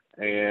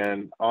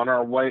 And on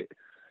our way,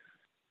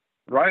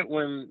 right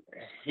when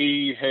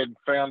he had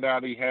found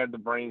out he had the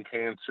brain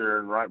cancer,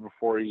 and right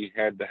before he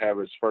had to have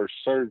his first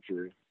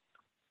surgery,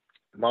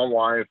 my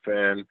wife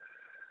and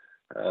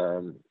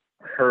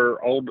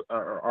our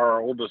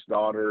oldest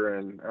daughter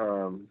and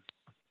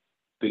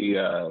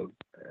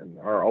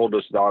our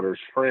oldest daughter's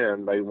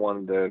friend, they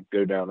wanted to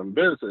go down and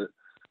visit.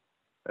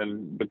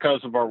 And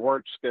because of our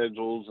work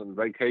schedules and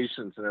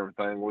vacations and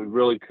everything, we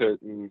really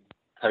couldn't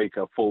take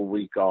a full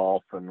week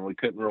off, and we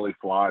couldn't really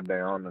fly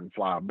down and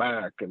fly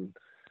back. And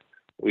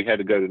we had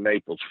to go to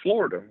Naples,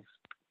 Florida.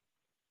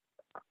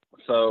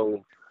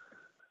 So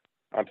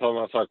I told him,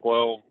 I was like,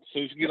 well, as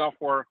soon as you get off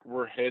work,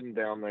 we're heading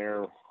down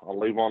there. I'll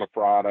leave on a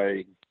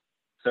Friday,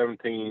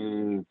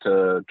 17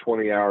 to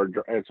 20 hour.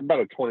 It's about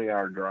a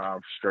 20-hour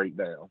drive straight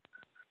down.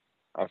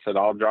 I said,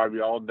 I'll drive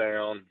you all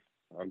down.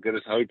 I'll get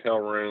us a hotel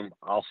room.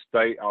 I'll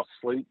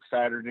sleep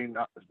Saturday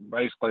night,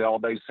 basically all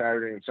day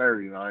Saturday and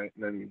Saturday night.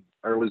 And then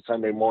early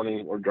Sunday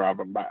morning, we're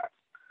driving back.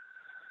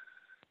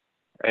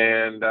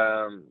 And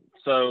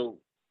so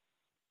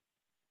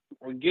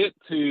we get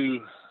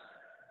to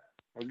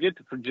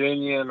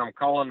Virginia, and I'm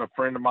calling a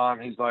friend of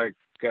mine. He's like,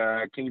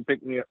 can you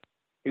pick me up?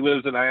 He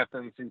lives in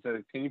Athens. He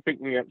said, can you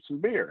pick me up some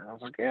beer? I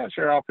was like, yeah,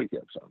 sure, I'll pick you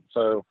up some.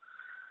 So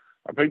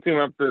I picked him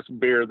up this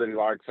beer that he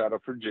likes out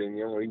of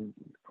Virginia.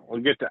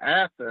 We get to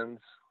Athens,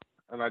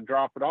 and I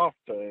drop it off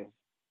to him,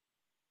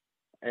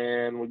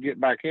 and we get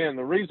back in.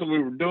 The reason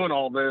we were doing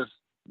all this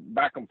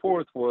back and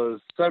forth was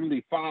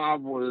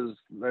 75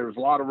 there was a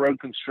lot of road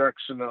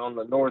construction on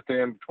the north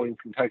end between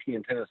Kentucky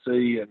and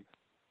Tennessee, and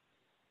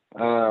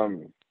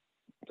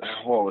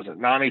what was it,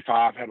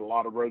 95 had a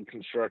lot of road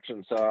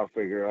construction, so I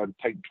figured I'd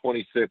take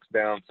 26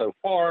 down so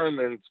far and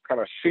then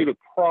kind of shoot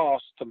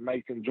across to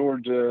Macon,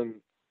 Georgia,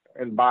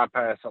 and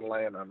bypass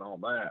Atlanta and all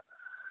that.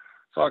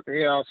 So I said,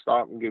 yeah, I'll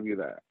stop and give you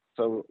that.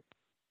 So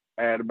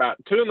at about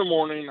 2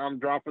 a.m, I'm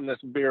dropping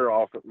this beer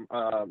off at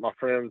my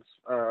friend's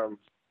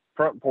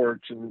front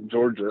porch in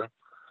Georgia,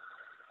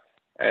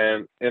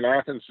 and in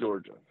Athens,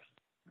 Georgia.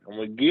 And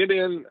we get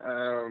in,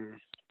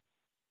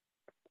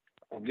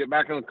 we'll get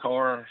back in the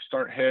car,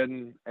 start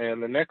heading,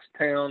 and the next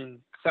town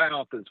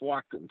south is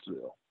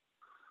Watkinsville.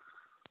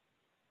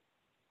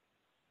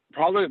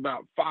 Probably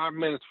about 5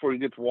 minutes before you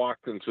get to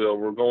Watkinsville,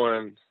 we're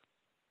going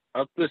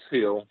up this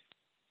hill.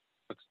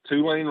 It's a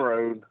 2-lane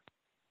road,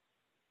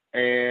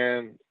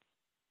 and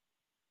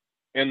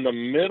in the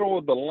middle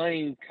of the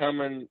lane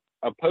coming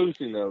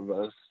opposing of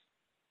us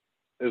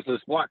is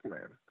this black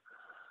man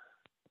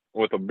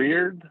with a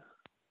beard,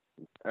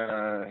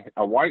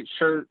 a white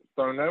shirt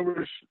thrown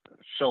over his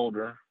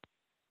shoulder,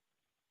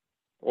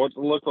 what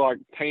looked like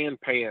tan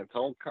pants,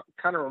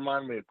 kind of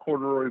reminded me of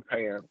corduroy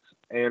pants,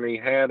 and he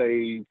had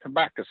a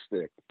tobacco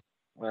stick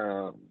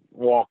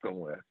walking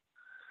with.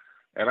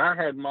 And I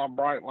had my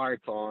bright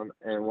lights on,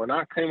 and when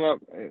I came up,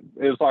 it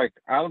was like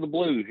out of the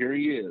blue, here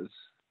he is.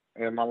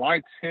 And my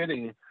light's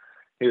hitting,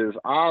 his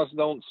eyes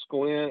don't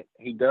squint,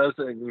 he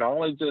doesn't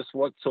acknowledge us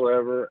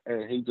whatsoever,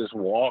 and he just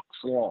walks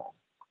along.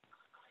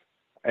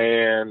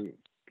 And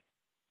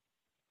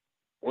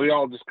we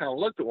all just kind of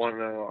looked at one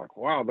another like,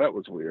 wow, that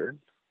was weird.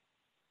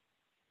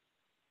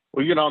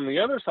 We get on the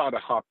other side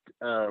of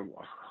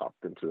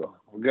Hopkinsville.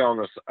 We get on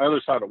the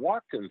other side of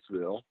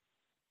Watkinsville,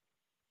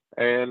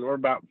 and we're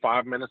about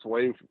 5 minutes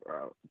away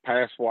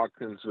past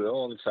Watkinsville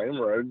on the same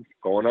road,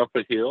 going up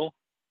a hill,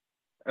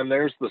 and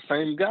there's the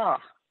same guy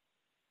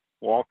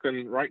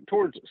walking right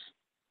towards us.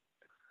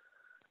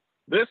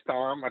 This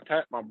time, I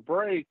tapped my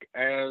brake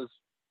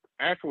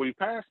after we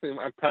passed him,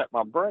 I tapped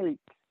my brake,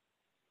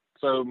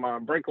 so my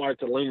brake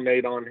lights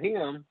illuminate on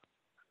him,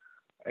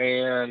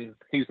 and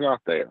he's not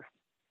there.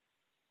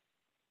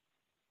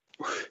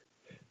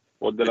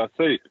 What did I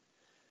see?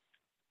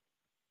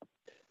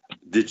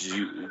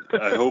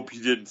 I hope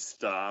you didn't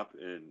stop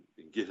and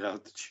get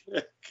out the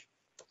check.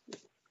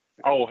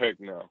 Oh, heck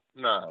no.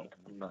 No.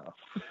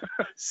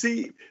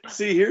 See,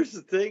 here's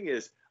the thing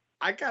is,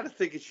 I got to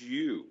think it's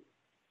you,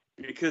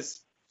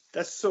 because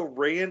that's so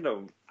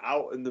random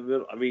out in the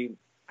middle. I mean,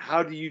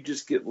 how do you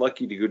just get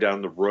lucky to go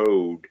down the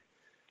road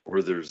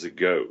where there's a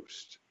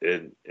ghost?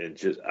 And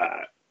just,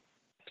 I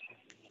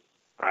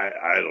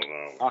don't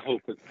know.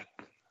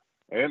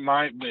 It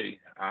might be.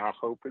 I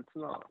hope it's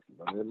not,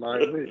 but it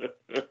might be.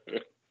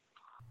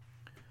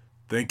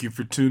 Thank you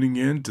for tuning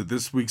in to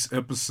this week's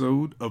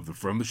episode of the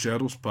From the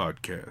Shadows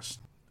podcast.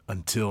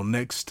 Until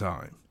next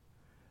time,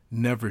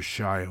 never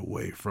shy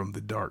away from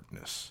the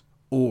darkness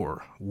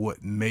or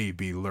what may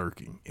be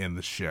lurking in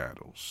the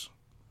shadows.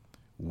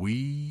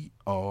 We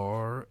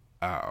are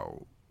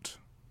out.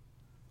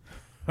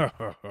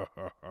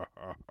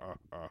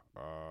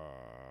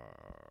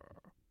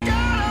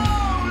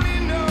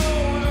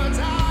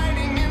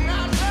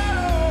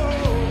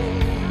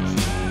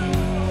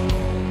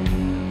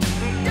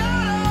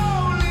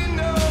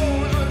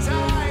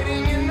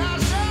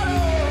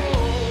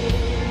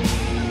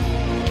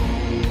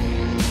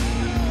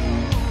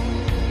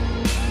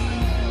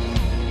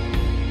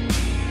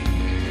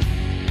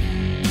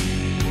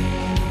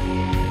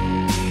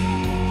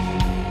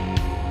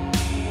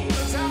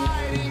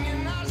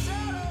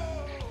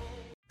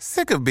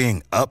 Sick of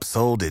being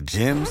upsold at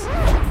gyms?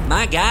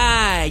 My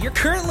guy, you're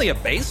currently a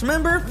base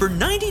member? For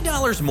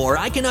 $90 more,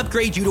 I can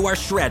upgrade you to our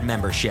Shred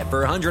membership.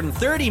 For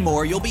 $130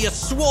 more, you'll be a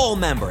Swole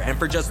member. And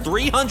for just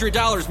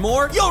 $300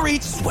 more, you'll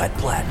reach Sweat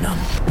Platinum.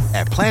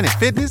 At Planet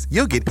Fitness,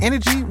 you'll get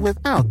energy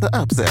without the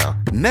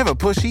upsell. Never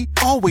pushy,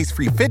 always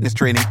free fitness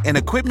training and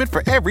equipment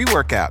for every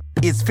workout.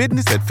 It's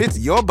fitness that fits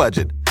your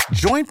budget.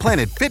 Join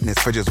Planet Fitness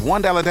for just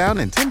 $1 down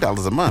and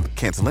 $10 a month.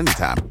 Cancel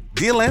anytime.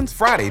 Deal ends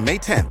Friday, May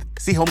 10th.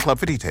 See Home Club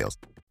for details.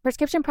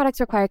 Prescription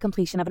products require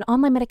completion of an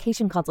online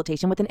medication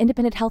consultation with an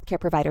independent healthcare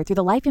provider through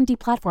the LifeMD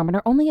platform and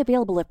are only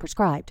available if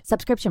prescribed.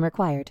 Subscription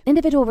required.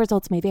 Individual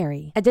results may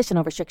vary.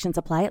 Additional restrictions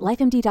apply at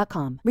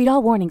lifemd.com. Read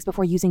all warnings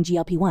before using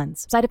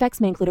GLP-1s. Side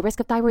effects may include a risk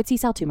of thyroid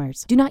C-cell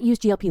tumors. Do not use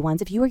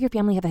GLP-1s if you or your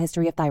family have a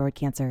history of thyroid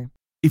cancer.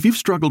 If you've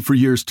struggled for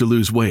years to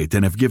lose weight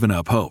and have given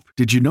up hope,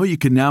 did you know you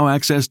can now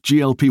access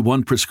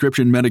GLP-1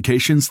 prescription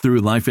medications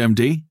through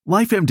LifeMD?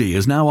 LifeMD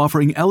is now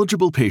offering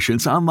eligible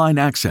patients online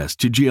access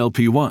to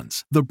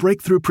GLP-1s, the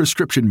breakthrough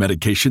prescription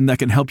medication that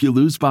can help you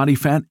lose body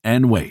fat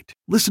and weight.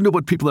 Listen to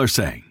what people are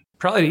saying.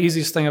 Probably the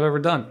easiest thing I've ever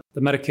done.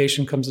 The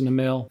medication comes in the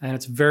mail, and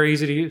it's very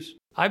easy to use.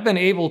 I've been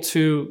able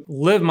to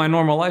live my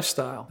normal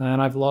lifestyle, and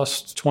I've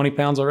lost 20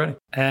 pounds already,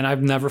 and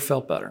I've never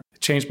felt better.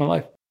 It changed my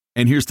life.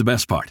 And here's the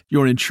best part.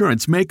 Your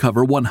insurance may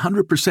cover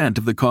 100%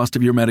 of the cost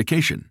of your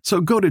medication. So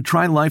go to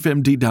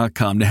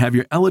TryLifeMD.com to have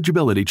your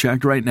eligibility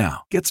checked right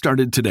now. Get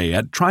started today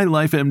at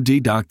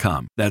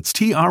TryLifeMD.com. That's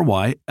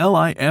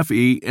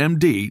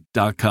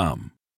TryLifeMD.com.